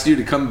he asked you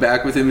to come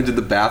back with him into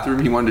the bathroom?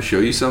 He wanted to show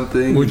you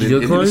something. Would and you then, do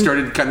it, and then he Corey?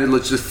 started kind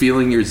of just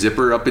feeling your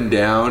zipper up and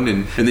down,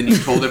 and then you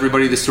told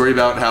everybody the story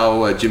about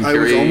how Jim I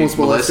was Carrey almost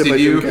molested molested by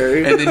you, Jim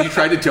Carrey. and then you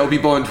tried to tell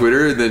people on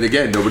Twitter, and then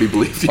again nobody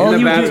believed you. Oh, In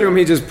you the do- bathroom,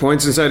 he just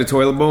points inside a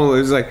toilet bowl.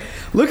 It's like,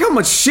 look how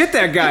much shit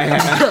that guy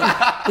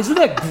had. Isn't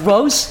that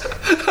gross?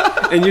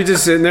 And you're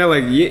just sitting there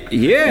like,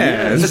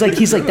 yeah.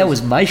 He's like, "That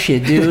was my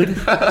shit, dude."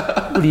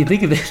 What do you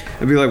think of it?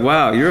 I'd be like,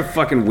 wow, you're a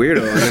fucking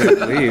weirdo. I'm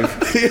gonna leave.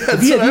 Yeah,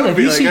 that's Yeah, what I have would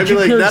be you like. seen I'd be Jim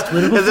like Carrey's that,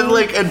 Twitter and then before?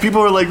 like, and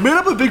people are like, "Man,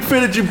 I'm a big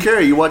fan of Jim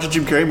Carrey." You watch a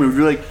Jim Carrey movie,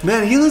 you're like,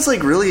 "Man, he was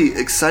like really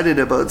excited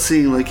about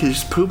seeing like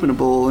his poop in a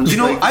bowl." And You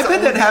know, like, I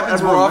bet that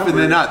happens more often than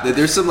remember. not. That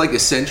there's some like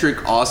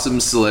eccentric, awesome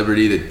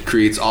celebrity that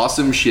creates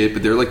awesome shit,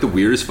 but they're like the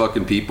weirdest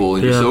fucking people,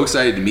 and you're Yeah. so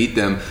excited to meet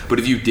them. But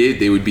if you did,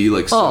 they would be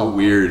like so Oh.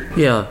 weird.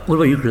 Yeah. What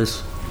about you,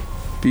 Chris?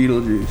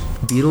 Beetlejuice.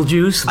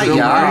 Beetlejuice. The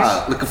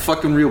Yeah, like a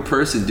fucking real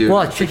person, dude.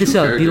 Watch, check this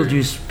out. Fictional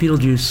Beetlejuice.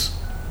 Beetlejuice.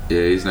 character.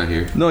 Yeah, he's not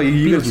here. No,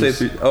 you gotta say Beetlejuice.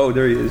 three. Oh,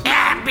 there he is.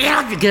 Get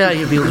out of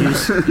here,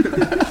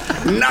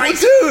 Beetlejuice.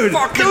 Nice, Dude,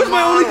 that was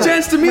my only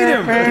chance to meet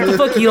him. What the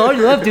fuck? You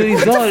already left, dude.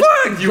 He's gone.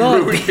 You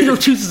God, ruined no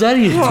it. chooses out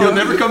of you. He'll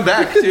never come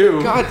back,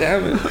 too. God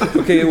damn it.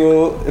 Okay,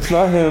 well, it's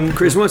not him.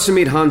 Chris wants to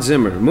meet Hans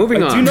Zimmer.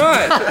 Moving on. Do not.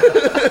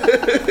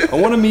 I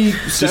want to meet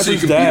so you Stamper's can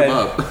beat dad. him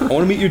up. I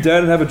want to meet your dad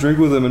and have a drink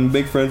with him and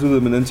make friends with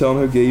him and then tell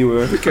him how gay you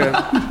are. Okay.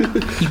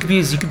 You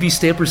could be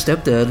Stamper's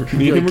stepdad.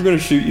 Me and him are gonna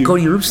shoot you. Go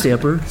to your room,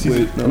 Stamper.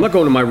 Wait, no. I'm not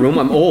going to my room.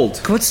 I'm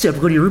old. Come on, Stamper.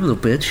 Go to your room, little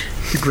bitch.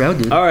 You're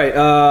grounded. All right,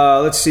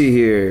 let's see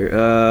here.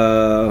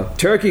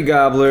 Turkey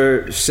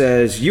Gobbler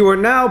says, "You are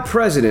now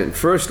president.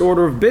 First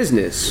order of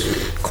business."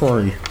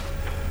 Corey.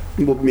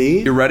 Well,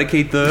 me?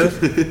 Eradicate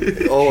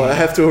the. Oh, I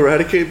have to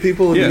eradicate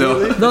people Yeah.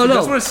 immediately? No.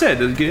 That's what it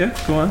said. Yeah,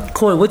 go on.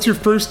 Corey, what's your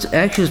first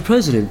action as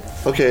president?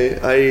 Okay,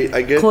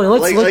 I get Corey,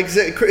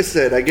 like Chris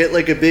said, I get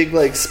like a big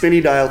like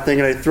spinny dial thing,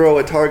 and I throw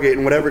a target,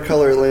 and whatever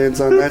color it lands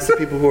on, that's the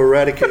people who are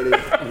eradicated.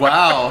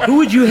 Wow. Who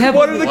would you have?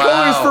 What are the Wow.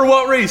 colors for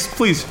what race?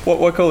 Please,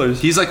 what colors?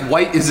 He's like,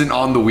 white isn't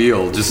on the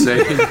wheel, just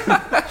saying.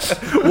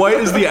 White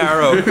is the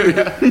arrow.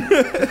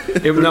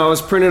 No, it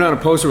was printed on a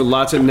poster with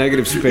lots of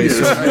negative space.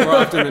 So more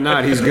often than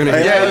not, he's gonna.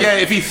 Yeah,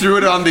 if he threw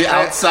it on the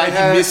outside,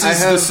 I he misses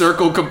the have-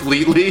 circle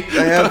completely.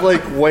 I have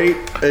like white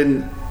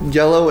and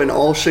yellow and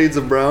all shades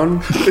of brown.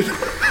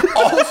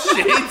 All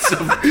shades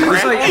of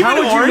It's like, how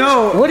would you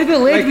know? What if it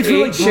landed Like between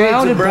 8 like shades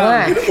brown of and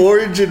brown. black?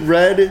 Orange and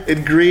red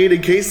and green,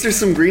 in case there's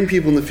some green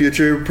people in the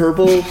future.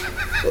 Purple,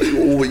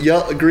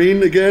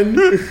 green again.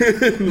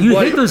 You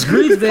hate those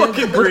greens, man. What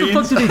the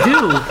fuck do they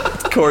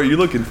do? Corey, you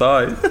looking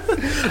thigh.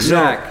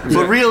 Zach.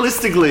 But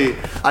realistically,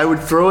 I would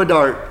throw a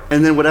dart,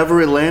 and then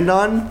whatever it land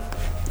on,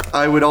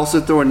 I would also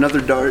throw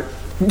another dart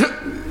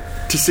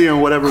to see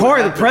on whatever. would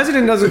Corey, the happen.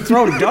 president doesn't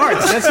throw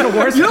darts. That's the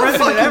worst You don't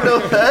president fucking ever.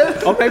 know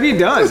that. Oh, maybe he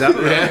does. I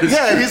don't know.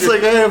 Yeah, he's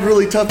like, I have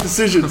really tough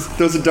decisions.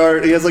 Throws a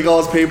dart. He has like all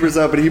his papers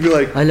up, and he'd be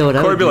like, I know what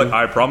I Corey would would be do.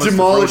 like, I promise to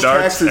Demolish throw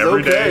darts taxes,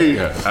 every day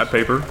okay. at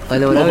paper I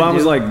know what I would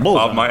Obama's do. like, bull.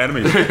 of my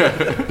enemies.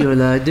 You know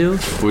what I'd do?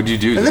 What'd you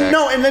do, and then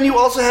Zach? and then you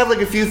also have like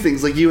a few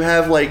things. Like you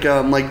have like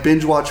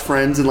binge watch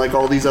Friends and like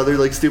all these other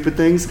like stupid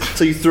things.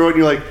 So you throw it, and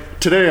you're like,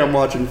 today I'm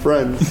watching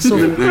Friends.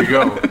 There you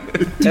go.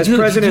 As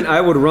president, I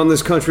would run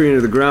this country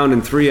into the ground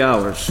in 3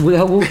 hours.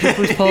 What would your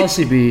first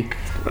policy be?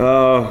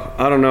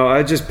 I don't know.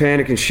 I'd just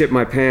panic and shit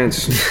my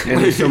pants, and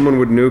then someone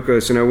would nuke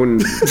us, and I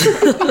wouldn't.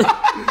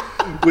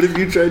 What if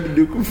you tried to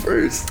nuke him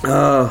first?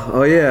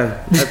 Oh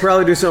yeah, I'd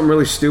probably do something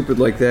really stupid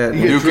like that.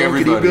 You get Nuke drunk and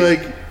he'd be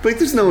everybody. like,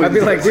 there's no way. I'd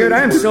be like, dude, I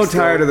am so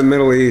tired of the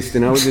Middle East,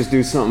 and I would just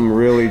do something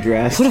really Put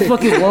drastic. a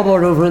fucking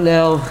Walmart over it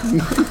now.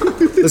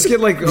 Let's get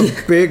like a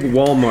big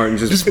Walmart and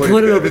just Just put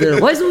put it it over there.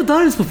 Why hasn't one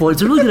done this before?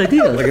 It's a really good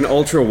idea. like an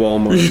ultra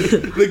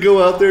Walmart. They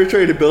go out there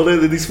trying to build it,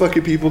 and these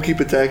fucking people keep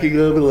attacking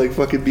them and like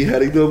fucking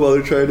beheading them while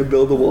they're trying to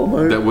build a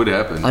Walmart. That would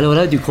happen. I know what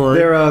I'd do, Corey.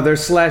 They're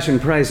slashing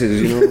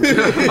prices, you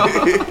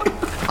know.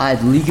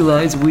 I'd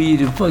legalize weed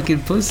and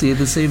fucking pussy at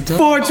the same time.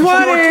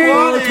 420.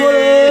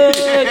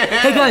 420.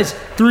 Hey guys,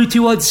 3,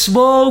 2, 1,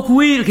 smoke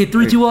weed. Okay,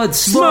 3, 2, 1,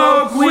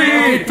 smoke weed.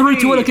 Okay, 3,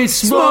 2, 1, okay,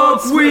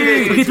 smoke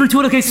weed. Okay, 3, 2,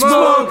 1, okay,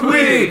 smoke weed.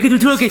 Okay, 3,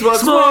 2, 1, okay,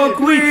 smoke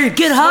weed.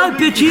 Get high,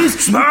 bitches.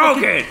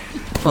 Smoke it!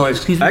 Oh,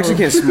 excuse me. I actually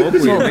can't smoke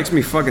weed. It makes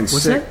me fucking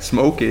What's sick. that?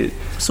 Smoke it.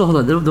 So hold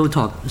on, don't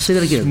talk. Say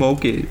that again.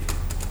 Smoke it.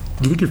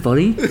 You think you're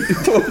funny? You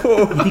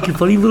think you're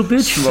funny, little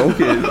bitch? Smoke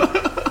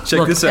it. Check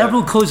Look, this out.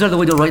 everyone close out the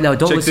window right now.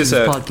 Don't Check listen this to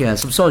this out.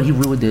 podcast. I'm sorry he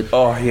ruined it.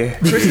 Oh yeah.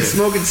 Chris is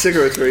smoking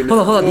cigarettes right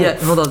now. Hold on. Yeah,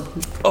 hold on.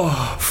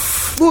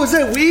 What was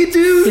that weed,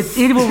 dude? If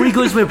any more weed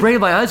goes to my brain,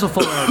 my eyes will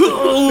fall out.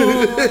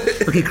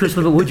 Okay, Chris,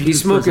 what would you do?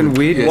 He's smoking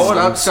weed.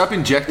 Yeah, stop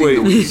injecting the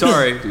Wait, weed.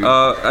 sorry.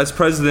 As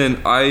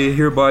president, I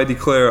hereby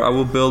declare I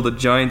will build a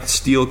giant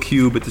steel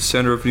cube at the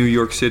center of New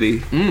York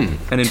City. And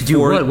in, do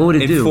what? What would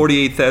it do?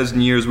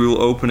 48,000 years, we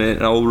will open it,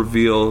 and I will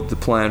reveal the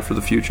plan for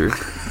the future.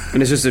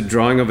 And it's just a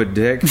drawing of a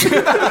dick.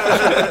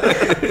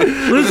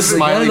 What is this?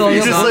 Smiley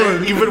face. Just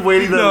like you've been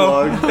waiting that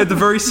long. At the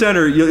very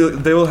center,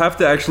 they will have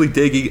to actually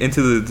dig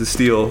into the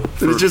steel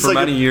for, It's just for like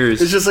many years.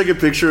 It's just like a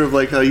picture of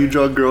like how you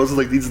draw girls with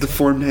like these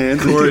deformed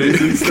hands. Corey,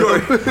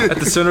 at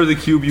the center of the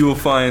cube, you will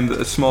find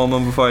a small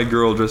mummified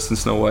girl dressed in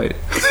Snow White.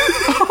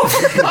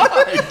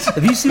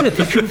 Have you seen that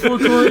picture before,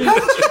 Corey?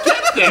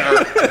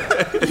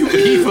 You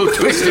evil,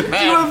 twisted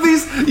man.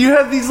 You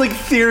have these like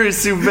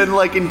theorists who've been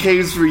like in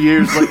caves for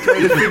years, like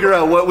trying to figure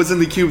out what was in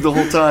the cube the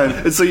whole time.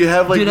 And so you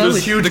have like Dude, I those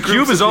would- huge. The groups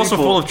cube is of also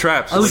people. full of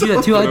traps. I would do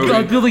that too.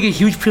 I'd build like a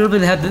huge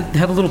pyramid and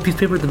have a little piece of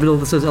paper in the middle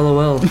that says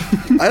LOL.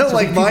 I don't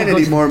like mine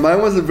anymore.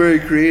 Mine wasn't very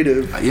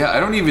creative. Yeah, I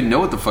don't even know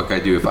what the fuck I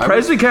do. If I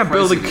President can't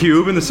build a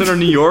cube in the center of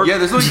New York. Yeah,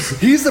 there's no.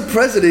 He's the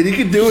president. He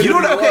can do it. You know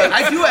if what? he Okay,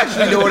 wants. I do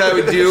actually know what I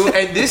would do,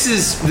 and this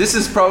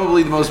is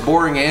probably the most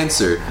boring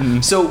answer.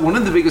 So one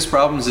of the biggest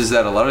problems is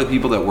that a lot of the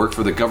people that work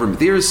for the government,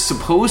 they are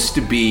supposed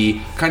to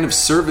be kind of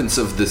servants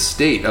of the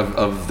state,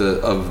 of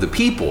the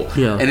people,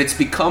 Yeah. and it's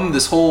become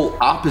this whole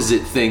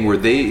opposite thing where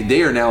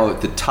they are now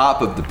at the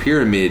top of the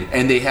pyramid,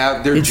 and they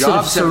have their Instead of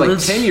jobs have like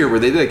servants. tenure where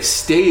they like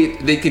stay,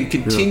 they can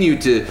continue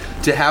to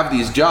have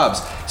these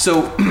jobs.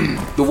 So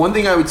the one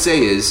thing I would say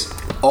is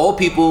all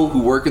people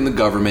who work in the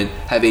government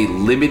have a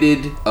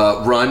limited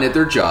run at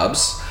their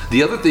jobs.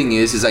 The other thing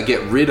is I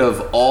get rid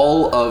of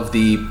all of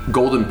the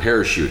golden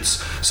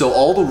parachutes. So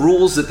all the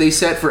rules that they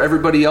set for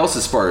everybody else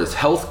as far as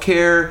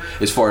healthcare,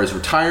 as far as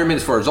retirement,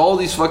 as far as all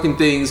these fucking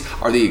things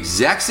are the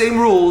exact same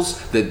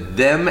rules that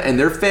them and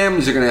their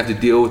families are going to have to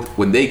deal with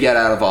when they get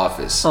out of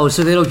office. Oh,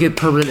 so they don't get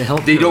permanent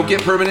health care? They don't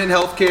get permanent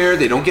health care.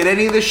 They don't get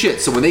any of this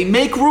shit. So when they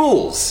make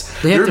rules,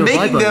 they're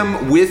making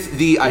them with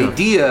the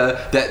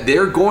idea that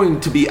they're going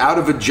to be out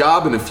of a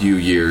job in a few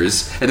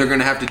years and they're going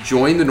to have to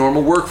join the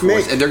normal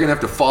workforce and they're going to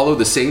have to follow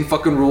the same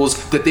fucking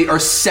rules that they are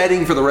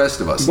setting for the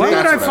rest of us. Why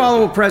would I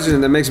follow a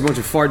president that makes a bunch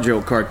of fart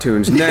joke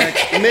cartoons? Nick,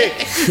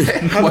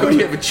 why would you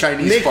have a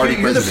Chinese party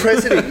you're president? The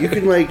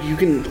president. You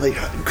can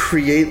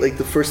create like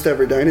the first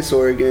ever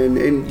dinosaur again,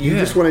 and you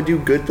just want to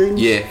do good things.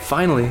 Yeah,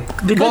 finally.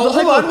 Well,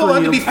 hold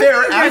on. To be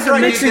fair, after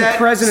I did that,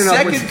 president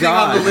second thing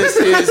on the list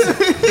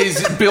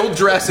is build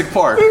Jurassic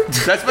Park.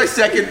 That's my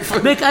second.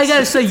 Nick, I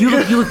gotta say, you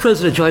look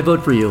presidential. I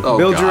vote for you. Oh,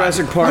 build God.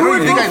 Jurassic Park. I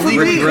think I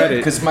legally regret it.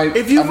 Because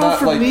if you vote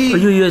for me, are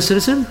you a U.S.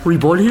 citizen? Were you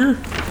born here?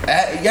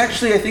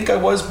 Actually, I think I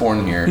was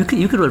born here. You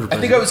could run for president. I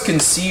think I was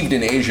conceived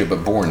in Asia,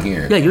 but born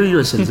here. Yeah, you're a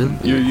U.S. citizen.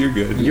 You're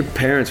good. Your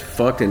parents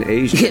fucked in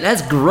Asia. Yeah,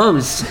 that's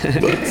gross. Ew,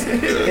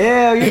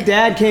 your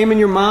dad came and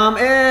your mom.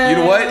 Ew. You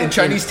know what? And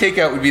Chinese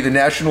takeout would be the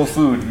national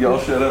food. Y'all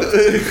shut up.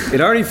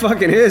 It already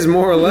fucking is,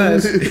 more or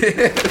less.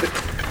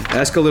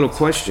 Ask a little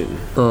question.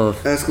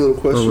 Ask a little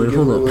question. Wait, give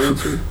a hold little up.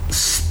 answer.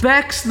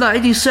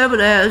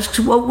 Specs97 asks,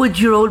 what would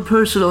your own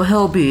personal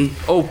hell be?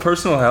 Oh,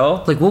 personal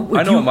hell? Like, what would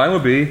I know what mine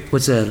would be.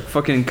 What's that?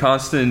 Fucking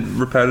constant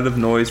repetitive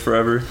noise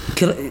forever.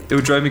 It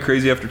would drive me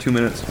crazy after 2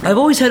 minutes. I've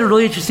always had a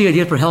really interesting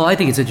idea for hell. I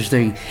think it's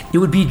interesting. It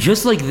would be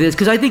just like this,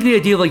 because I think the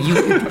idea of like you,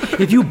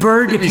 if you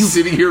burned, if you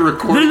sitting here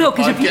recording, no,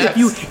 because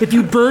if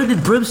you burned in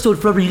brimstone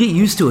forever, you get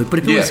used to it. But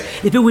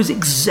if it was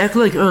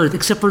exactly like Earth,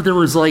 except for there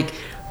was like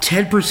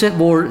 10%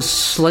 more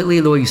slightly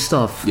annoying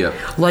stuff.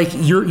 Yep. Like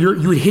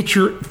you would hit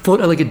your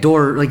foot on like a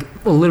door like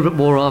a little bit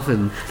more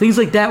often. Things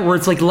like that where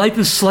it's like life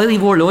is slightly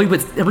more annoying,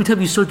 but every time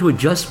you start to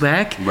adjust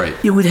back, right,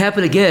 it would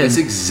happen again. That's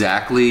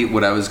exactly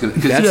what I was going to...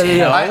 That's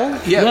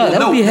hell?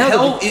 That would be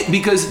hell.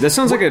 Because... That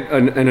sounds like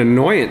an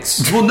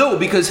annoyance. Well, no,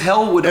 because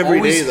hell would every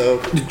always... day, though.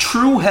 The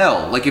true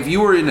hell, like if you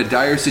were in a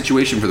dire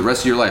situation for the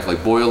rest of your life,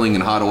 like boiling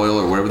in hot oil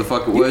or whatever the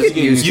fuck it was, you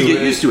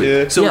get used to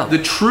it. Yeah. So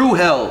the true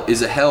hell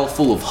is a hell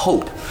full of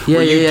hope. Yeah,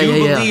 where you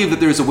do yeah. believe that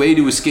there's a way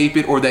to escape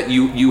it, or that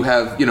you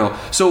have,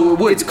 so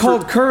what, it's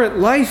called current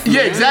life, man.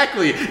 Yeah, exactly.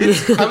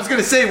 I was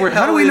gonna say, where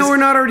hell how do we know we're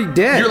not already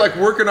dead? You're like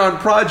working on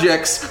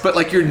projects, but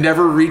like you're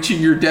never reaching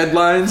your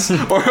deadlines,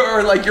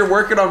 or like you're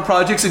working on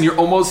projects and you're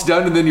almost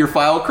done, and then your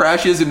file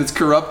crashes and it's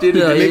corrupted,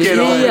 and then they can't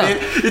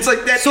edit it. It's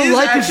like that. So is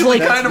life actually is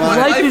like kind of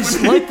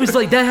life is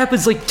like that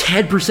happens like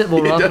 10%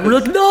 more often. We're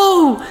like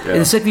no,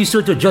 and the second you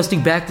start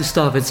adjusting back to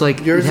stuff, it's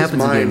like yours it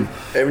happens is mine. again.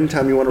 Every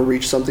time you want to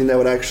reach something that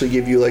would actually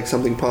give you like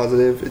something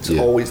positive, it's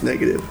always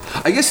negative.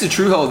 I guess the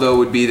true hell though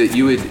would be that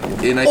you would,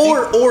 and I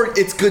think, or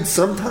it's good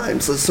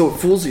sometimes, so it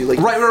fools you. Like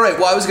right.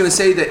 Well, I was gonna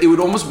say that it would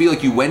almost be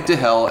like you went to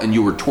hell and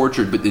you were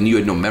tortured, but then you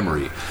had no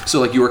memory. So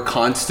like you were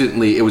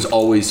constantly, it was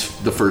always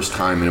the first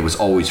time, and it was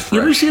always fresh.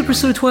 You ever seen an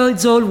episode of Twilight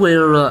Zone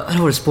where I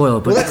don't want to spoil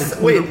it,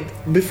 but wait,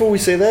 before we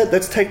say that,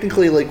 that's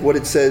technically like what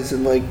it says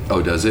in like.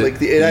 Oh, does it?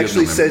 Like it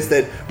actually says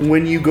that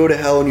when you go to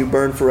hell and you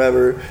burn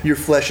forever, your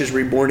flesh is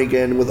reborn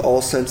again with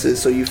all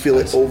senses, so you feel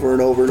it over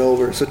and over and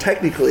over. So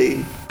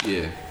technically,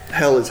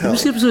 hell is hell. You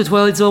see the episode of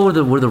Twilight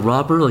Zone where the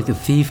robber, like the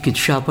thief, gets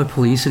shot by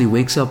police and he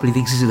wakes up and he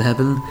thinks he's in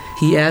heaven?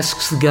 He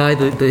asks the guy,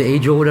 the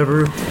angel or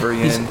whatever.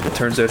 It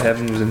turns out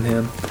heaven was in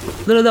him.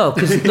 No,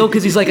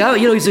 because he's like,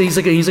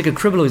 he's like a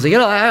criminal. He's like,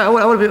 I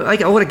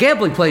want a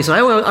gambling place. And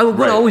I want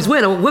to always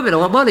win. I want women. I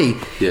want money.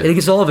 Yeah. And he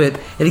gets all of it,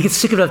 and he gets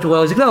sick of it after a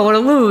while. He's like, no, I want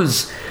to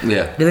lose.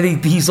 Yeah. And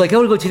then he's like, I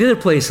want to go to the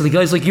other place. And the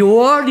guy's like, you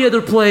are the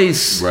other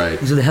place. Right.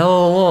 He's in hell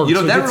all along.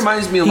 So that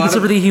reminds me a lot of... He gets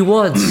everything he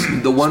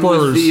wants. The one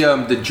Spoilers.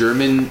 with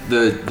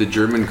the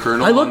German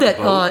colonel. I love that.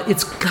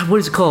 It's God. What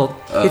is it called?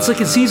 It's like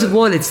in season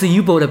 1. It's the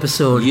U-boat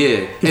episode.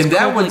 Yeah, and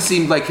that one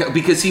seemed like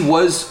because he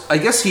was. I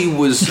guess he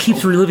was. He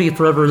keeps reliving it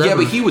forever and ever. Yeah,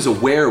 but he was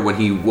aware when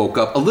he woke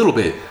up a little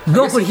bit.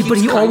 No, but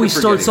he always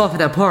starts off at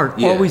that part.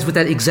 Yeah. Always with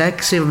that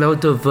exact same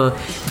amount of.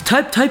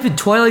 Type in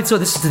Twilight Zone.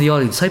 This is to the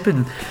audience. Type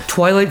in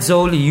Twilight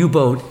Zone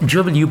U-boat,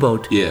 German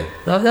U-boat. Yeah.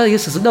 I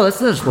guess that's not a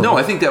spoiler. No,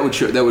 I think that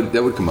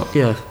would come up.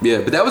 Yeah.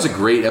 Yeah, but that was a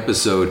great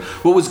episode.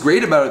 What was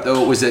great about it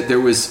though was that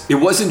it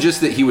wasn't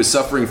just that he was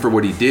suffering for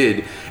what he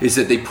did. Is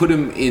that they put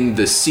him in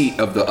the seat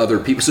of the other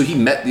people, so he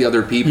met the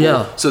other people.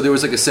 Yeah. So there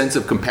was like a sense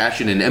of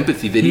compassion and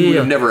empathy that he would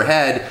have never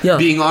had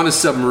being on a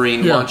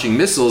submarine launching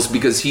missiles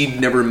because he'd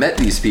never met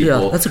these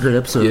people. Yeah, that's a great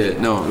episode.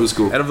 Yeah, no, it was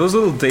cool. Out of those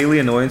little daily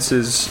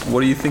annoyances,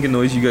 what do you think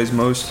annoys you guys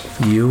most?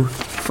 You.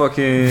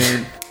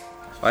 Fucking...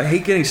 I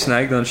hate getting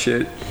snagged on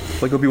shit.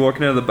 Like I'll be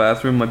walking out of the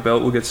bathroom, my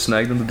belt will get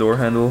snagged on the door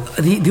handle.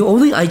 The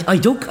only I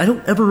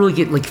don't ever really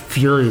get like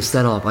furious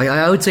that often.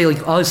 I would say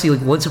like honestly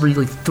like once every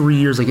like 3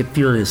 years I get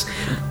furious.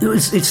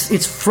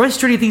 It's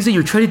frustrating things that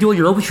you're trying to do on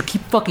your own, but you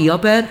keep fucking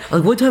up at.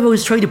 Like one time I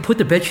was trying to put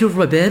the bedsheet over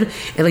my bed,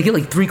 and I get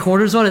like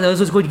 3/4 on it, and I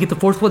was going to get the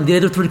fourth one, and the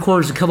other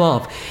 3/4 to come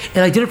off,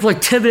 and I did it for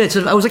like 10 minutes,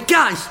 and I was like,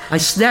 guys, I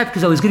snapped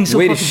because I was getting so.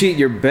 Way fucking... to sheet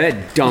your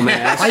bed,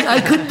 dumbass. I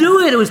couldn't do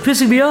it. It was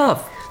pissing me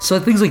off. So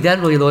things like that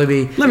really annoy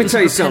me. Let me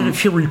tell you something.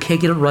 Shit where you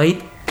can't get it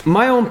right.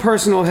 My own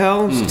personal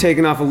hell is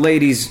taking off a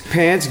lady's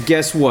pants.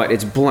 Guess what?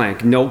 It's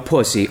blank. No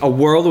pussy. A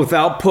world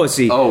without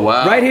pussy. Oh,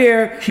 wow. Right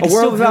here. She A can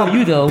still world without blow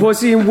you, though.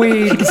 pussy and She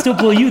weed. can still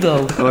blow you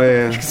though. Oh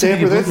yeah.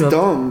 Samper, that's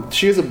dumb.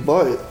 She has a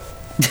butt.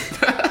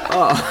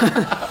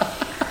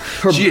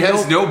 She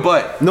has no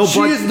butt. No She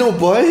butt. has no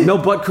butt? No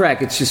butt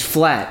crack. It's just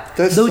flat.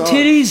 That's No sucks.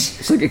 titties.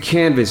 It's like a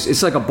canvas.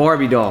 It's like a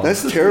Barbie doll.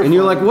 That's terrifying. And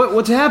you're like,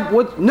 what's happened?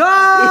 What? No!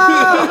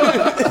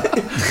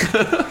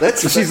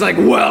 She's like,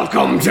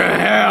 welcome to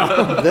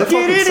hell. That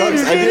fucking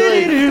sucks. I'd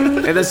be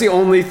like, And that's the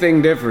only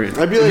thing different.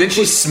 I'd be And like, then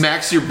she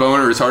smacks your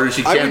boner as hard as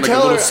she I can, would like a tell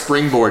little her-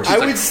 springboard. She's I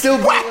like, would still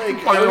be like,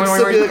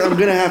 I'm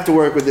gonna have to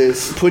work with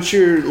this. Put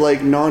your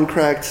like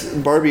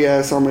non-cracked Barbie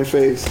ass on my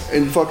face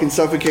and fucking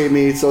suffocate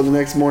me, so the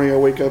next morning I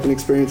wake up and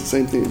experience the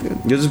same thing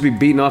again. You'll just be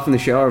beaten off in the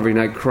shower every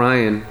night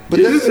crying.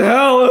 But then,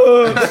 hell.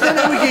 then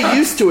I would get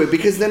used to it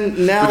because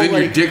then now but then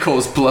your like dick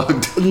hole's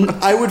plugged.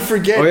 I would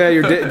forget. Oh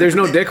yeah, there's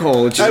no dick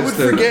hole. It's I just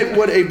would forget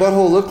what a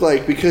butthole looked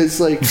like because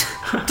like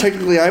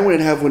technically I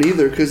wouldn't have one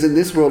either because in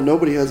this world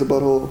nobody has a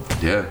butthole.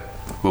 Yeah.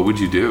 What would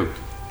you do?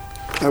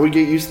 I would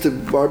get used to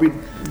Barbie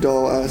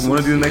doll ass.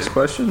 Want to do the next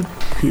question?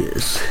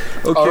 Yes.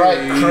 Okay. All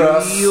right,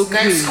 Crust.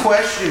 Next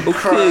question,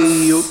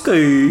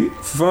 Okay.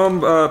 From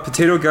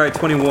Potato Guy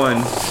 21,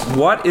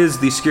 what is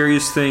the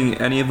scariest thing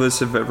any of us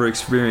have ever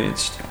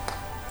experienced?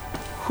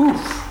 Whew.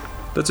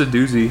 That's a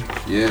doozy.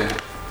 Yeah.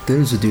 That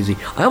is a doozy.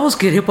 I almost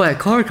got hit by a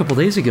car a couple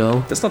days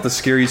ago. That's not the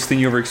scariest thing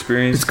you ever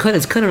experienced.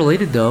 It's kind of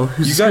related though.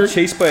 You got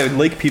chased by a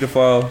lake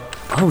pedophile.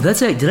 Oh,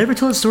 that's it. Did I ever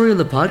tell the story on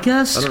the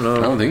podcast? I don't know.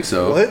 I don't think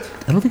so. What?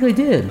 I don't think I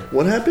did.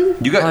 What happened?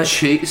 You got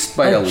chased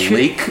by a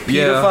lake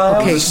Yeah.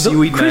 pedophile? Okay,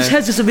 Seaweed Chris man.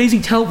 has this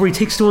amazing talent where he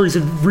takes stories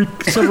and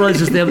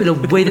summarizes them in a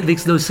way that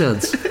makes no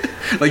sense.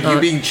 Like you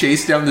being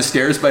chased down the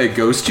stairs by a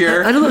ghost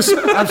chair? I don't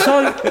know. I'm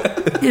sorry.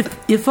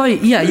 If I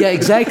yeah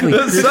exactly.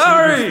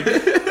 Sorry!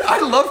 I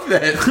love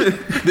that.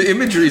 The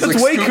imagery is like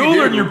It's way Scooby-Doo.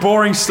 cooler than your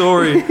boring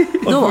story.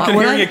 No, fucking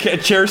when hearing a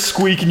chair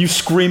squeak and you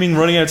screaming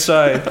running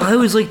outside. I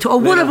was like, oh,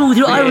 whatever with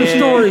your Irish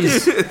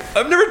stories.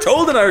 I've never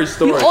told an Irish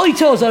story. All you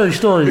tell is Irish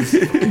stories.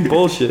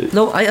 Bullshit.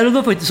 No, I don't know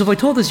if I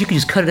told this, you could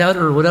just cut it out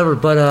or whatever.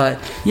 But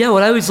yeah,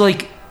 when I was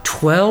like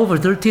 12 or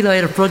 13, I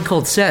had a friend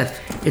called Seth.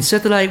 And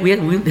Seth and I, we had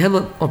an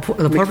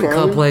apartment McFarlane?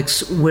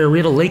 complex where we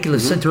had a lake in the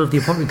center of the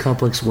apartment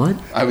complex. What?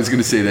 I was going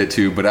to say that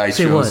too, but I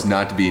Say chose what?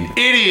 not to be an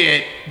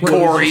idiot, What?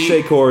 Corey.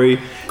 Say Corey.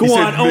 Go You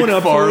on, said own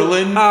up.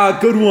 McFarlane? Ah,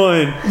 good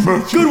one.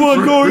 Good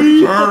one,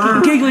 Corey.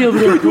 Fucking giggly over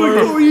there,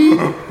 Corey.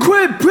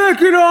 Quit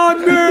picking on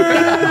me!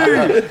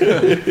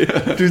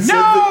 Dude,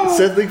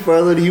 Seth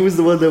MacFarlane, he was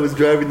the one that was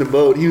driving the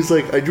boat. He was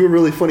like, I drew a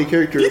really funny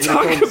character. What are you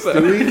talking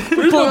about? Where's But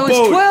I the was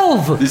boat?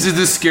 12. This is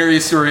the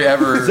scariest story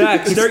ever.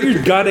 Zach, start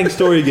your goddamn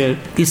story again.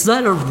 It's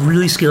not a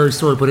really scary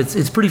story, but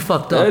it's pretty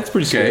fucked up. That's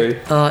pretty scary.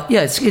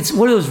 Yeah, it's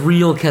one of those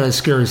real kind of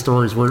scary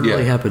stories where it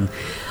really Yeah. happened.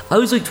 I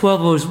was like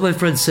 12. I was with my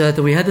friend Seth,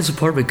 and we had this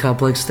apartment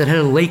complex that had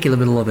a lake in the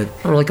middle of it,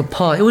 or like a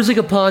pond. It was like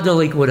a pond, a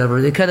lake,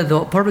 whatever. They kind of the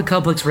apartment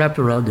complex wrapped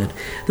around it.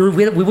 Then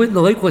we went in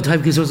the lake one time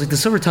because it was like the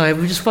summertime.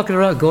 We were just fucking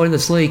around, going in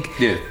this lake.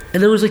 Yeah.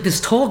 And there was like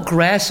this tall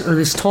grass or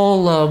this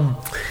tall,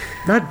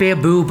 not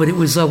bamboo, but it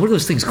was what are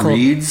those things called?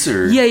 Reeds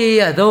or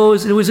Yeah.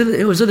 Those. It was in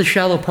the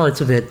shallow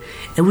parts of it,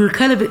 and we were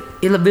kind of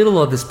in the middle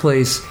of this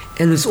place.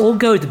 And this old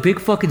guy with the big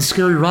fucking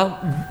scary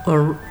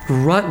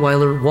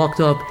Rottweiler walked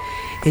up,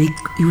 and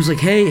he was like,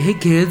 "Hey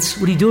kids,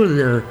 what are you doing in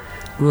there?"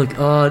 We're like,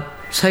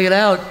 just hanging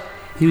out."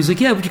 He was like,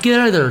 "Yeah, but you get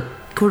out of there.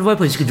 Come to my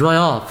place. You can dry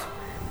off."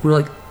 We're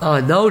like,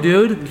 "No,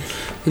 dude." And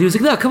he was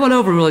like, "No, come on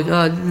over." We're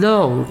like,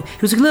 "No."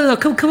 He was like, "No,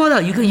 come on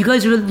out. You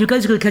guys are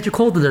gonna catch a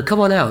cold in there. Come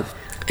on out."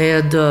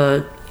 And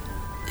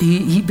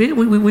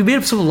we made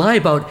up some lie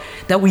about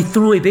that we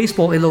threw a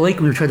baseball in the lake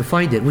and we were trying to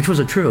find it, which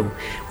wasn't true.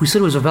 We said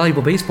it was a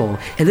valuable baseball.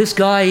 And this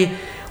guy,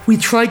 we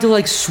tried to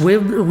like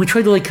swim, we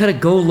tried to like kind of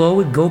go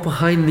low and go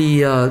behind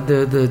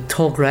the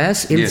tall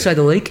grass inside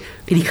the lake,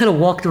 and he kind of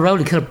walked around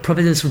and kind of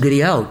prevented us from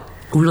getting out.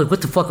 And we were like,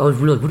 what the fuck? I was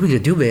really like, what are we gonna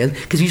do, man?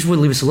 Because he just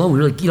wouldn't leave us alone. We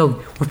were like,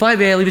 we're fine,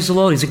 man, leave us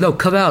alone. He's like, no,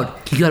 come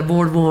out. He got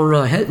more and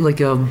more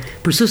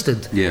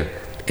persistent. Yeah.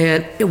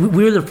 And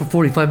we were there for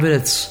 45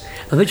 minutes.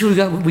 Eventually,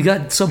 we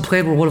got some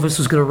plan where one of us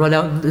was going to run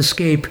out and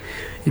escape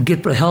and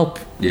get help.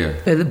 Yeah.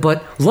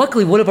 But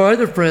luckily, one of our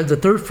other friends, the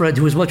third friend,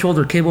 who was much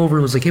older, came over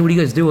and was like, "Hey, what are you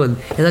guys doing?"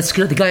 And that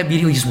scared the guy.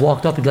 Immediately just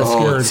walked up and got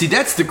scared. See,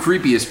 that's the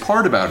creepiest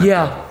part about it.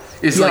 Yeah.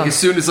 It's Yeah. like as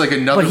soon as like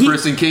another But he-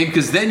 person came,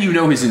 because then you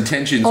know his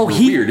intentions were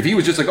weird. If he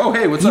was just like, oh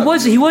hey, what's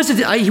up? He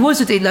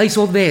wasn't a nice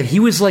old man. He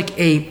was like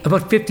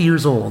about 50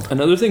 years old.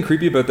 Another thing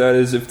creepy about that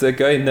is if that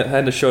guy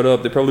hadn't showed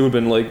up, they probably would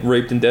have been like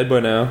raped and dead by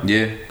now.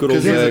 Yeah, good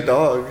old Because he has a Zach.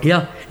 dog.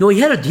 Yeah, no, he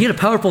had a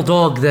powerful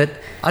dog that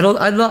I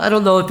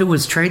don't know if it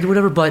was trained or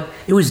whatever, but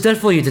it was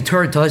definitely a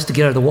deterrent to us to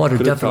get out of the water.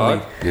 Could it definitely.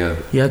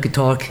 talk? Yeah. I could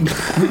talk.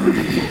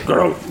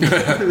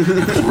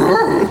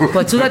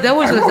 But so that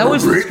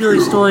was the scary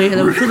story, and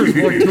I'm sure there's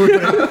more to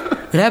it.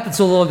 But it happened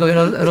so long ago, I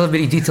don't have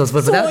many details,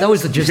 but that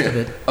was the gist of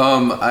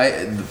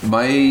it.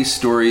 My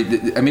story,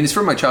 I mean, it's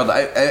from my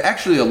childhood. I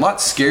actually, a lot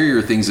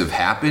scarier things have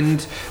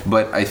happened,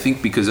 but I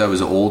think because I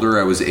was older,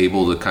 I was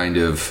able to kind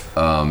of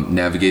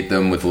navigate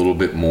them with a little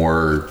bit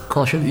more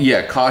Caution?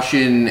 Yeah,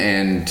 caution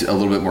and a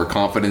little bit more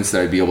confidence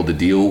that I'd be able to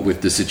deal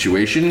with the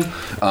situation.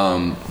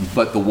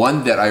 But the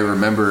one that I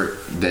remember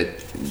that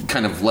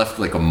kind of left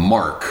like a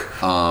mark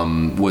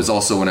was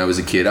also when I was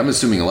a kid. I'm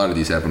assuming a lot of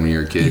these happened when you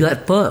were a kid. You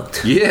got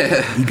fucked.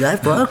 Yeah. You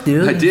got fucked,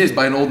 dude. I did,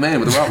 by an old man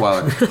with a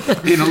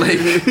Rottweiler in a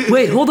lake.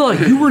 Wait, hold on.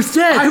 You were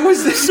sad. I was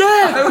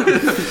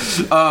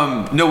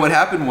sad. No, what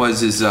happened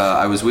was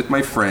I was with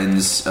my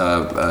friends,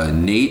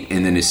 Nate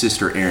and then his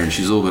sister Erin.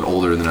 She's a little bit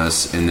older than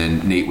us, and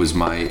then Nate was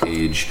my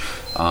age.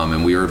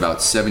 And we were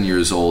about 7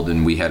 years old,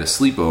 and we had a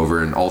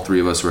sleepover, and all three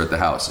of us were at the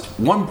house. At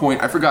one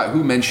point, I forgot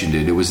who mentioned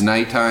it. It was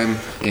nighttime,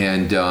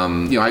 and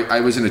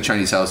I was in a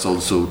Chinese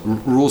household, so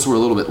rules were a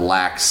little bit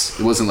lax.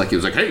 It wasn't like it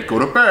was like, hey, go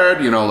to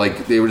bed,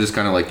 like they were just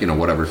kind of like,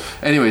 whatever.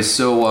 Anyways,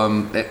 so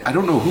I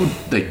don't know who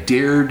like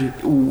dared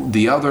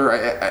the other.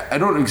 I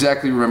don't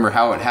exactly remember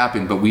how it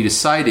happened, but we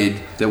decided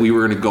that we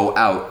were going to go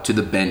out to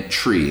the bent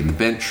tree, and the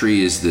bent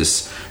tree is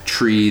this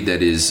tree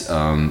that is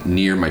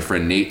near my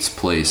friend Nate's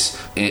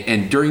place,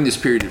 and during this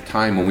period of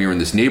time when we were in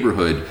this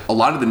neighborhood, a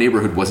lot of the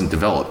neighborhood wasn't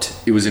developed.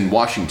 It was in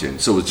Washington,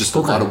 so it was just a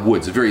lot of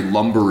woods, a very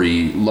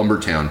lumber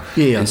town.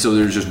 Yeah. And so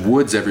there's just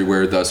woods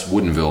everywhere, thus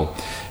Woodinville.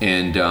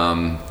 And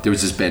there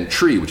was this bent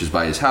tree, which is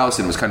by his house,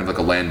 and it was kind of like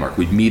a landmark.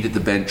 We'd meet at the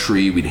bent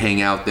tree, we'd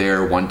hang out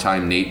there. One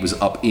time Nate was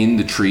up in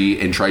the tree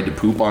and tried to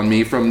poop on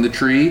me from the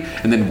tree,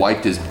 and then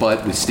wiped his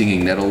butt with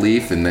stinging nettle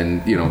leaf, and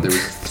then, there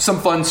was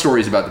some fun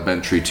stories about the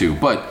bent tree too.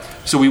 But,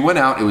 so we went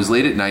out, it was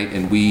late at night,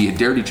 and we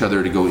dared each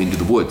other to go into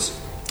the woods.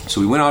 So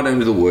we went out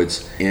into the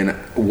woods, and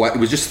it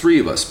was just three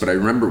of us, but I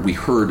remember we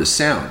heard a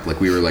sound.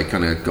 Like we were like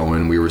kind of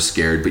going, we were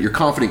scared, but you're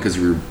confident because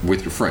you were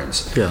with your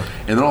friends. Yeah.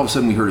 And then all of a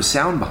sudden we heard a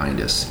sound behind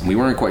us, and we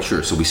weren't quite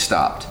sure, so we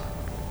stopped,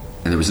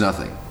 and there was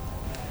nothing.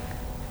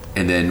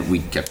 And then we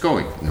kept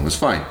going, and it was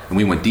fine. And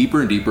we went deeper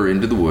and deeper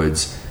into the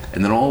woods,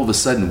 and then all of a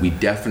sudden we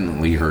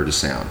definitely heard a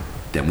sound.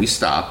 Then we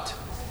stopped,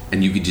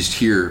 and you could just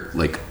hear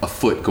like a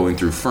foot going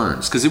through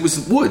ferns, because it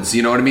was woods,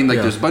 you know what I mean? Like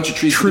there's a bunch of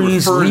trees, but there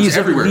were ferns leaves,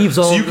 everywhere. leaves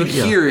all so you could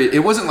hear it. It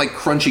wasn't like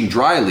crunching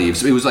dry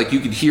leaves. It was like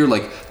you could hear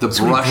like the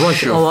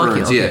brush of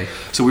ferns. Okay. Yeah.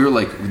 So we were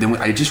like, then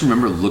I just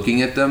remember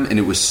looking at them, and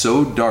it was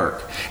so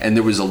dark, and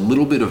there was a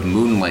little bit of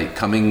moonlight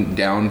coming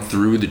down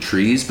through the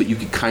trees, but you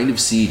could kind of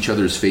see each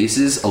other's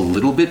faces a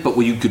little bit. But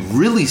what you could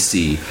really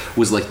see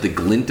was like the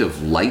glint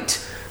of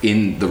light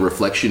in the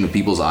reflection of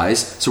people's eyes.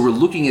 So we're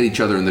looking at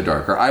each other in the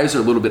dark. Our eyes are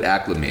a little bit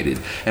acclimated.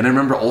 And I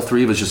remember all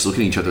three of us just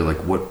looking at each other like,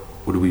 what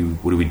do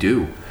we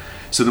do?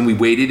 So then we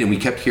waited, and we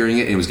kept hearing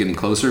it, and it was getting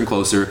closer and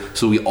closer.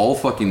 So we all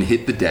fucking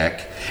hit the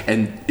deck,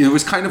 and it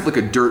was kind of like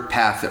a dirt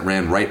path that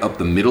ran right up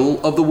the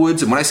middle of the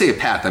woods. And when I say a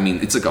path, I mean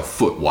it's like a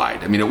foot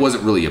wide. I mean, it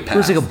wasn't really a path. It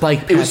was like a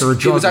bike path or a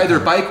jogging It was either a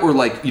path. bike or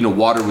like,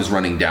 water was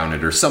running down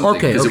it or something,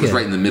 because it was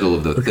right in the middle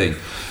of the thing.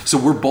 So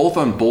we're both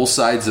on both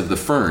sides of the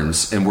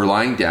ferns, and we're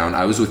lying down.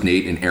 I was with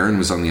Nate, and Erin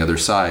was on the other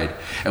side,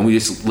 and we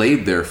just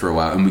laid there for a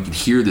while, and we could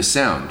hear the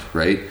sound,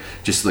 right?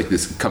 Just like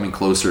this coming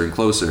closer and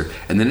closer.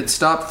 And then it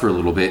stopped for a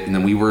little bit, and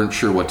then we weren't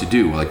sure what to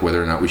do, like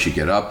whether or not we should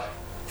get up.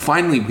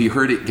 Finally, we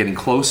heard it getting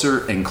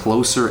closer and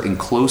closer and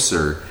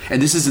closer.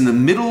 And this is in the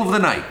middle of the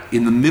night,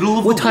 in the middle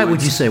of the woods. What time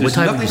would you say? There's What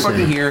time nothing would you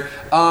fucking say? here.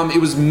 It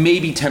was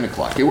maybe 10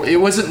 o'clock. It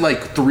wasn't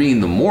like 3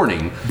 in the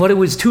morning. But it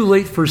was too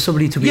late for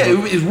somebody to be. Yeah,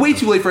 it was way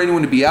too late for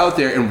anyone to be out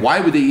there, and why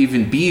would they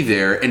even be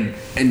there?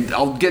 And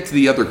I'll get to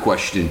the other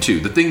question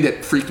too, the thing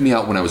that freaked me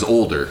out when I was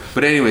older.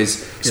 But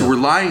anyways, so we're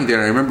lying there,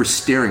 and I remember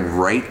staring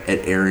right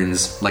at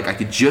Erin's, like I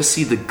could just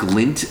see the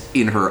glint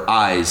in her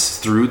eyes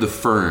through the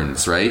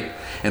ferns, right?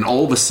 And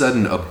all of a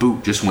sudden, a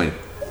boot just went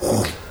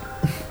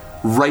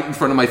right in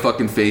front of my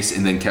fucking face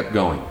and then kept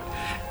going.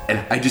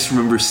 And I just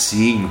remember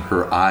seeing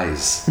her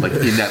eyes, like,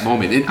 in that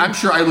moment. And I'm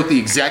sure I looked the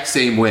exact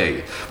same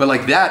way. But,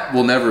 like, that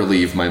will never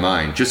leave my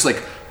mind. Just,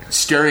 like,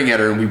 staring at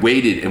her, and we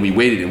waited, and we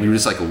waited, and we were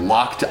just, like,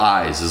 locked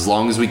eyes as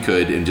long as we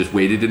could, and just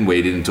waited and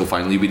waited until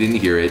finally we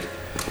didn't hear it.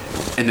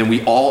 And then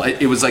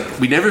it was like,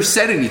 we never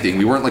said anything.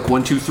 We weren't like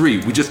 1, 2,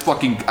 3. We just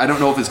fucking, I don't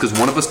know if it's because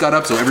one of us got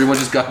up, so everyone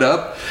just got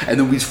up, and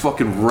then we just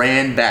fucking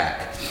ran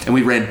back. And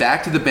we ran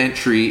back to the bent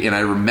tree, and I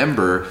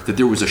remember that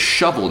there was a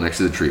shovel next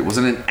to the tree. It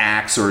wasn't an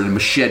axe or a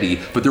machete,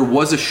 but there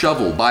was a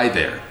shovel by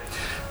there.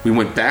 We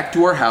went back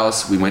to our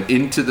house. We went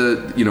into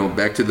the,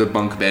 back to the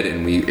bunk bed,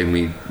 and we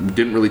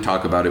didn't really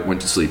talk about it,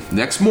 went to sleep.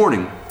 Next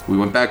morning, we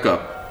went back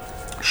up.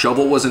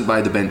 Shovel wasn't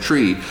by the bent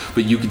tree,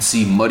 but you could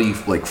see muddy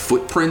like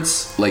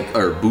footprints, like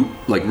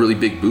really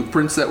big boot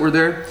prints that were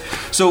there.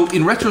 So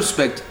in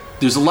retrospect,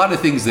 there's a lot of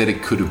things that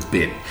it could have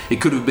been.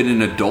 It could have been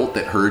an adult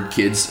that heard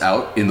kids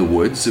out in the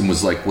woods and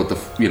was like, "What the?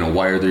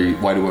 Why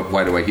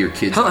do I hear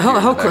kids?"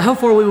 How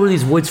far away were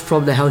these woods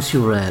from the house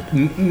you were at?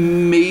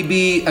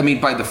 Maybe, I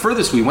mean, by the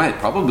furthest we went,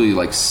 probably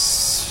like,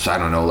 I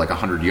don't know, like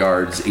 100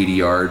 yards, 80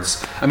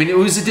 yards. I mean, it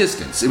was a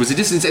distance.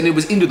 And it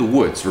was into the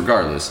woods,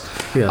 regardless.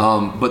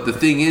 Yeah. But the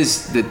thing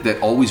is that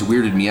always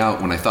weirded me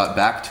out when I thought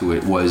back to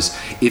it was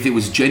if it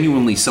was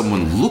genuinely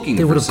someone looking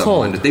for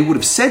someone, they would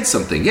have said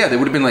something. Yeah, they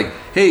would have been like,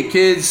 "Hey,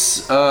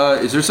 kids,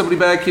 is there somebody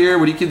back here?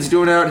 What are you kids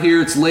doing out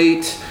here? It's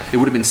late." It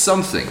would have been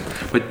something.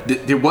 But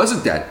there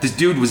wasn't that. This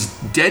dude was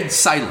dead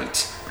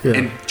silent. Yeah.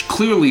 And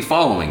clearly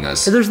following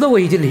us. And there's no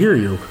way he didn't hear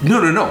you.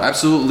 No,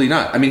 absolutely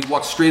not. I mean, he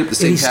walked straight up the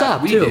same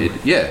path we did.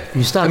 Yeah,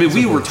 he stopped. I mean,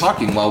 we were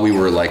talking while we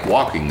were like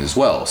walking as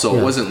well, so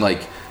it wasn't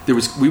like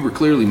we were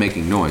clearly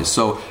making noise.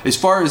 So as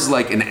far as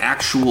like an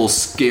actual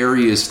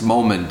scariest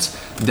moment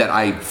that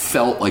I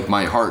felt like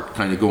my heart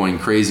kind of going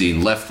crazy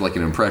and left like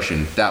an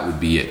impression, that would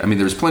be it. I mean,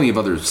 there's plenty of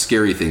other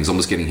scary things,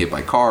 almost getting hit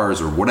by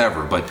cars or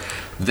whatever, but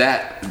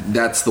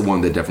that's the one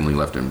that definitely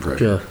left an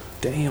impression. Yeah.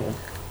 Damn.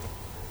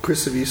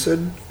 Chris, have you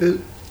said it?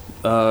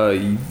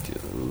 I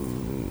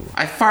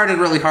farted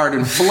really hard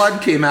and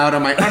blood came out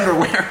of my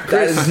underwear.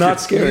 That is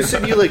not scary. You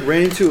said you like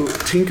ran into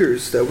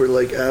tinkers that were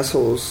like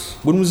assholes.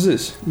 When was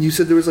this? You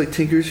said there was like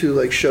tinkers who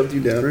like shoved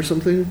you down or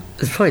something?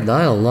 It's probably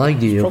Niall lying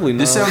to you. Probably not.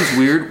 This sounds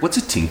weird. What's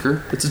a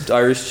tinker? It's an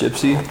Irish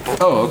gypsy.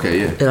 Oh,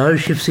 okay, yeah. An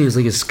Irish gypsy is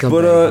like a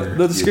scumbag.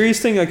 But the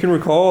scariest thing I can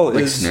recall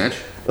like is... Snatch?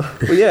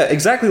 Well, yeah,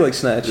 exactly like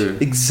Snatch. Yeah.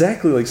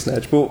 Exactly like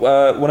Snatch. But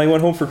when I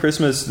went home for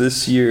Christmas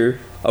this year,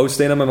 I was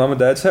staying at my mom and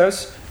dad's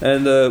house,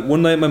 and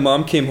one night my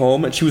mom came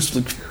home and she was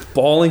like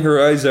bawling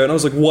her eyes out, and I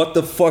was like, "What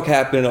the fuck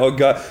happened?" Oh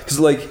god, because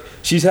like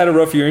she's had a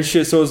rough year and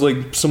shit, so I was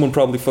like, someone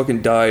probably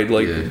fucking died,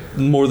 like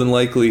more than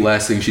likely.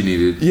 Last thing she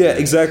needed. Yeah,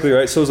 exactly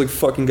right. So I was like,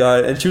 fucking guy,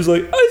 and she was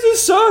like, "I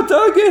just saw a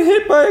dog get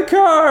hit by a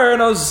car,"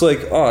 and I was just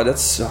like, "Oh,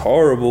 that's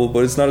horrible,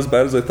 but it's not as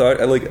bad as I thought.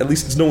 At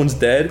least no one's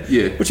dead."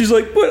 Yeah. But she's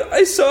like, "But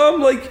I saw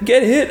him like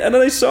get hit, and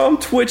then I saw him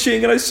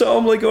twitching, and I saw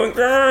him like going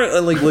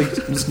and like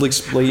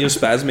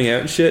spasming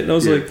out and shit." And I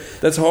was like,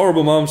 "That's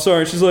horrible, Mom. I'm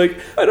sorry." And she's like,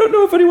 "I don't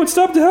know if anyone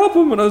stopped to help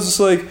him," and I was just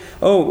like,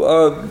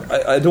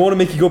 I don't want to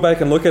make you go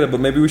back and look at it, but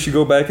maybe we should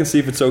go back and see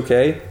if it's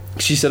okay.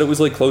 She said it was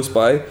like close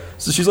by,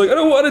 so she's like, "I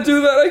don't want to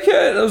do that, I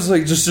can't." And I was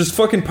like, just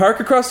fucking park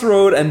across the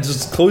road and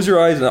just close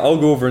your eyes and I'll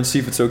go over and see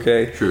if it's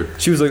okay. Sure.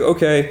 She was like,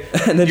 "Okay."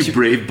 And then you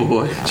brave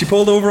boy. She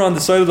pulled over on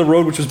the side of the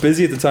road, which was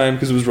busy at the time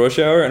because it was rush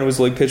hour and it was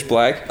like pitch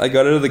black. I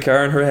got out of the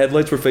car and her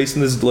headlights were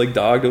facing this like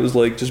dog that was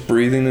like just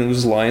breathing and it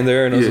was lying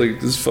there, and I was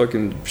like, "This is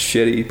fucking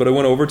shitty." But I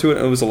went over to it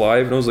and it was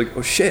alive, and I was like,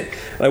 "Oh shit."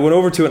 And I went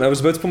over to it and I was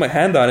about to put my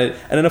hand on it,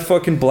 and then a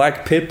fucking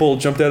black pit bull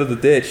jumped out of the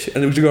ditch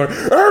and it was just going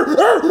 "Arr, arr,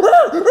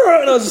 arr,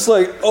 arr," and I was just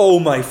like, "Oh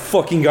my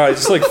fucking god."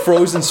 It's just like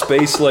frozen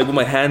space, like with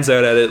my hands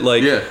out at it,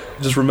 like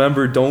just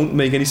remember, don't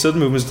make any sudden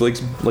movements,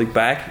 like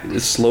back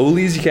as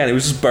slowly as you can. It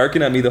was just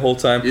barking at me the whole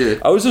time.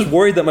 I was just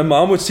worried that my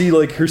mom would see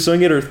like her son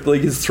get her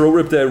like his throat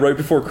ripped out right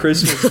before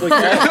Christmas. Like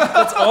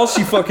that's all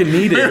she fucking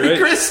needed. Merry right?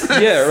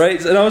 Christmas. Yeah,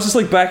 right. And I was just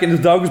like back and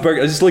the dog was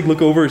barking. I just like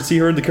look over and see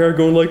her in the car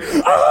going like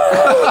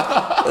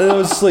 "Ah!" And I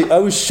was just like, I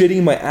was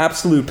shitting my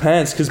absolute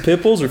pants because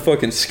pit bulls are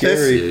fucking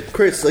scary.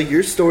 Chris, like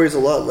your story is a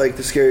lot like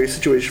the scary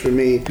situation for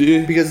me.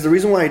 Because the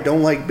reason why I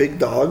don't like big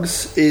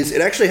dogs is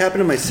it actually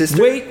happened to my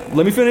sister. Wait,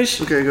 let me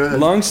finish. Okay, go ahead.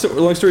 Long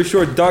story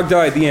short, dog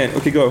died. The end.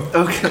 Okay, go.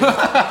 Okay.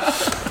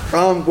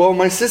 Well,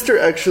 my sister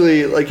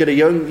actually, like at a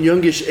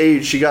youngish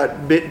age, she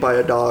got bit by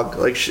a dog.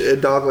 Like a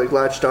dog like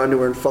latched onto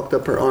her and fucked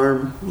up her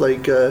arm,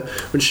 like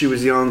when she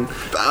was young.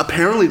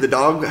 Apparently, the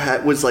dog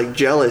was like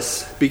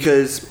jealous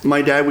because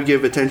my dad would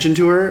give attention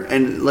to her,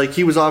 and like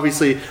he was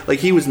obviously like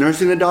he was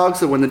nursing the dog.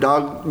 So when the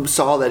dog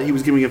saw that he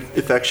was giving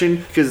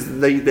affection, because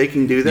they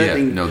can do that.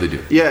 Yeah, they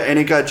do. Yeah, and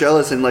it got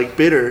jealous and like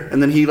bit her,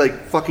 and then he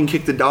like fucking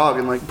kicked the dog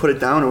and like put it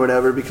down or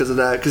whatever because of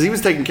that. Because he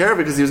was taking care of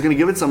it because he was going to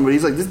give it to somebody.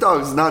 He's like, this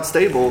dog is not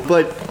stable,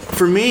 but.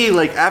 For me,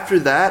 like after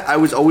that, I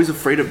was always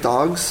afraid of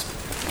dogs,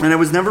 and I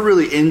was never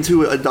really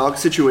into a dog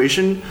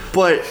situation.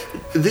 But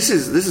this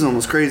is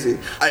almost crazy.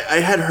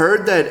 I had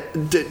heard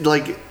that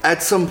like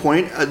at some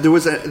point there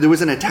was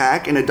an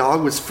attack and a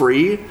dog was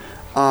free,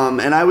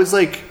 and I was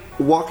like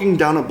walking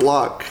down a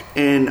block,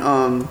 and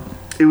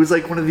it was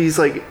like one of these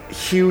like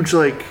huge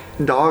like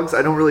dogs.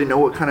 I don't really know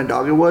what kind of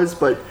dog it was,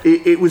 but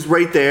it was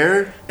right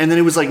there, and then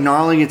it was like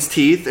gnarling its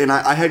teeth, and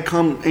I had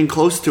come in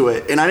close to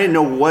it, and I didn't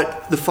know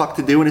what the fuck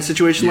to do in a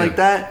situation like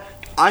that.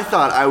 I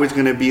thought I was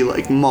gonna be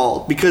like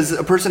mauled because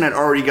a person had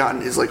already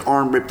gotten his like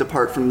arm ripped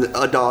apart from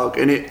a dog,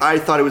 and I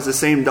thought it was the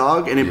same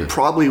dog, and it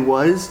probably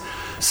was.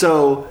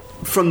 So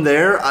from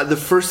there, the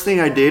first thing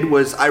I did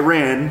was I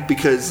ran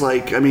because,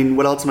 like, I mean,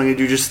 what else am I going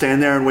to do? Just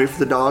stand there and wait for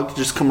the dog to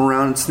just come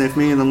around and sniff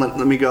me and then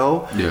let me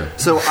go? Yeah.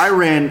 So I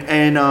ran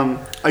and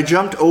I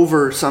jumped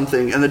over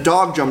something and the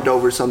dog jumped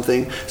over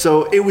something.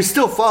 So it was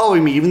still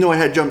following me even though I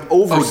had jumped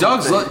over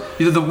something. Dogs,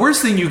 the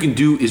worst thing you can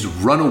do is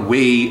run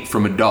away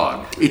from a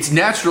dog. Its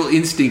natural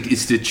instinct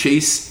is to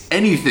chase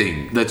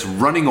anything that's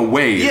running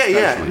away.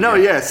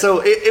 Yeah.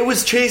 So it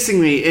was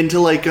chasing me into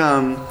like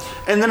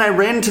and then I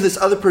ran into this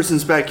other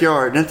person's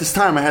backyard, and at this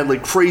time I had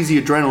like crazy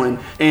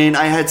adrenaline, and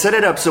I had set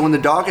it up so when the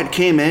dog had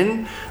came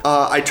in,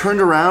 I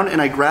turned around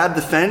and I grabbed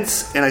the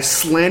fence and I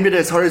slammed it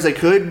as hard as I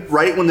could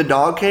right when the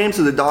dog came,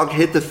 so the dog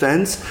hit the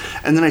fence,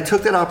 and then I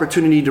took that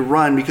opportunity to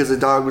run because the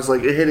dog was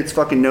like, it hit its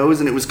fucking nose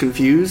and it was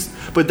confused.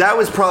 But that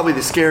was probably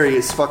the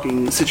scariest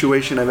fucking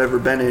situation I've ever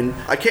been in.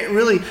 I can't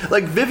really,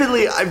 like,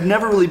 vividly, I've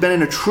never really been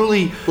in a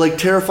truly like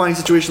terrifying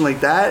situation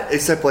like that,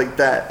 except like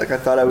that. Like I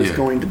thought I was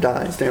going to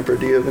die. Stamper,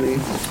 do you have any?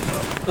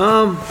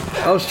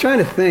 I was trying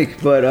to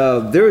think,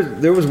 but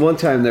there was one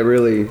time it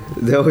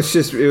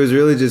was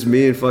really just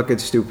me and fucking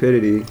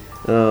stupidity.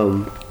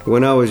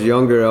 When I was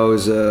younger, I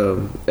was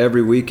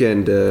every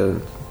weekend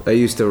I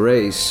used to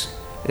race,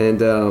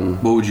 and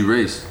what would you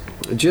race?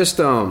 Just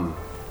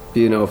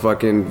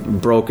fucking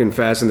broken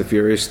Fast and the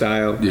Furious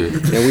style. Yeah.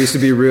 And we used to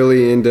be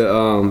really into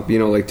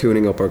like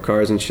tuning up our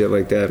cars and shit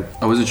like that.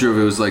 I wasn't sure if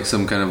it was like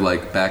some kind of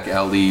like back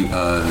alley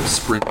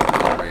sprint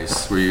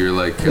race where you're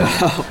like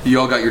you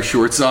all got your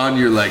shorts on,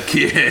 you're like,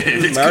 yeah,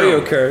 it's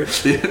Mario Kart.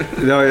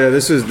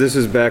 This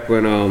was back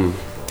when I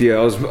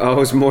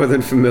was more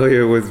than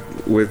familiar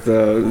with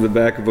the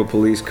back of a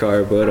police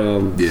car, but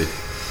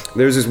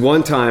there's this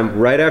one time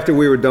right after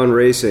we were done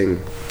racing.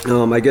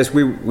 I guess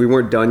we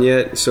weren't done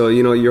yet, so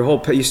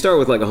you start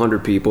with like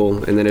 100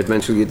 people, and then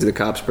eventually you get to the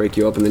cops break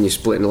you up, and then you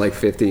split into like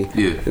 50,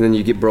 and then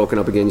you get broken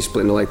up again, you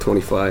split into like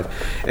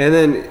 25, and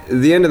then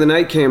the end of the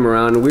night came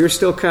around, and we were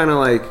still kind of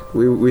like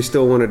we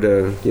still wanted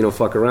to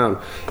fuck around,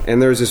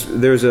 and there's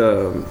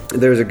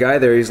a guy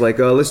there. He's like,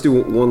 let's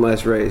do one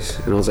last race,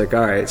 and I was like,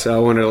 all right. So I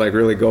wanted to like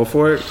really go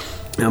for it.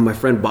 Now my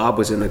friend Bob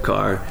was in the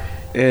car.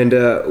 And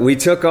we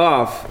took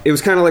off. It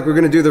was kind of like we're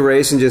going to do the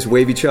race and just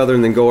wave each other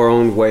and then go our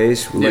own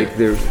ways, like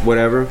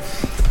whatever.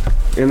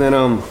 And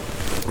then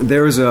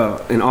there was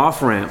an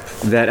off-ramp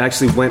that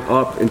actually went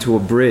up into a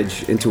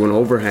bridge, into an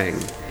overhang.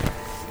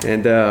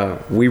 And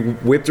we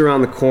whipped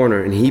around the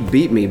corner, and he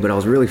beat me, but I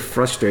was really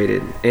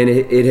frustrated. And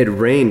it had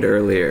rained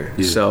earlier.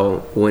 Yeah. So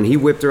when he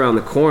whipped around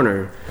the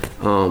corner,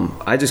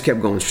 I just kept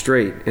going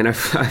straight. And I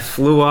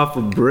flew off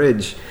a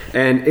bridge.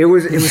 And it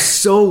was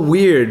so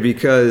weird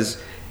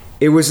because...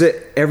 it was that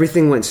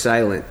everything went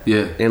silent.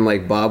 Yeah. And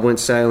like Bob went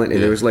silent,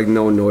 and there was like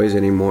no noise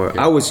anymore.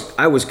 Yeah.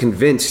 I was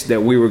convinced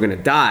that we were gonna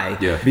die.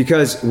 Yeah.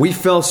 Because we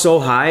fell so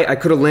high. I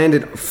could have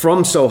landed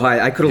from so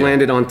high. I could have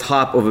landed on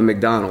top of a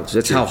McDonald's.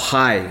 That's how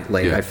high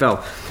I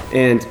fell.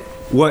 And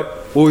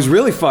what was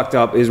really fucked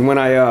up is when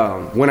I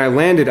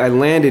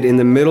landed in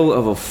the middle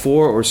of a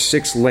 4 or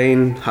 6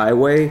 lane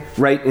highway,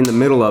 right in the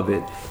middle of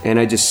it, and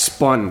I just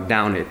spun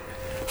down it.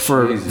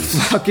 For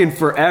fucking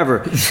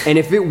forever. And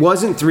if it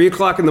wasn't 3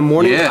 o'clock in the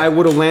morning, I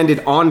would have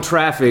landed on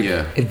traffic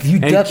and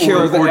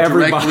killed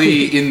everybody.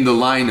 Directly in the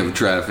line of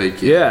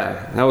traffic.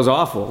 Yeah, that was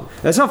awful.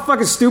 That's how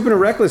fucking stupid and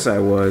reckless I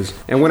was.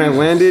 And when I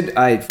landed,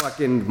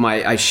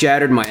 I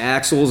shattered my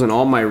axles and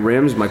all my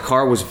rims. My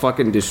car was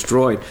fucking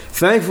destroyed.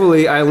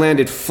 Thankfully, I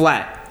landed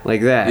flat.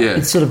 Like that. Yeah.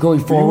 Instead of going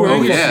forward.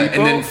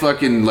 And then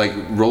fucking like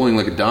rolling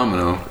like a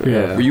domino.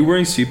 Yeah. Were you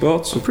wearing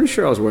seatbelts? I'm pretty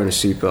sure I was wearing a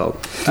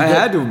seatbelt. I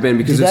had to have been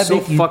because it's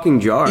so fucking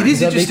jarring. It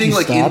is interesting,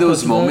 like in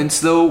those moments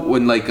though,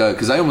 when like,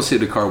 because I almost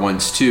hit a car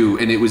once too,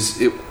 and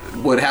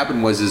what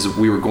happened was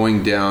we were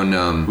going down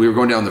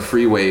the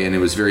freeway, and it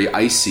was very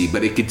icy,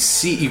 but you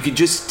could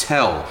just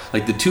tell,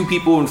 like the two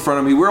people in front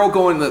of me, we're all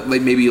going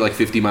like maybe like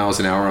 50 miles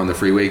an hour on the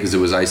freeway because it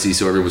was icy,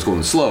 so everyone was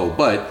going slow,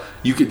 but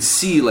you could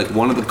see like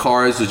one of the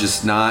cars was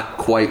just not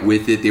quite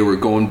with it. They were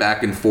going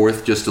back and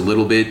forth just a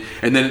little bit,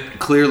 and then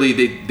clearly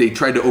they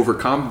tried to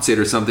overcompensate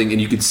or something, and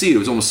you could see it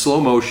was almost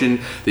slow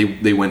motion.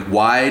 They went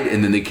wide,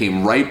 and then they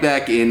came right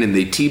back in, and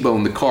they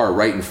T-boned the car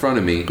right in front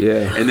of me.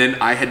 Yeah. And then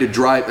I had to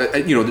drive.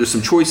 There's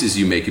some choices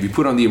you make. If you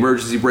put on the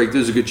emergency brake,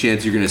 there's a good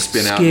chance you're going to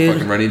spin out and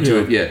fucking run into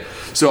it. Yeah.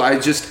 So I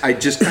just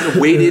kind of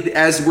waited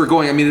as we're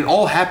going. I mean, it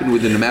all happened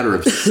within a matter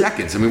of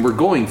seconds. I mean, we're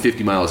going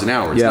 50 miles an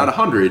hour. It's not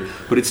 100,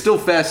 but it's still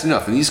fast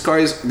enough. And these cars.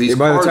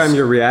 By the time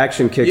your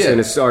reaction kicks in,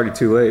 it's already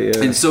too late.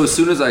 Yeah. And so as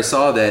soon as I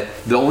saw that,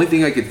 the only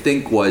thing I could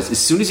think was, as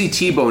soon as he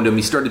T-boned him,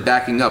 he started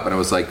backing up, and I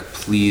was like,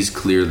 please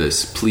clear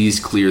this. Please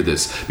clear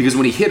this. Because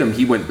when he hit him,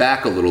 he went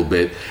back a little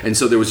bit, and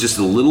so there was just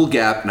a little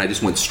gap, and I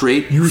just went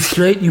straight. You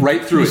straight?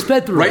 Right through you it.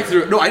 Sped through right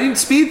through it. No, I didn't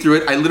speed through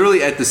it. I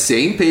literally, at the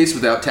same pace,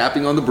 without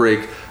tapping on the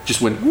brake,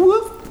 just went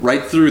whoop.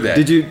 Right through that.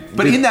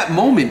 But in that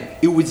moment,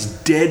 it was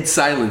dead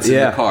silence in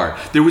the car.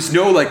 There was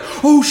no like,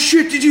 oh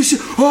shit, did you see?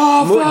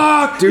 Oh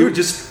fuck, dude!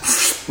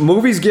 Just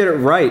movies get it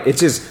right. It's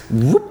just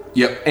whoop.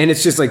 Yep. And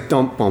it's just like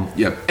dump bump.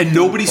 Yep. And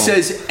nobody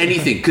says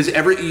anything because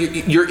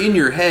you're in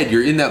your head.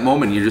 You're in that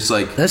moment. You're just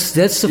like that's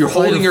the you're fight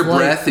holding or your flight.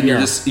 breath and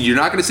you're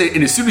not going to say it.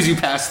 And as soon as you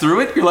pass through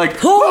it, you're like,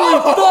 holy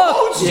fuck!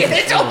 Oh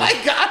shit! Oh my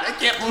god! I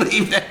can't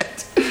believe that.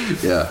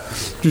 Yeah.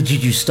 Did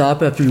you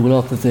stop after you went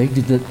off the thing?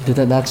 Did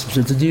that knock some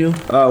sense into you?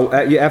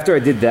 Yeah, after I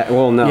did that,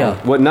 well, no. Yeah.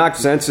 What knocked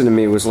sense into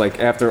me was like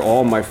after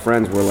all my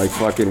friends were like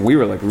fucking, we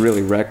were like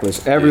really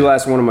reckless. Every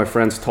last one of my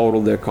friends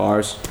totaled their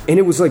cars, and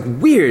it was like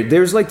weird. There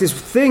was like this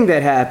thing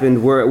that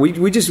happened where we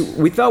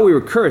thought we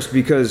were cursed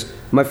because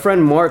my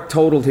friend Mark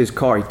totaled his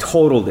car. He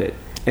totaled it.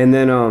 And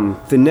then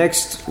the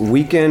next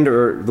weekend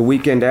or the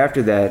weekend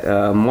after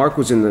that, Mark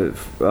was in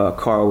the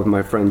car with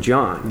my friend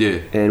John. Yeah.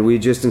 And we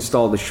just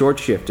installed the short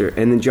shifter.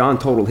 And then John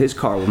totaled his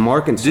car with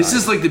Mark inside. This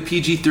is like the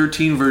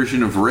PG-13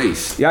 version of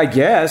Race. Yeah, I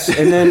guess.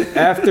 And then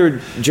after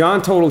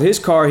John totaled his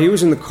car, he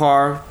was in the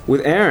car with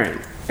Aaron.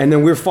 And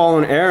then we're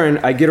following Aaron.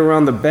 I get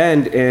around the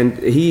bend, and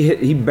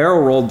he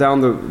barrel rolled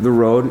down the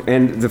road.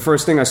 And the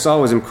first thing I saw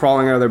was him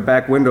crawling out of their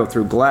back window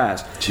through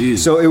glass. Jeez.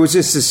 So it was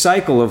just a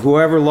cycle of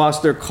whoever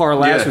lost their car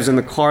last was in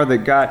the car that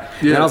got.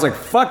 Yeah. And I was like,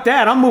 "Fuck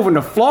that! I'm moving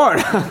to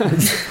Florida."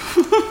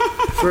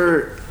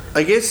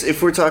 I guess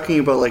if we're talking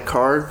about like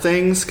car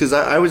things, because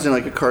I was in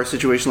like a car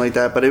situation like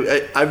that, but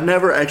I've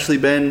never actually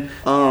been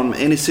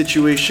in a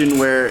situation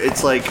where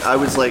it's like I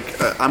was like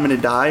I'm gonna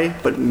die,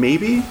 but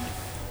maybe.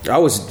 I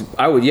was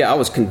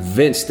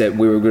convinced that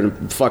we were going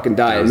to fucking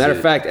die. As a matter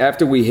of fact,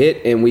 after we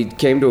hit and we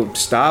came to a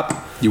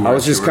stop, I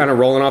was just kind of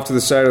rolling off to the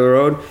side of the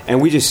road,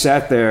 and we just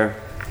sat there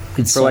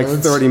for like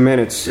 30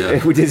 minutes. Yeah.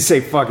 And we didn't say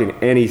fucking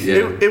anything.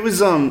 Yeah. It was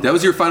that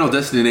was your final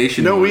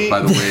destination. No, by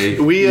the way,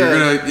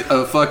 you're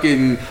gonna a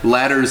fucking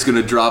ladder is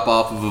gonna drop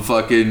off of a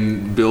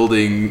fucking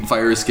building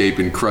fire escape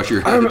and crush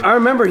your head. I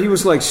remember he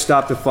was like,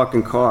 "Stop the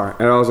fucking car,"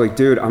 and I was like,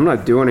 "Dude, I'm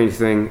not doing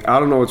anything. I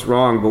don't know what's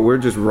wrong, but we're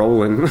just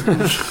rolling."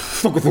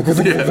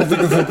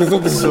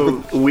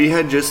 So we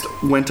had just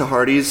went to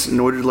Hardee's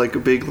and ordered like a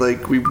big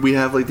like we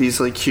have like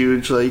these like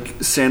huge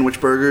like sandwich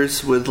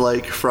burgers with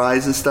like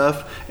fries and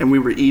stuff, and we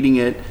were eating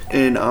it.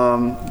 And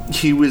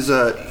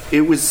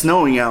it was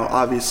snowing out,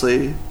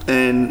 obviously,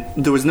 and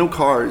there was no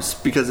cars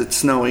because it's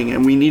snowing,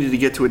 and we needed to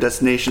get to a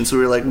destination. So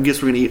we were like, I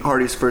guess we're gonna eat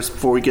Hardee's first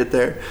before we get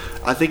there.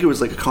 I think it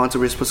was like a concert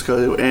we were supposed to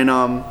go to,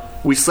 and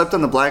we slept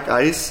on the black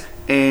ice.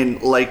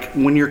 And like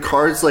when your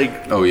car's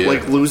like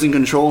like losing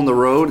control on the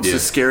road, it's the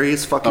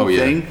scariest fucking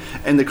thing.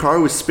 And the car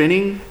was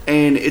spinning,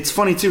 and it's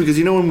funny too because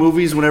you know in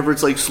movies whenever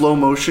it's like slow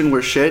motion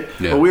we're shit,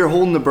 but we were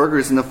holding the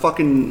burgers and the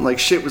fucking like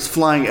shit was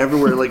flying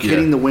everywhere, like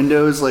hitting the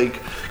windows, like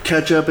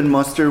ketchup and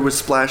mustard was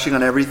splashing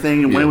on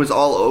everything. And when it was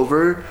all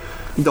over,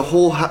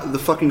 the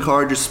fucking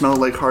car just smelled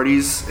like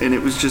Hardee's, and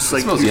it was just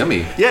like... It smells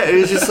yummy. Yeah, it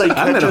was just like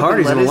I haven't had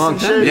Hardee's in a long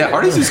time. Yeah,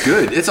 Hardee's is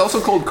good. It's also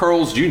called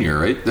Carl's Jr.,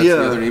 right? That's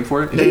the other name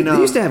for it? They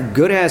used to have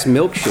good-ass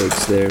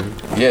milkshakes there.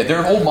 Yeah,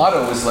 their whole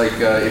motto is like, if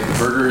the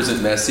burger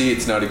isn't messy,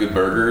 it's not a good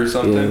burger or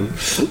something.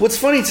 Yeah. What's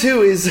funny,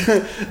 too, is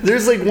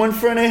there's like one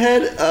friend I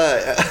had,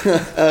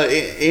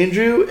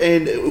 Andrew,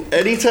 and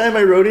anytime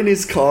I rode in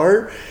his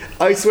car...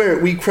 I swear,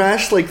 we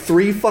crashed like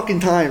 3 fucking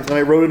times when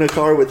I rode in a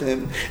car with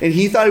him. And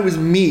he thought it was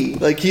me.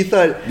 Like, he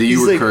thought... That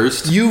you were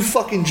cursed? You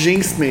fucking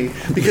jinxed me.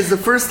 Because the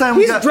first time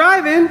He's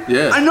driving!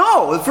 Yeah. I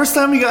know! The first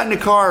time we got in a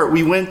car,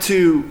 we went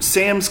to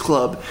Sam's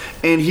Club.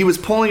 And he was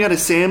pulling out of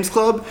Sam's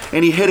Club,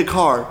 and he hit a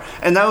car.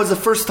 And that was the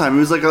first time. It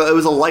was like it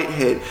was a light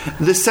hit.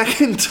 The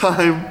second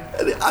time...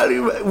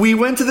 we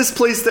went to this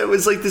place that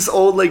was like this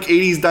old like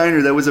 80s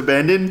diner that was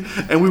abandoned,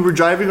 and we were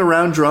driving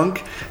around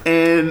drunk,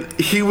 and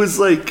he was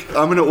like,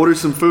 I'm gonna order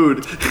some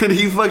food, and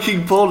he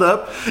fucking pulled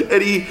up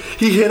and he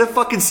hit a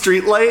fucking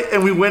street light,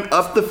 and we went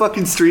up the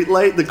fucking street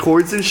light, the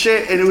cords and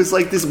shit, and it was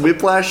like this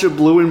whiplash of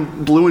blue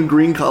and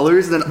green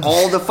colors, and then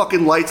all the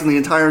fucking lights in the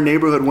entire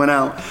neighborhood went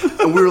out,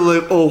 and we were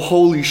like, oh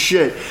holy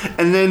shit.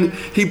 And then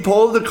he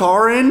pulled the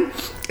car in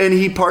and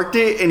he parked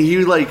it, and he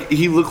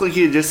looked like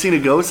he had just seen a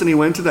ghost, and he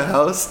went to the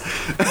house,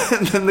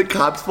 and then the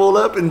cops pulled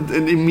up and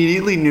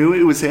immediately knew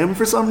it was him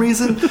for some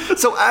reason.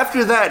 So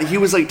after that, he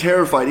was like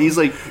terrified. He's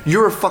like,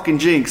 you're a fucking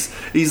jinx.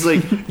 He's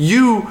like,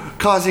 you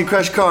caused me to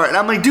crash car. And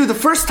I'm like, dude, the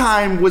first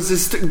time was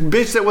this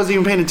bitch that wasn't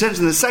even paying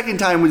attention. The second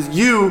time was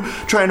you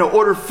trying to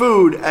order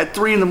food at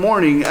 3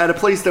 a.m. at a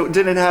place that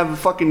didn't have a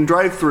fucking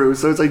drive-thru.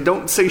 So it's like,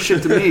 don't say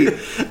shit to me.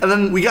 And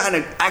then we got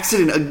in an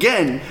accident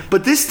again,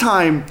 but this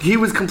time he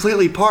was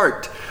completely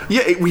parked.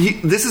 Yeah,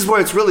 this is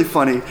where it's really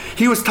funny.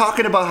 He was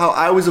talking about how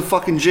I was a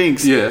fucking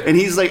jinx. Yeah. And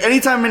he's like,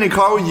 anytime I'm in a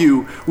car with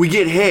you, we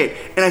get hit.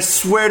 And I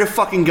swear to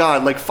fucking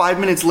God, like 5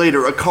 minutes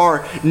later, a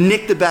car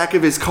nicked the back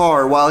of his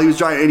car while he was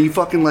driving, and he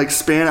fucking like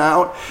span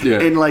out. Yeah.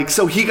 And like,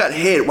 so he got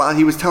hit while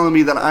he was telling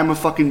me that I'm a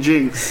fucking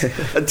jinx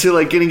until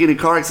like getting in a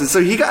car accident.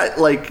 So he got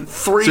like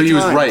 3 times. So he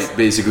was right,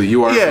 basically.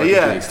 You are a fucking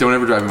jinx. Don't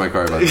ever drive in my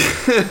car, by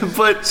the way.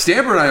 But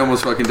Stamper and I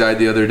almost fucking died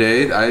the other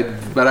day.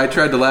 I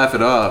tried to laugh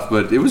it off,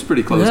 but it was a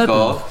pretty close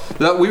call.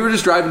 We were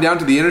just driving down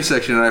to the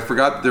intersection, and I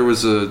forgot there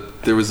was a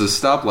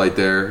stoplight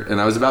there, and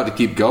I was about to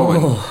keep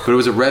going, but it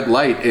was a red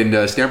light,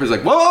 and Stamper's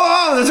like,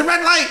 whoa, there's a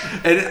red light!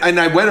 And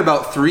I went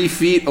about 3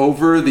 feet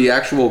over the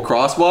actual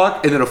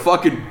crosswalk, and then a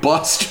fucking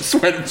bus just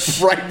went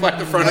right by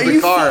the front of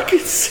the car.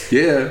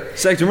 Yeah.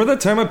 Zach, do you remember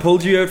that time I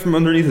pulled you out from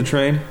underneath the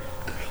train?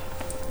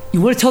 You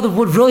want to tell them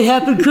what really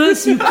happened,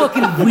 Chris? You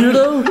fucking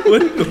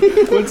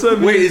weirdo. What's up?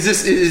 Wait, is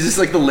this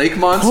like the lake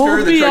monster Hold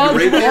that me tried out to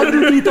rape from you?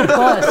 underneath the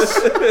bus.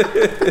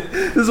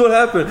 This is what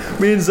happened.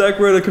 Me and Zach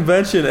were at a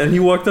convention, and he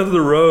walked onto the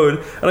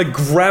road, and I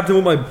grabbed him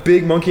with my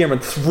big monkey arm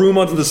and threw him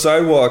onto the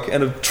sidewalk,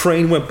 and a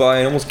train went by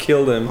and almost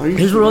killed him.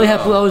 Here's what really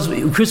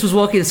happened. Chris was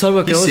walking the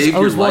sidewalk. He I saved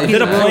was your life. walking.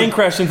 Then a plane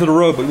crashed into the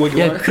road. But what?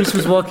 Yeah, Chris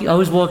was walking. I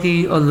was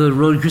walking on the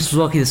road. Chris was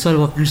walking the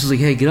sidewalk. Chris was like,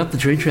 "Hey, get up the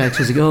train tracks." I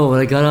was like, "Oh,"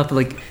 and I got up and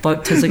like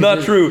 10 seconds.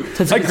 Not true.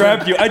 10 seconds I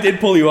grabbed you. I did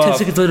pull you 10 off.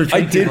 seconds later, I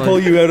train did came pull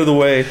on. you out of the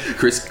way.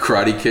 Chris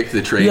karate kicked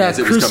the train Yeah, as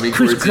it was coming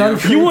towards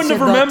karate- you. You wouldn't have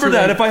said not remembered to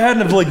that me. if I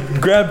hadn't have like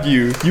grabbed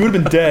you. You would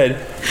have been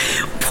dead.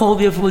 Pulled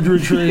me up from under a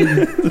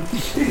train.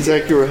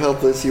 Zach, you were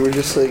helpless. You were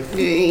just like,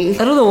 I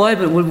don't know why,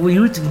 but when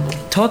you were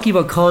talking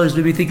about cars,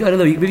 made me think. I don't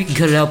know. Maybe you can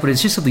cut it out, but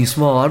it's just something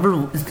small. I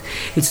remember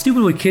it's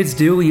stupid what kids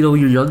do. You know,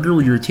 when you're younger,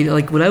 when you're a teenager.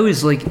 Like when I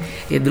was like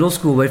in middle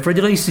school, my friend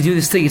and I used to do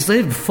this thing. It's not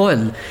even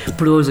fun,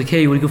 but it was like,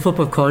 "Hey, you want to go flip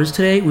off cars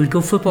today?" We'd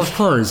go flip off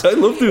cars. I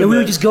love doing And we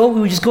that. would just go.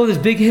 We would just go to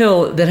this big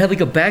hill that had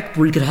like a back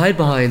where you could hide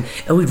behind,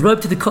 and we'd run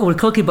up to the car. When a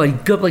car came by,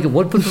 you'd go up like a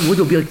 1 foot from the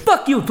window, and be like,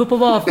 "Fuck you!" Flip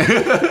them off.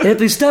 And if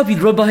they stopped, you'd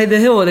run behind the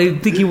hill, and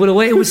they'd think you went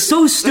away. It was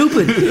so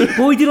stupid.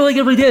 But we did it like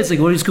every day. It's like,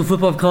 "Want to just go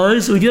flip off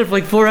cars?" So we did it for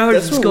like 4 hours.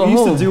 That's and just what go we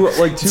used home. to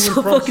do, like, to It's and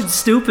so from- fucking We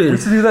stupid.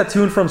 used to do that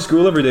to and from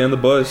school every day on the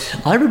bus.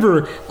 I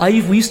remember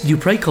we used to do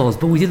prank calls,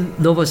 but we didn't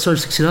know about Star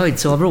 69.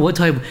 So I remember one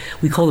time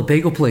we called a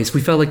bagel place.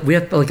 We found like we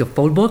had like a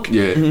phone book.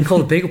 Yeah. We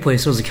called a bagel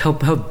place. So I was like,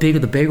 how big are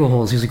the bagel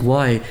holes? He was like,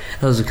 why? And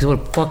I was like, 'cause I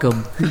want to fuck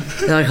them.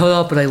 And I hung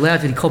up and I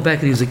laughed, and he called back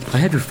and he was like, I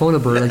have your phone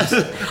number. And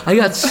I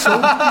got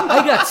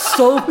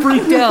so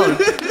freaked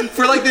out.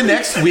 For like the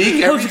next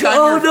week, I every was time like,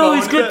 oh your no, phone...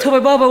 he's gonna tell my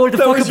mom I wanted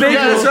to fuck a bagel.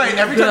 Yeah, that's right.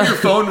 Every time your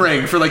phone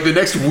rang for like the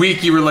next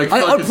week, you were like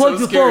I fucking so unplugged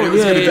the scared. phone, It was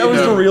yeah, gonna yeah, be That was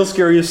them. the real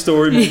scariest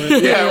story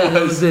moment. Yeah, it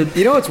that was. it.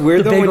 You know what's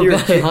weird The though when bagel you're a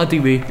guy kid,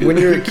 haunting me. when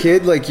you're a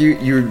kid, like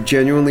you're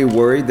genuinely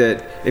worried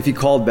that if you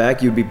called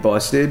back, you'd be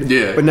busted.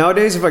 Yeah. But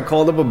nowadays, if I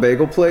called up a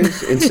bagel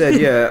place and said,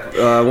 "Yeah,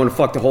 I want to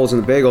fuck the holes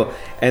in the bagel,"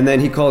 and then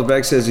he calls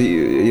back, says,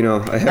 "You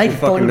know, I have I your fucking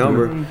phoned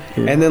number," him.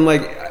 and then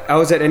like I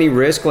was at any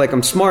risk, like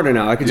I'm smarter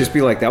now. I could just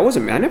be like, "That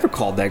wasn't me. I never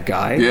called that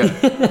guy."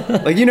 Yeah.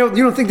 Like you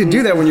don't think to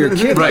do that when you're a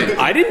kid. Right. Like,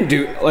 I didn't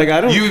do. Like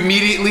I don't. You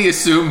immediately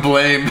assume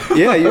blame.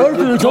 Yeah. Or if you're an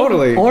adult,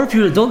 Totally. or if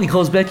you're an adult, he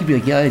calls back, you'd be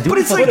like, yeah, I do. But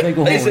it's fuck like- a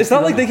bagel hole. It's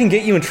not like they can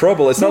get you in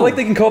trouble. It's not like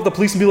they can call up the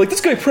police and be like,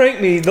 "This guy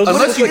pranked me." Those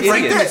Unless you like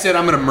pranked them and said,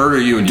 I'm going to murder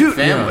you and your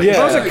family. yeah. If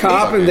I was a Like,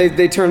 cop fuck and it.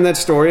 they turned that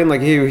story and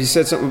like he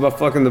said something about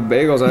fucking the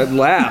bagels, I'd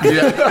laugh.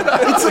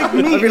 it's like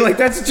me. I'd be like,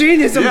 "That's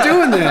genius! I'm Yeah.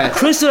 doing that."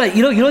 Chris and I,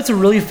 you know, it's a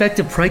really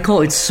effective prank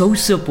call. It's so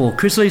simple.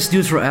 Chris and I used to do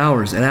this for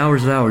hours and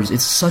hours and hours.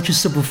 It's such a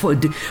simple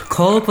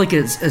call up like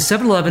a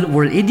 7-Eleven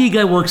where an Indian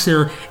guy works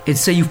there and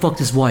say you fucked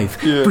his wife.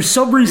 For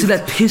some reason,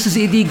 that pisses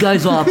Indian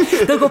guys off.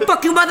 They'll go,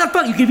 "Fuck you,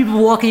 motherfucker!" You get people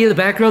walking in the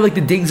background like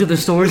the dings of the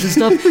stores and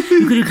stuff.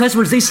 You can hear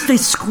customers. They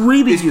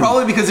scream at It's you.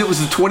 probably because it was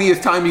the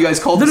 20th time you guys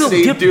called No, the no,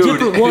 same dude.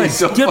 different and ones. he's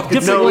so Different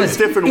fucking- No, ones. it's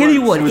different ones.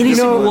 Anyone, It was any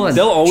different single ones. one.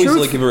 They'll always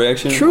Truth- like give a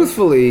reaction.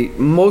 Truthfully,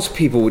 most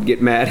people would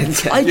get mad at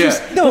that. I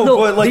just No,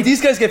 but like they-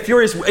 these guys get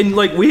furious, and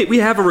like we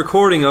have a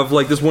recording of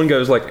like this one guy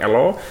was like,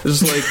 "Hello," it's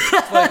just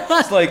like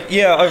it's like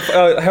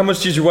yeah, how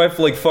much did your wife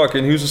like fuck?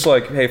 And he was just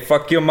like, "Hey,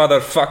 fuck you,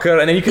 motherfucker!"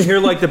 And then you can hear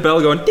like the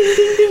bell going, ding,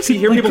 ding, ding. So you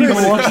hear Like people coming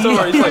to the walking.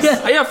 store. He's like,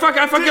 Yeah. "Yeah,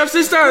 I fuck your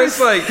sister." It's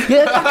like,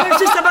 yeah, fuck your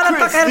sister,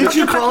 motherfucker. Did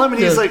you call him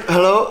and he's like,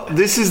 "Hello,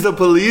 this is the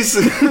police."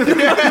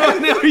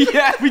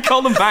 yeah, we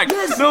called him back.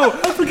 No,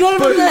 I forgot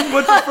about that.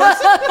 but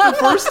the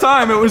first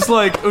time it was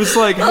like,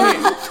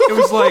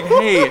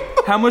 hey,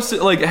 how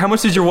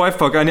much did your wife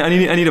fuck? I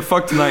need to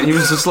fuck tonight. And he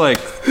was just like,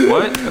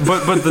 what?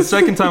 But the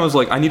second time I was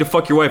like, I need to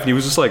fuck your wife, and he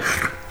was just like,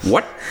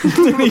 what? He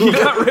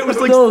got it was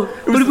like, No,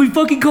 but we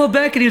fucking called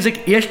back and he was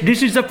like, "Yes,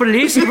 this is the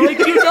police." And we're like,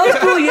 "You're not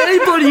calling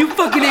anybody, you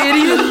fucking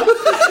idiot."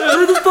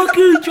 Who the fuck are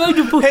you trying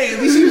to put? Hey,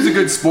 at least he was a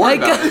good sport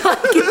about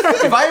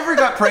it. If I ever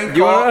got pranked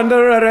You are called,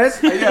 under arrest.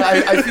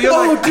 yeah, I feel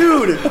Oh, like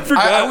dude!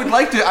 I would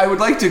like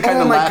to kind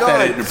Oh of my laugh God.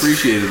 at it and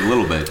appreciate it a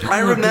little bit. I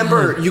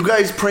remember you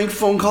guys prank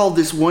phone called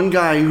this one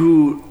guy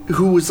who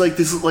was like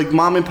this like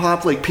mom and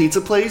pop like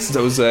pizza place.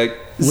 that was Zach.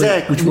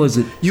 Zach, which was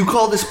it? You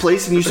called this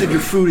place and you said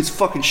your food is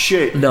fucking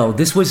shit. No,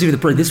 this wasn't even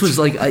the prank. This was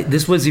like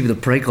this wasn't even the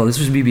prank call. This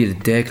was me being a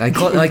dick. I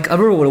called. Like I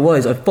remember what it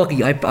was.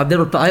 I've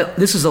never.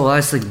 This is the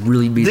last like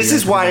really mean. This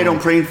is why I don't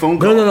prank phone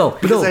No, calls. no, no,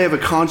 Because no. I have a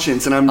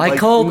conscience and I'm I like,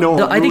 call.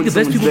 no, I think the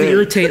best someone's people to dead.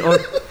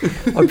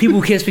 irritate are people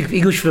who can't speak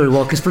English very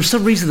well. Because for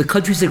some reason, the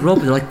countries they grow up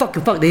in, they're like fuck.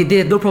 They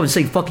have no problem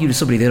saying fuck you to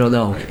somebody they don't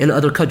know in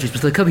other countries,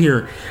 but they come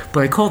here.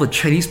 But I called the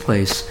Chinese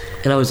place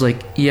and I was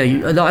like, yeah.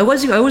 No, I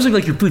wasn't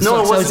like your food No,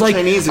 sucks. it I wasn't was like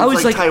Chinese. It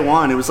was like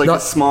Taiwan. It was like a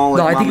small.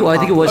 No, Like, I think it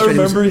was I Chinese.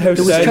 remember how it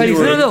was sad Chinese.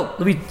 you were. No.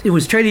 It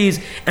was Chinese,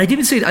 and I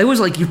didn't say. I was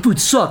like, your food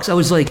sucks. I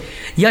was like,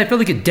 yeah, I felt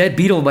like a dead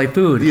beetle in my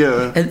food.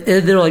 Yeah. And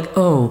they're like,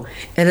 oh,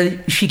 and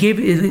then she gave.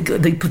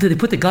 They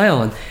put the guy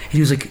on, and he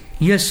was like,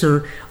 yes,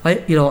 sir.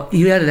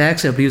 He had an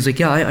accent, but he was like,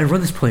 yeah, I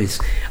run this place.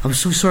 I'm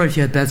so sorry if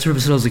you had bad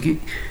service. And I was like,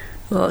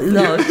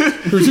 no,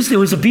 it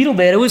was a beetle,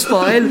 man. It was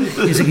fine.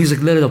 He's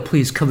like, no,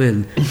 please come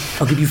in.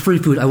 I'll give you free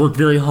food. I work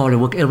very hard. I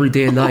work every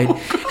day and night.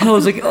 And I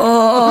was like,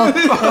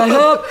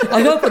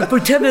 I hope for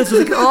 10 minutes. I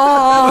was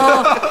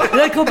like,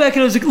 and I come back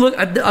and I was like, look,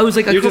 I was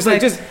like, I You're go just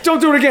back. like, just don't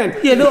do it again.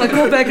 Yeah, no, I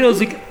go back and I was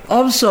like,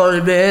 I'm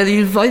sorry, man.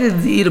 I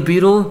didn't eat a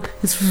beetle.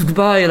 It's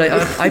goodbye. And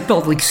I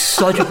felt like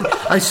such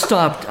I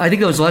stopped. I think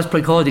that was the last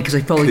prank holiday because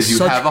I felt like Because you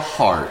such. have a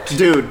heart.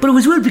 dude. But it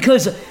was weird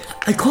because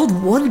I called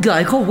one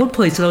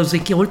place, and I was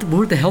like,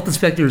 we're at the health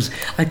inspectors.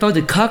 I found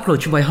a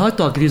cockroach in my hot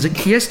dog, and he was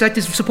like, yes, that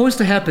is supposed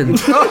to happen. I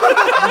was like,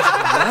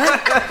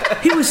 what?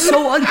 He was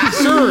so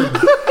unconcerned.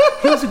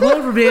 He was like,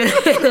 whatever, man.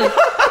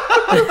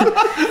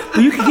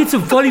 But you can get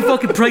some funny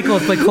fucking prank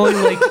calls by calling,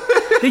 like,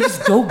 they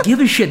just don't give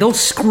a shit. They'll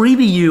scream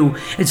at you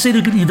and say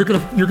they're gonna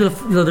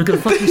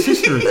fuck your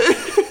sister.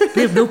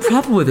 They have no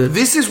problem with it.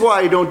 This is why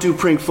I don't do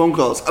prank phone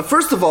calls.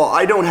 First of all,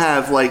 I don't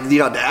have like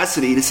the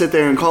audacity to sit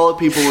there and call up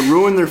people and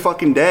ruin their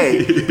fucking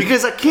day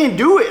because I can't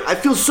do it. I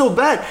feel so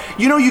bad.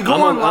 You go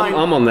online.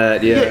 I'm on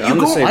that. Yeah, you I'm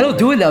the go- same. I don't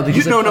do it now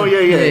because Yeah.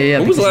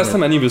 When was the because last of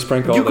time any of us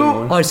prank called You go-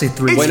 anyone? that. I say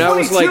 3. It's When I funny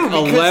was like too,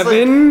 because,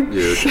 11.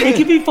 It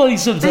can be funny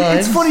sometimes.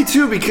 It's funny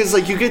too because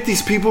like you get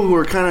these people who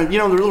are kind of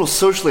they're a little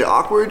socially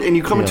awkward and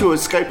you come into a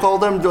Skype call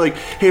with them, they're like,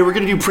 hey, we're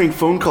gonna do prank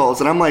phone calls,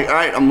 and I'm like, all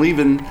right, I'm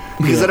leaving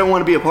because I don't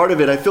want to be a part of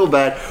it. I feel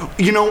bad.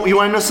 You want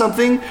to know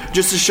something?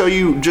 Just to show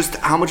you just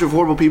how much of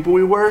horrible people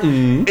we were.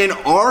 In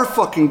our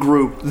fucking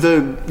group,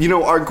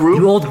 our group,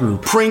 Your old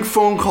group. prank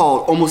phone call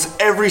almost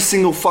every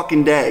single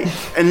fucking day,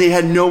 and they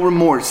had no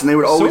remorse and they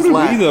would So always did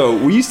laugh. we though.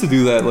 We used to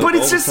do that. Like, But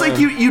it's all the just like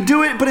time. you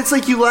do it, but it's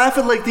like you laugh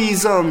at like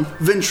these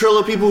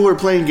Ventrilo people who are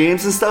playing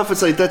games and stuff.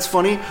 It's like that's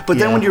funny, but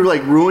then Yeah. when you're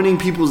like ruining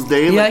people's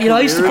day, Yeah, like,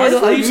 I used to careers-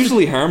 find They're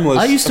usually harmless.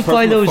 I used to apart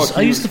find from the those. fuck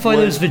I used to find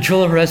you those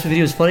Ventrilo harassment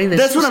videos funny.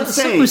 That's what I'm some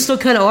saying. was still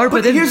kind of hard,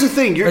 But then here's the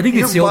thing: you're I think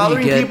it's the only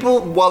bothering you get. people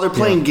while they're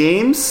playing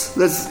games.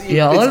 That's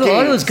Yeah, a lot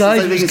of those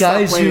guys, It's like they these can stop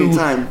guys playing who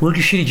anytime. work a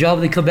shitty job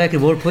and they come back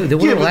and they want to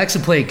Yeah, relax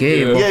and play a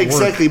game. Yeah, or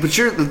exactly.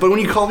 But when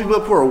you call people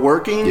up who are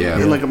working Yeah.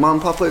 in like a mom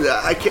and pop place,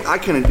 I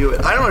can't do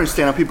it. I don't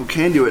understand how people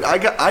can do it.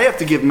 I have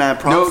to give mad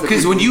props. No, to because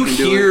people when you who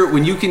can do it.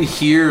 when you can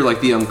hear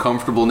like the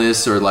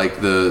uncomfortableness or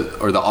like the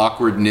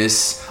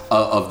awkwardness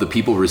of the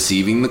people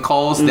receiving the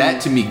calls, that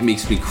to me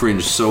makes me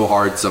cringe so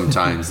hard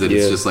sometimes that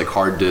it's just like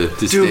hard to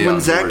stay Dude, when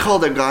on Zach board.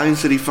 called that guy and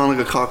said he found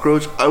like a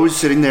cockroach, I was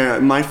sitting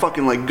there, my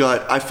fucking like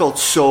gut, I felt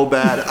so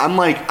bad.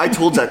 I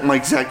told Zach, I'm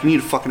like, Zach, you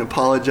need to fucking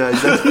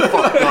apologize. That's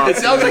fucked up. It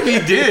sounds like he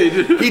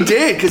did. He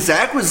did, because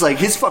Zach was like,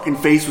 his fucking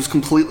face was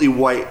completely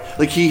white.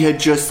 Like he had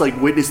just like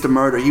witnessed a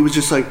murder. He was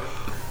just like,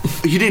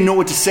 he didn't know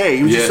what to say.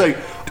 He was just Yeah. like,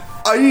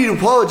 I need to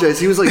apologize.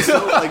 He was like,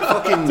 so like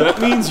fucking. That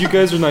means you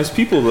guys are nice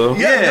people, though.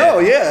 Yeah, no,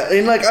 yeah,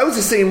 and like I was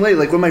the same way.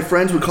 Like when my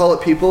friends would call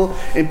up people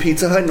in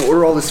Pizza Hut and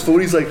order all this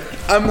food, he's like,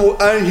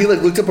 he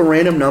like looked up a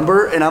random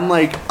number, and I'm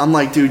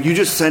like, dude, you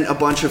just sent a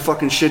bunch of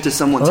fucking shit to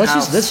someone's Well,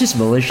 house. that's just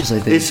malicious, I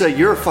think. It's like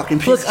you're a fucking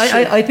piece Look, of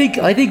shit. I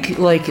think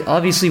like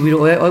obviously we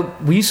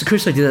don't. We used to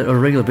Chris and I did that on a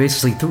regular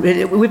basis. Like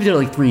we've been there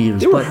like 3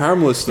 years. They were but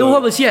harmless, They were though.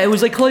 harmless. Yeah, it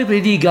was like calling up an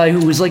Indian guy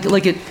who was like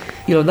at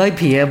 9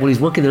 p.m. when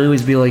he's working there. He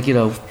always be like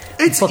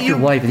fuck your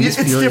wife and he's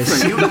it's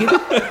different.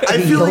 I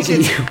feel like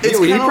it's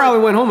He kinda probably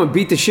went home and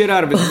beat the shit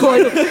out of his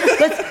wife.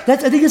 I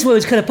think that's why it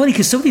was kind of funny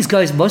because some of these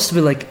guys must have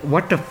been like,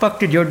 "What the fuck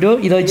did you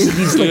do?"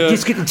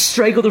 Just getting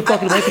strangled their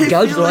fucking wife and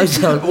gouge their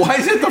eyes out. Why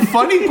is it the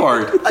funny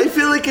part? I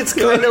feel like it's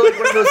kind of like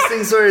one of those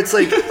things where it's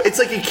like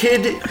a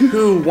kid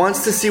who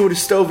wants to see what a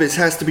stove is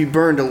has to be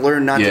burned to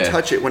learn not to Yeah.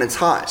 touch it when it's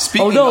hot.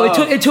 Speaking Oh no!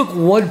 of, It took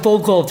one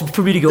phone call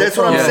for me to go. That's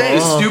what I'm Yeah, saying.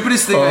 the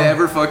stupidest thing I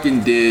ever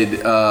fucking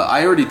did.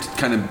 I already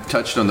kind of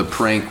touched on the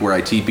prank where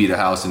I TP'd a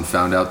house and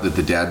found out that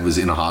the dad was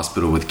in a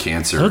hospital with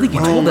cancer. I don't think you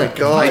Oh told my that.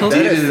 God. I You told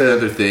did that it is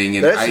another thing,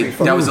 and that should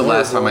be that was the fucking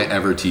last time I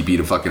horrible. ever TP'd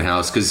a fucking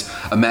house. Because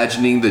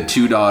imagining the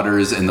 2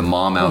 daughters and the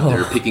mom out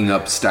there picking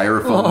up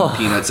styrofoam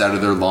peanuts out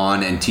of their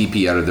lawn and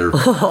TP out of their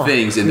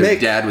things, and their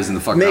Mick, dad was in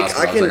the fucking Mick,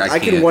 hospital. I I was can- like, I I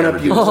can can't one ever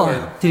up do you this more.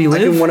 again. Did he I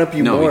live? can one up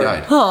you No, more. he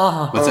died.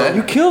 What's that?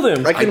 You killed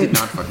him. I I can did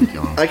not fucking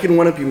kill him. I can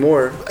one up you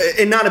more,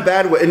 and not a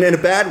bad way, and in a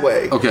bad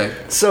way. Okay.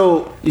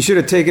 So You should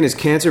have taken his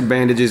cancer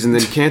bandages and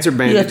then cancer Yeah,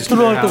 bandages to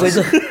throw the it out the house.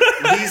 window.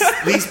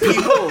 these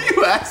people,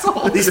 You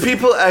asshole. these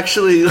people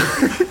actually.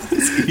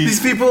 These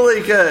people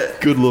like.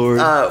 Good lord.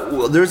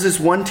 Well, there's this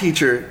one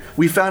teacher.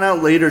 We found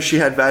out later she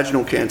had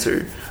vaginal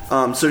cancer.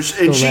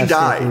 She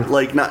died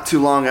like not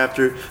too long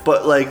after.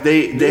 But like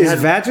they Is had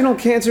vaginal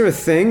cancer a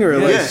thing or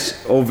like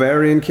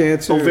ovarian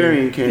cancer?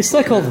 ovarian cancer. It's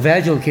not called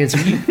vaginal cancer.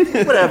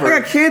 Whatever. I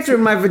got cancer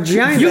in my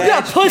vagina. You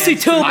got pussy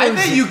tumors. I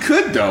bet you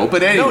could though,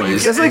 but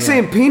anyways. That's like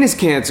saying penis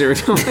cancer.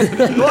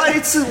 Well,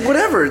 it's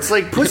whatever. It's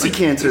like pussy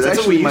cancer. That's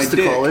what we used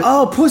to call it.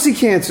 Oh, pussy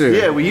cancer.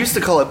 Yeah, we used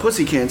to call it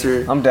pussy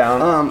cancer. I'm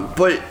down.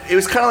 But it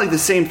was kind of like the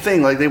same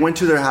thing. Like they went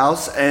to their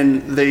house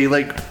and they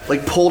like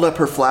pulled up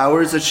her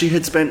flowers that she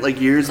had spent like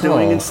years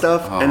doing and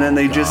stuff, and then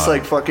they just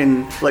like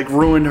fucking like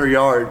ruined her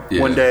yard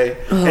one day.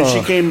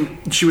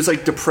 And she was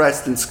like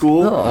depressed in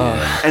school,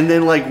 and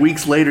then like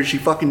weeks later she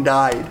fucking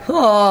died.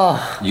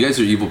 You guys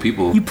are evil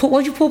people.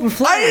 Why'd you pull up her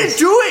flowers? I didn't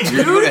do it, dude.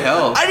 You're going to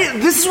hell. I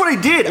didn't. This is what I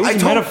did. It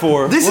was a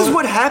metaphor. This is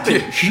what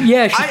happened.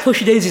 Yeah, she's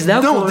pushing daisies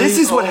now. No, this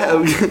is what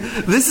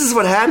this is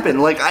what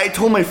happened. Like I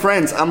told my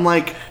friends, I'm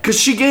like, because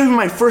she gave me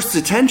my first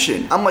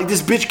detention. I'm like,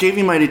 this bitch gave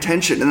me my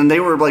detention, and then they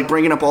were like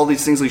bringing up all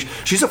these things like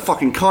she's a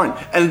fucking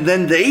cunt, and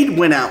then they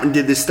went out and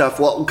did this stuff.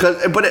 Well,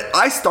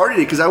 I started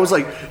it because I was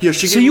like, yeah,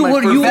 she. So gave you me my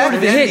ordered, you first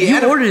ordered the hit.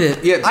 You ordered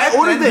it. Yeah, I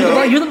ordered the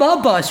hit. You're the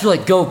mob boss. You're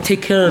like, go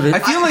take care of it. I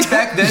feel like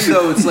back then,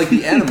 though, it's like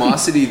the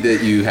animosity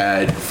that you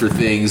had for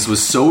things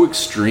was so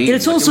extreme. And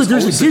it's Like, also it was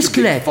there's a always such big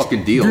disconnect.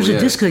 fucking deal. There's a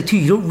disconnect too.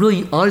 You don't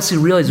really honestly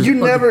realize You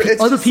never.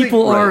 It's other just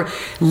people like,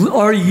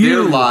 are you.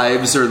 Their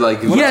lives are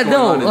like what's Yeah, going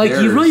on no, in like you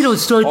theirs. really don't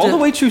start All to. the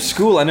way through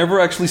school, I never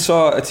actually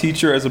saw a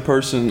teacher as a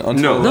person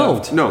until I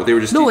left. No, they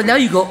were just No, and teachers. now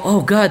you go,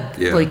 oh god,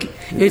 Yeah. like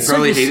it's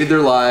probably like this- hated their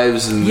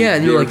lives and Yeah,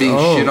 and they you're were like, being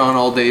oh. shit on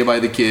all day by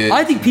the kids.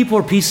 I think people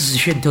are pieces of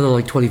shit until they're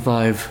like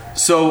 25.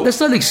 So That's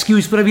not an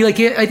excuse, but I mean, like,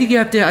 I think you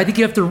have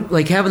to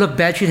like have enough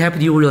bad shit happen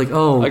to you where you're like,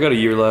 oh, I got a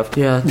year left.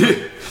 yeah.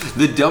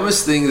 the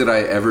dumbest thing that I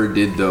ever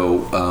did, though,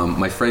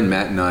 my friend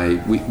Matt and I,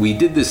 we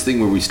did this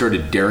thing where we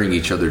started daring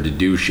each other to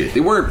do shit.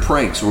 They weren't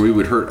pranks where we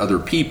would hurt other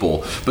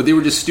people, but they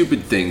were just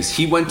stupid things.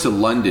 He went to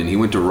London, he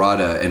went to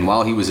RADA, and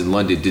while he was in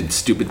London, did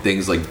stupid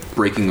things like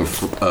breaking a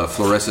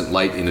fluorescent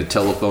light in a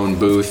telephone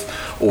booth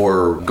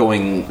or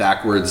going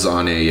backwards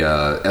on a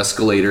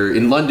escalator.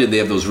 In London, they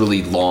have those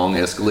really long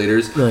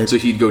escalators, Right. so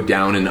he'd go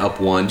down and up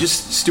one,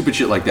 just stupid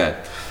shit like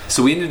that.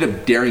 So we ended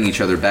up daring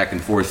each other back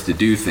and forth to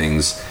do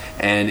things,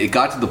 and it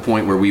got to the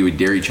point where we would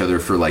dare each other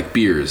for like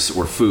beers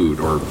or food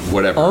or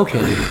whatever.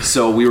 Okay.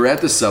 So we were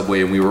at the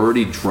subway and we were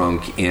already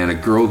drunk, and a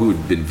girl who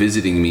had been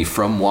visiting me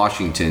from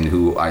Washington,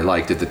 who I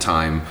liked at the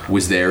time,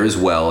 was there as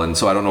well. And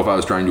so I don't know if I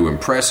was trying to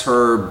impress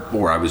her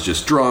or I was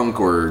just drunk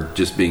or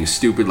just being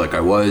stupid like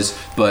I was,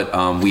 but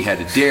we had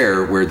a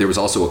dare where there was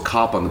also a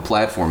cop on the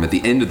platform at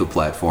the end of the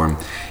platform.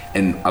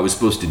 And I was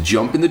supposed to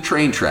jump in the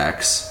train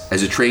tracks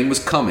as a train was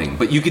coming,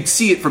 but you could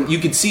see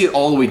it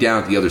all the way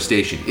down at the other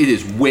station. It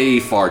is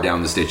way far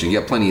down the station. You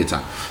got plenty of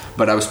time.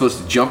 But I was supposed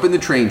to jump in the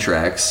train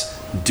tracks,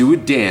 do a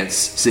dance,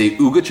 say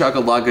Ooga Chaka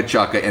Laga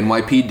Chaka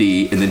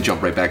NYPD, and then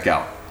jump right back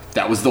out.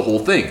 That was the whole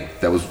thing.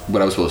 That was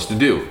what I was supposed to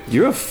do.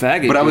 You're a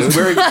faggot. But I was dude.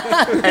 wearing,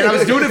 and I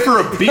was doing it for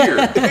a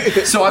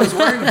beer. So I was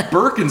wearing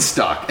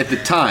Birkenstock at the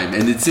time,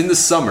 and it's in the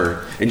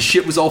summer, and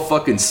shit was all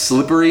fucking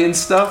slippery and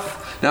stuff.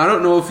 Now, I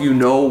don't know if you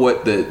know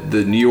what the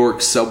New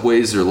York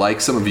subways are like.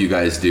 Some of you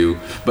guys do.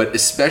 But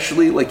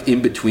especially, like,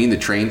 in between the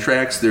train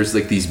tracks, there's,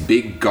 like, these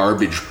big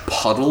garbage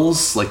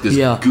puddles. Like, this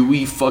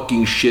gooey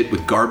fucking shit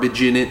with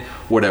garbage in it.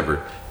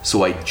 Whatever.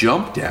 So I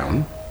jump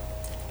down.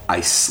 I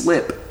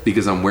slip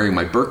because I'm wearing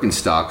my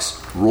Birkenstocks,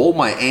 roll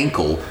my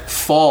ankle,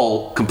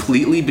 fall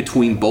completely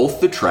between both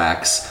the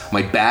tracks.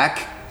 My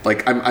back...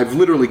 Like, I've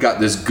literally got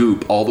this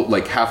goop all the,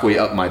 like, halfway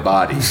up my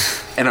body.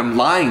 And I'm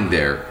lying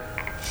there.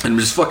 And I'm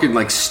just fucking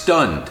like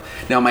stunned.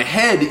 Now my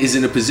head is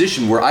in a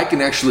position where I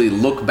can actually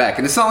look back.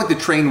 And it's not like the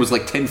train was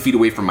like 10 feet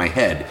away from my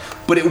head.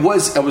 But I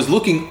was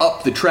looking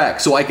up the track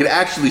so I could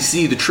actually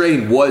see the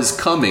train was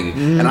coming.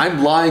 And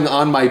I'm lying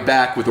on my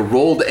back with a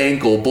rolled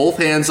ankle, both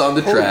hands on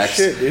the tracks.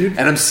 Shit, dude.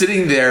 And I'm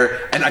sitting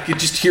there and I could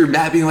just hear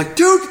Matt being like,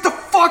 dude, get the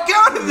fuck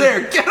out of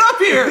there. Get up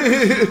here.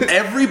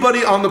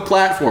 Everybody on the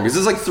platform, because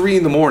it's like 3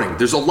 a.m.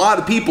 There's a lot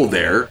of people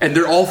there. And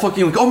they're all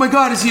fucking like, oh my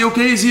God, is he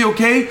okay? Is he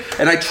okay?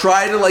 And I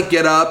try to like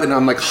get up and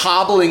I'm like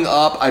hobbling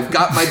up. I've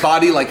got my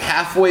body like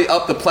halfway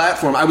up the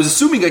platform. I was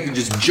assuming I could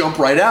just jump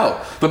right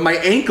out. But my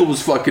ankle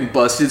was fucking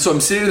busted. So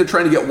I'm sitting there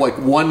trying to get like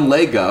one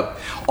leg up.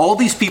 All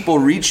these people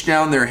reach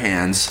down their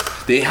hands.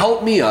 They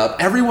help me up.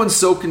 Everyone's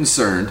so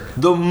concerned.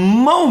 The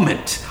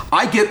moment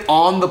I get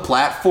on the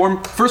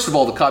platform, first of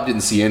all, the cop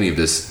didn't see any of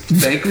this.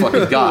 Thank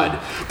fucking God.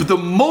 But the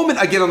moment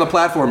I get on the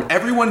platform,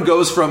 everyone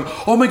goes from,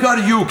 oh my God,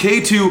 are you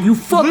okay, to You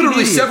fucking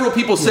literally idiot. several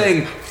people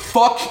saying,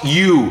 fuck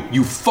you,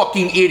 you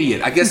fucking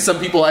idiot. I guess some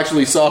people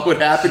actually saw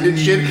what happened and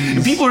shit.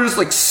 And people are just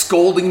like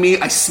scolding me.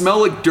 I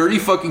smell like dirty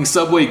fucking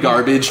Subway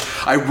garbage.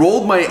 I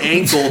rolled my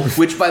ankle,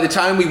 which by the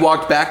time we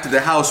walked back to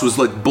the house was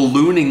like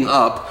ballooning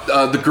up.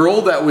 The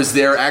girl that was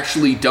there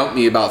actually dumped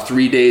me about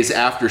 3 days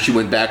after she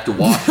went back to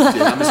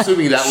Washington. I'm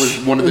assuming that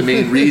was one of the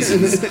main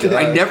reasons.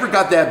 I never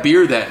got that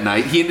beer that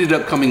night. He ended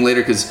up coming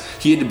later because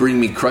he had to bring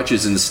me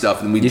crutches and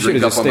stuff, and we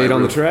drink up on my on the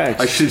roof. tracks.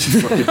 I should have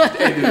just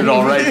fucking ended it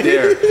all right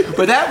there.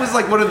 But that was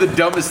like one of the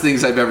dumbest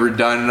things I've ever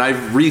done, and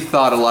I've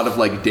rethought a lot of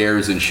like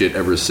dares and shit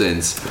ever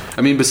since.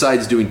 I mean,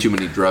 besides doing too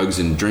many drugs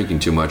and drinking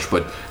too much,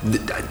 but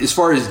as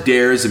far as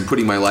dares and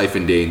putting my life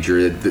in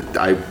danger,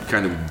 I'm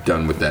kind of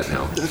done with that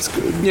now. That's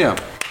good. Yeah.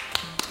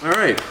 All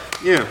right.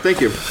 Yeah, thank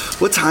you.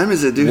 What time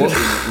is it, dude?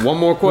 One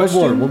more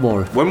question.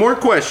 One more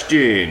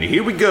question.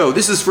 Here we go.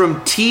 This is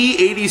from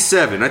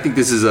T87. I think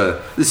this is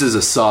a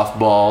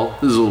softball.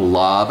 This is a little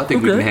lob. I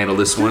think we can handle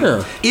this one.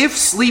 Yeah. If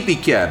Sleepy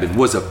Cabin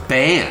was a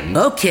band,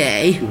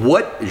 Okay.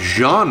 what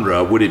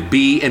genre would it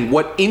be, and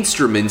what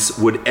instruments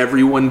would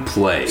everyone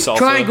play? Salsa.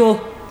 Triangle.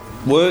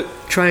 What?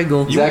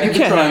 Triangle. You can't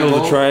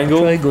handle the triangle.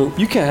 Triangle.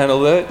 You can't handle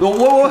that. Whoa,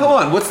 hold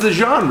on. What's the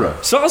genre?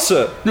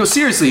 Salsa. No,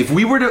 seriously. If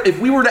we were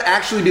to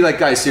actually be like,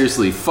 guys,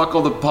 seriously, fuck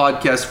all the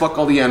podcasts, fuck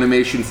all the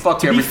animation,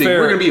 fuck everything. Fair,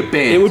 we're gonna be a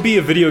band. It would be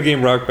a video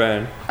game rock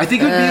band. I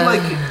think it would be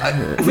like.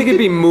 I think it'd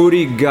be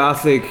moody,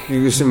 gothic,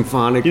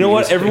 symphonic. You know what?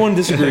 music. Everyone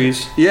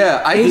disagrees.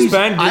 Yeah, This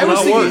band would I was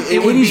not thinking work.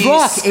 it would 80s be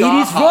rock. ska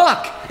 80s pop.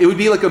 rock. It would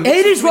be like a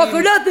mix 80s rock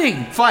or between-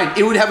 nothing. Fine,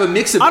 it would have a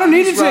mix of. I don't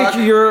need to 80s rock,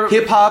 take your-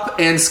 hip hop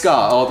and ska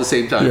all at the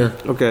same time. Yeah.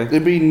 Okay.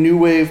 It'd be new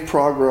wave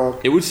prog rock.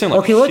 It would sound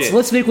like Okay, shit.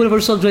 let's make one of our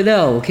songs right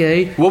now.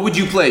 Okay. What would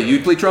you play?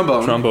 You'd play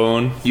trombone.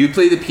 Trombone. You'd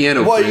play the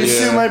piano. What, Chris. you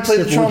assume I play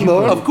the Except what would you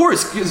trombone? Of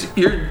course, because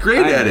you're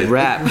great at it.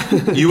 Rap.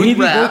 You Maybe would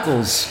rap.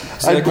 vocals.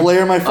 I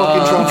blare my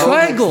fucking trombone.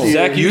 Triangle. next to you.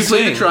 Zach, You'd play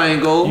the sing.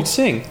 triangle. You'd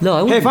sing. No, I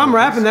Hey, wouldn't. if I'm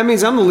rapping, that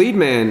means I'm the lead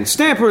man.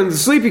 Stamper and the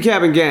Sleepy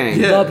Cabin Gang.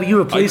 Yeah. No, but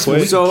you're a replacement.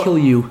 We quit. can kill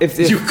you. If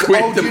You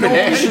quit Oh, the do you know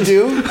what we should band.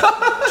 do? Do you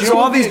so know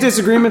all what these we-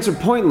 disagreements are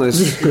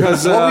pointless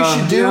because What we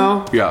should do? You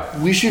know, Yeah.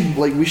 We should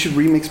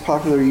remix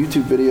popular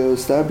YouTube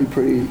videos. That'd be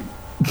pretty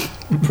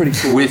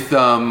cool. With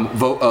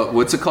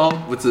what's it called?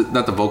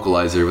 Not the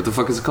vocalizer? What the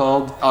fuck is it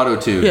called?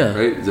 Auto-tune. Yeah.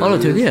 Right? Is that what it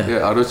Auto-tune, is? yeah.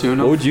 Yeah, auto-tune.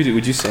 What would you do?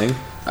 Would you sing?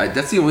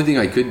 That's the only thing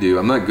I could do.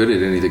 I'm not good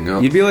at anything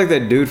else. you'd be like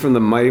that dude from the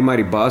Mighty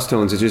Mighty Boss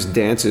Tones that just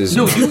dances.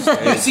 No, you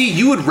see,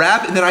 you would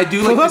rap, and then I do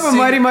like Pull the up a sing-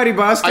 Mighty Mighty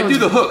Boss I Tones. do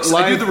the hooks.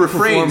 I do the live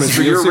refrains performance,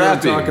 for and you'll your see what I'm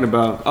rapping. talking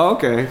about. Oh,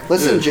 okay.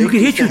 Listen, Jake You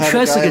could hit used to your have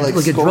chest a guy like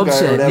a drum Skull Guy or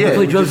set. whatever. You Yeah,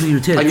 play you drums just- with your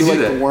tits. I Do do like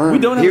that. the worm. We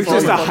don't have He was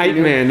just a fun. hype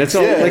man. That's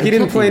all. Yeah. Like he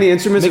didn't play any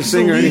instruments or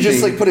sing or He anything.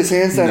 just like put his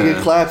hands down and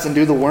get claps and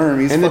do the worm.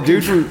 He's and the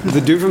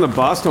fucking- dude from the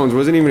Boss Tones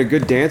wasn't even a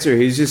good dancer.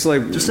 He's just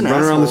like Just an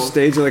running around the asshole.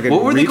 stage like a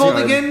What were they called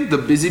retard. again? The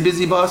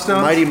Busy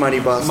Boston? Mighty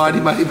Boss. Mighty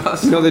Boston.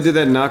 You know, they did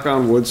that Knock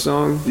on Wood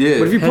song. Yeah.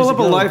 But if you How's pull it up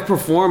a go? live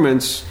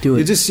performance, Do it.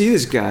 you just see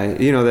this guy.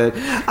 You know that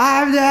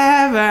I've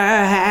never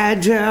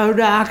had to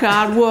knock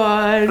on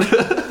wood,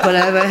 but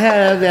I've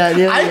had that.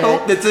 I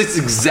hope that's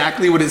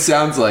exactly what it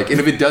sounds like.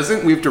 And if it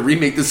doesn't, we have to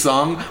remake the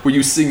song where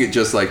you sing it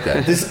just like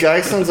that. This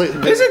guy sounds like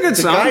It's a good the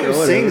song, guy though, who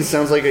whatever. sings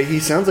sounds like a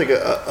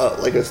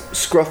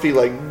scruffy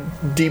like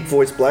deep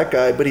voiced black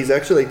guy, but he's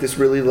actually like this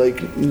really like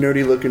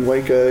nerdy looking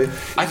white guy.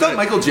 I thought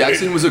Michael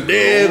Jackson was a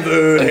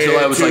girl until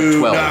I was like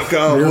 12.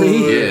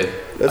 Really? Yeah.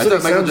 That's I what thought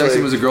he Michael sounds Jackson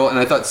like. was a girl, and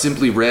I thought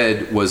Simply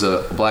Red was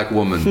a black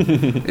woman,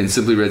 and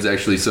Simply Red's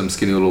actually some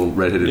skinny little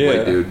redheaded Yeah.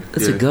 white dude.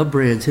 That's yeah. a gum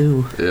brand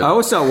too. I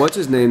always thought what's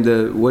his name?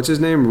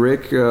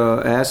 Rick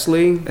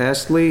Astley.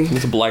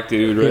 It's a black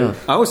dude, right? Yeah.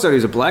 I always thought he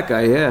was a black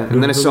guy. Yeah,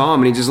 and then I saw him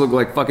and he just looked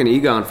like fucking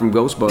Egon from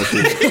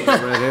Ghostbusters.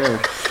 Red hair.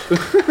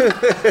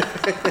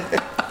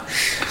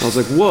 I was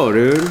like, whoa,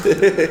 dude.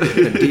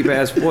 A deep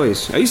ass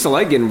voice. I used to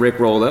like getting Rick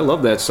rolled. I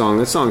love that song.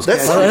 That song's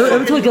That's catchy.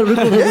 Every time I got Rick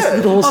Roll, listen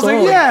to the whole I was song.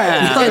 like,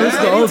 yeah. I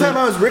listen to all of Anytime it.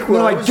 I was Rick They're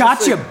Roll, like,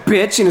 gotcha,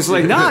 bitch. And it's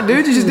like, nah,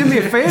 dude, you just did me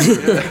a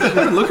favor. I've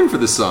been looking for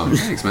this song.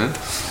 Thanks, man.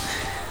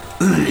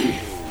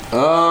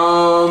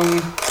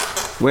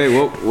 Wait,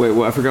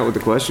 what? I forgot what the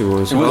question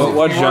was.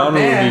 What genre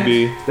would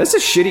you be? That's a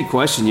shitty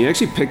question. You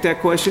actually picked that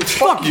question?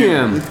 Fuck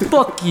him.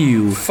 Fuck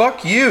you.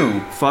 Fuck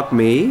you. Fuck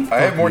me. I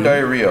have more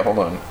diarrhea. Hold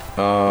on.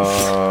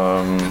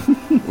 Why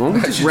don't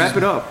we just wrap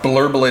it up?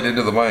 Blurble it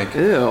into the mic.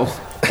 Ew.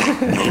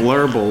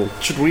 Blurble.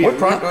 Should we?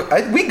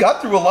 We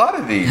got through a lot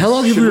of these. How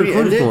long have Should you we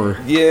recorded end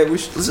for? Yeah,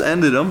 let's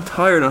end it. I'm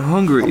tired. I'm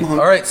hungry. All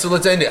right, so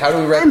let's end it. How do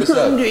we wrap this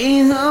up?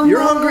 You're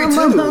hungry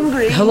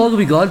too. How long have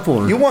we gone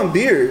for? You want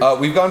beer?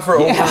 We've gone for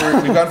We've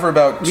gone for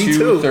about Me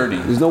too.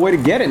 2:30 There's no way to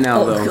get it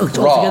now, though.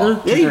 raw. Altogether?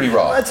 2:30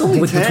 raw. That's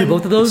only With between 10.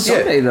 both of those? Yeah.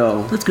 Sunday,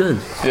 though. That's good.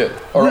 Yeah,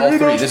 or all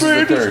three. This is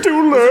the third.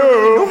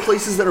 No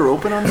places that are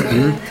open on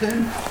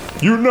Sunday.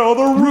 You know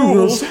the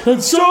rules.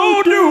 And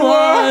so do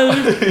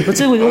I.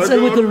 Let's end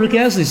with the Rick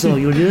Astley song.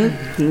 You want to do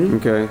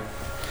that? Okay.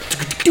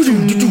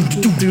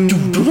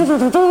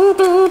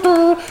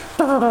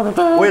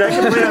 Wait, I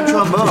can play on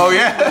trombone. Oh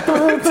yeah.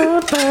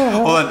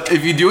 Hold on.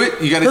 If you do it,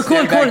 you gotta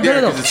stand back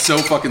there because it's so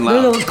fucking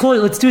loud. No, Corey,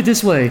 let's do it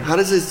this way. How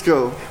does this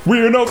go?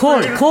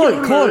 Corey,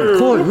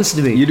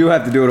 listen to me. You do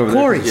have to do it over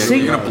Corey, there.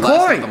 sing, You're gonna blast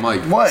Corey, out the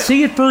mic. What?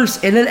 sing it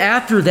first, and then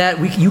after that,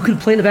 you can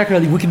play in the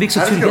background. We can mix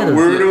the two together.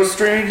 We're no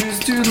strangers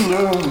to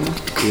love.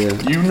 Yeah.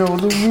 You know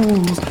the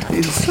rules.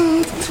 It's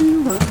tough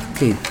to love.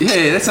 Okay,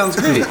 Yeah, that sounds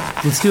great.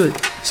 let's do it.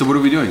 So what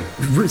are we doing?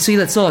 Sing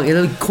that song, and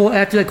then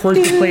after that,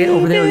 Corey can play it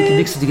over there, and we can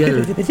mix it together.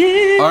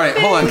 All right,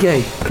 hold on.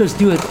 Okay, Chris,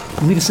 do it.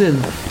 Lead us in.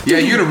 Yeah,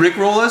 you gonna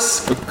rickroll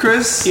us,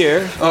 Chris?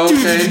 Yeah.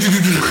 Okay.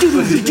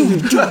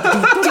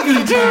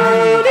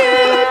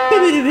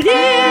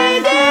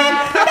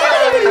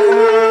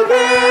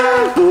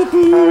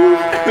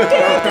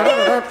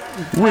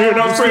 We're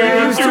not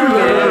strangers to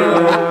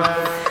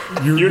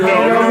love. You know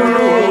the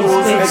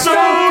rules, and so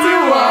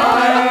do I.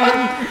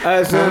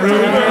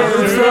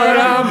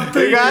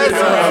 Hey guys,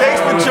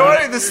 thanks for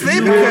joining the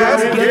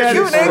Sleepcast.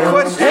 Q&A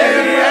question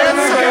and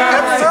answer,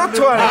 episode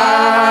 20.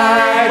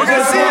 We're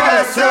gonna see you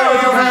guys soon.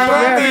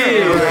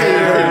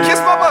 Kiss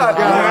my butt.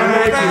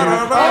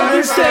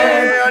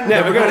 Understand,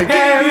 never gonna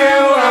give you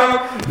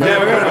up,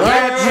 never gonna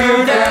let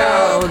you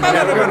down,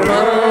 never gonna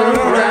run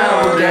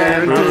around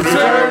and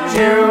desert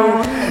you,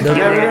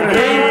 never gonna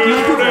make you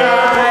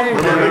cry,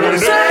 never gonna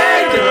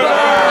say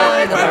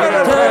goodbye, never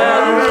gonna tell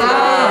a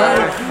lie.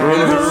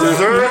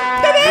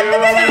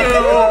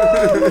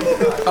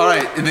 All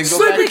right, and then go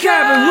Sleepy back.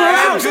 Cabin, we're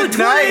episode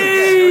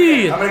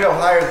 20! I'm gonna go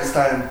higher this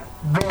time.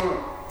 1,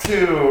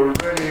 2,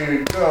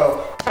 ready,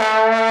 go.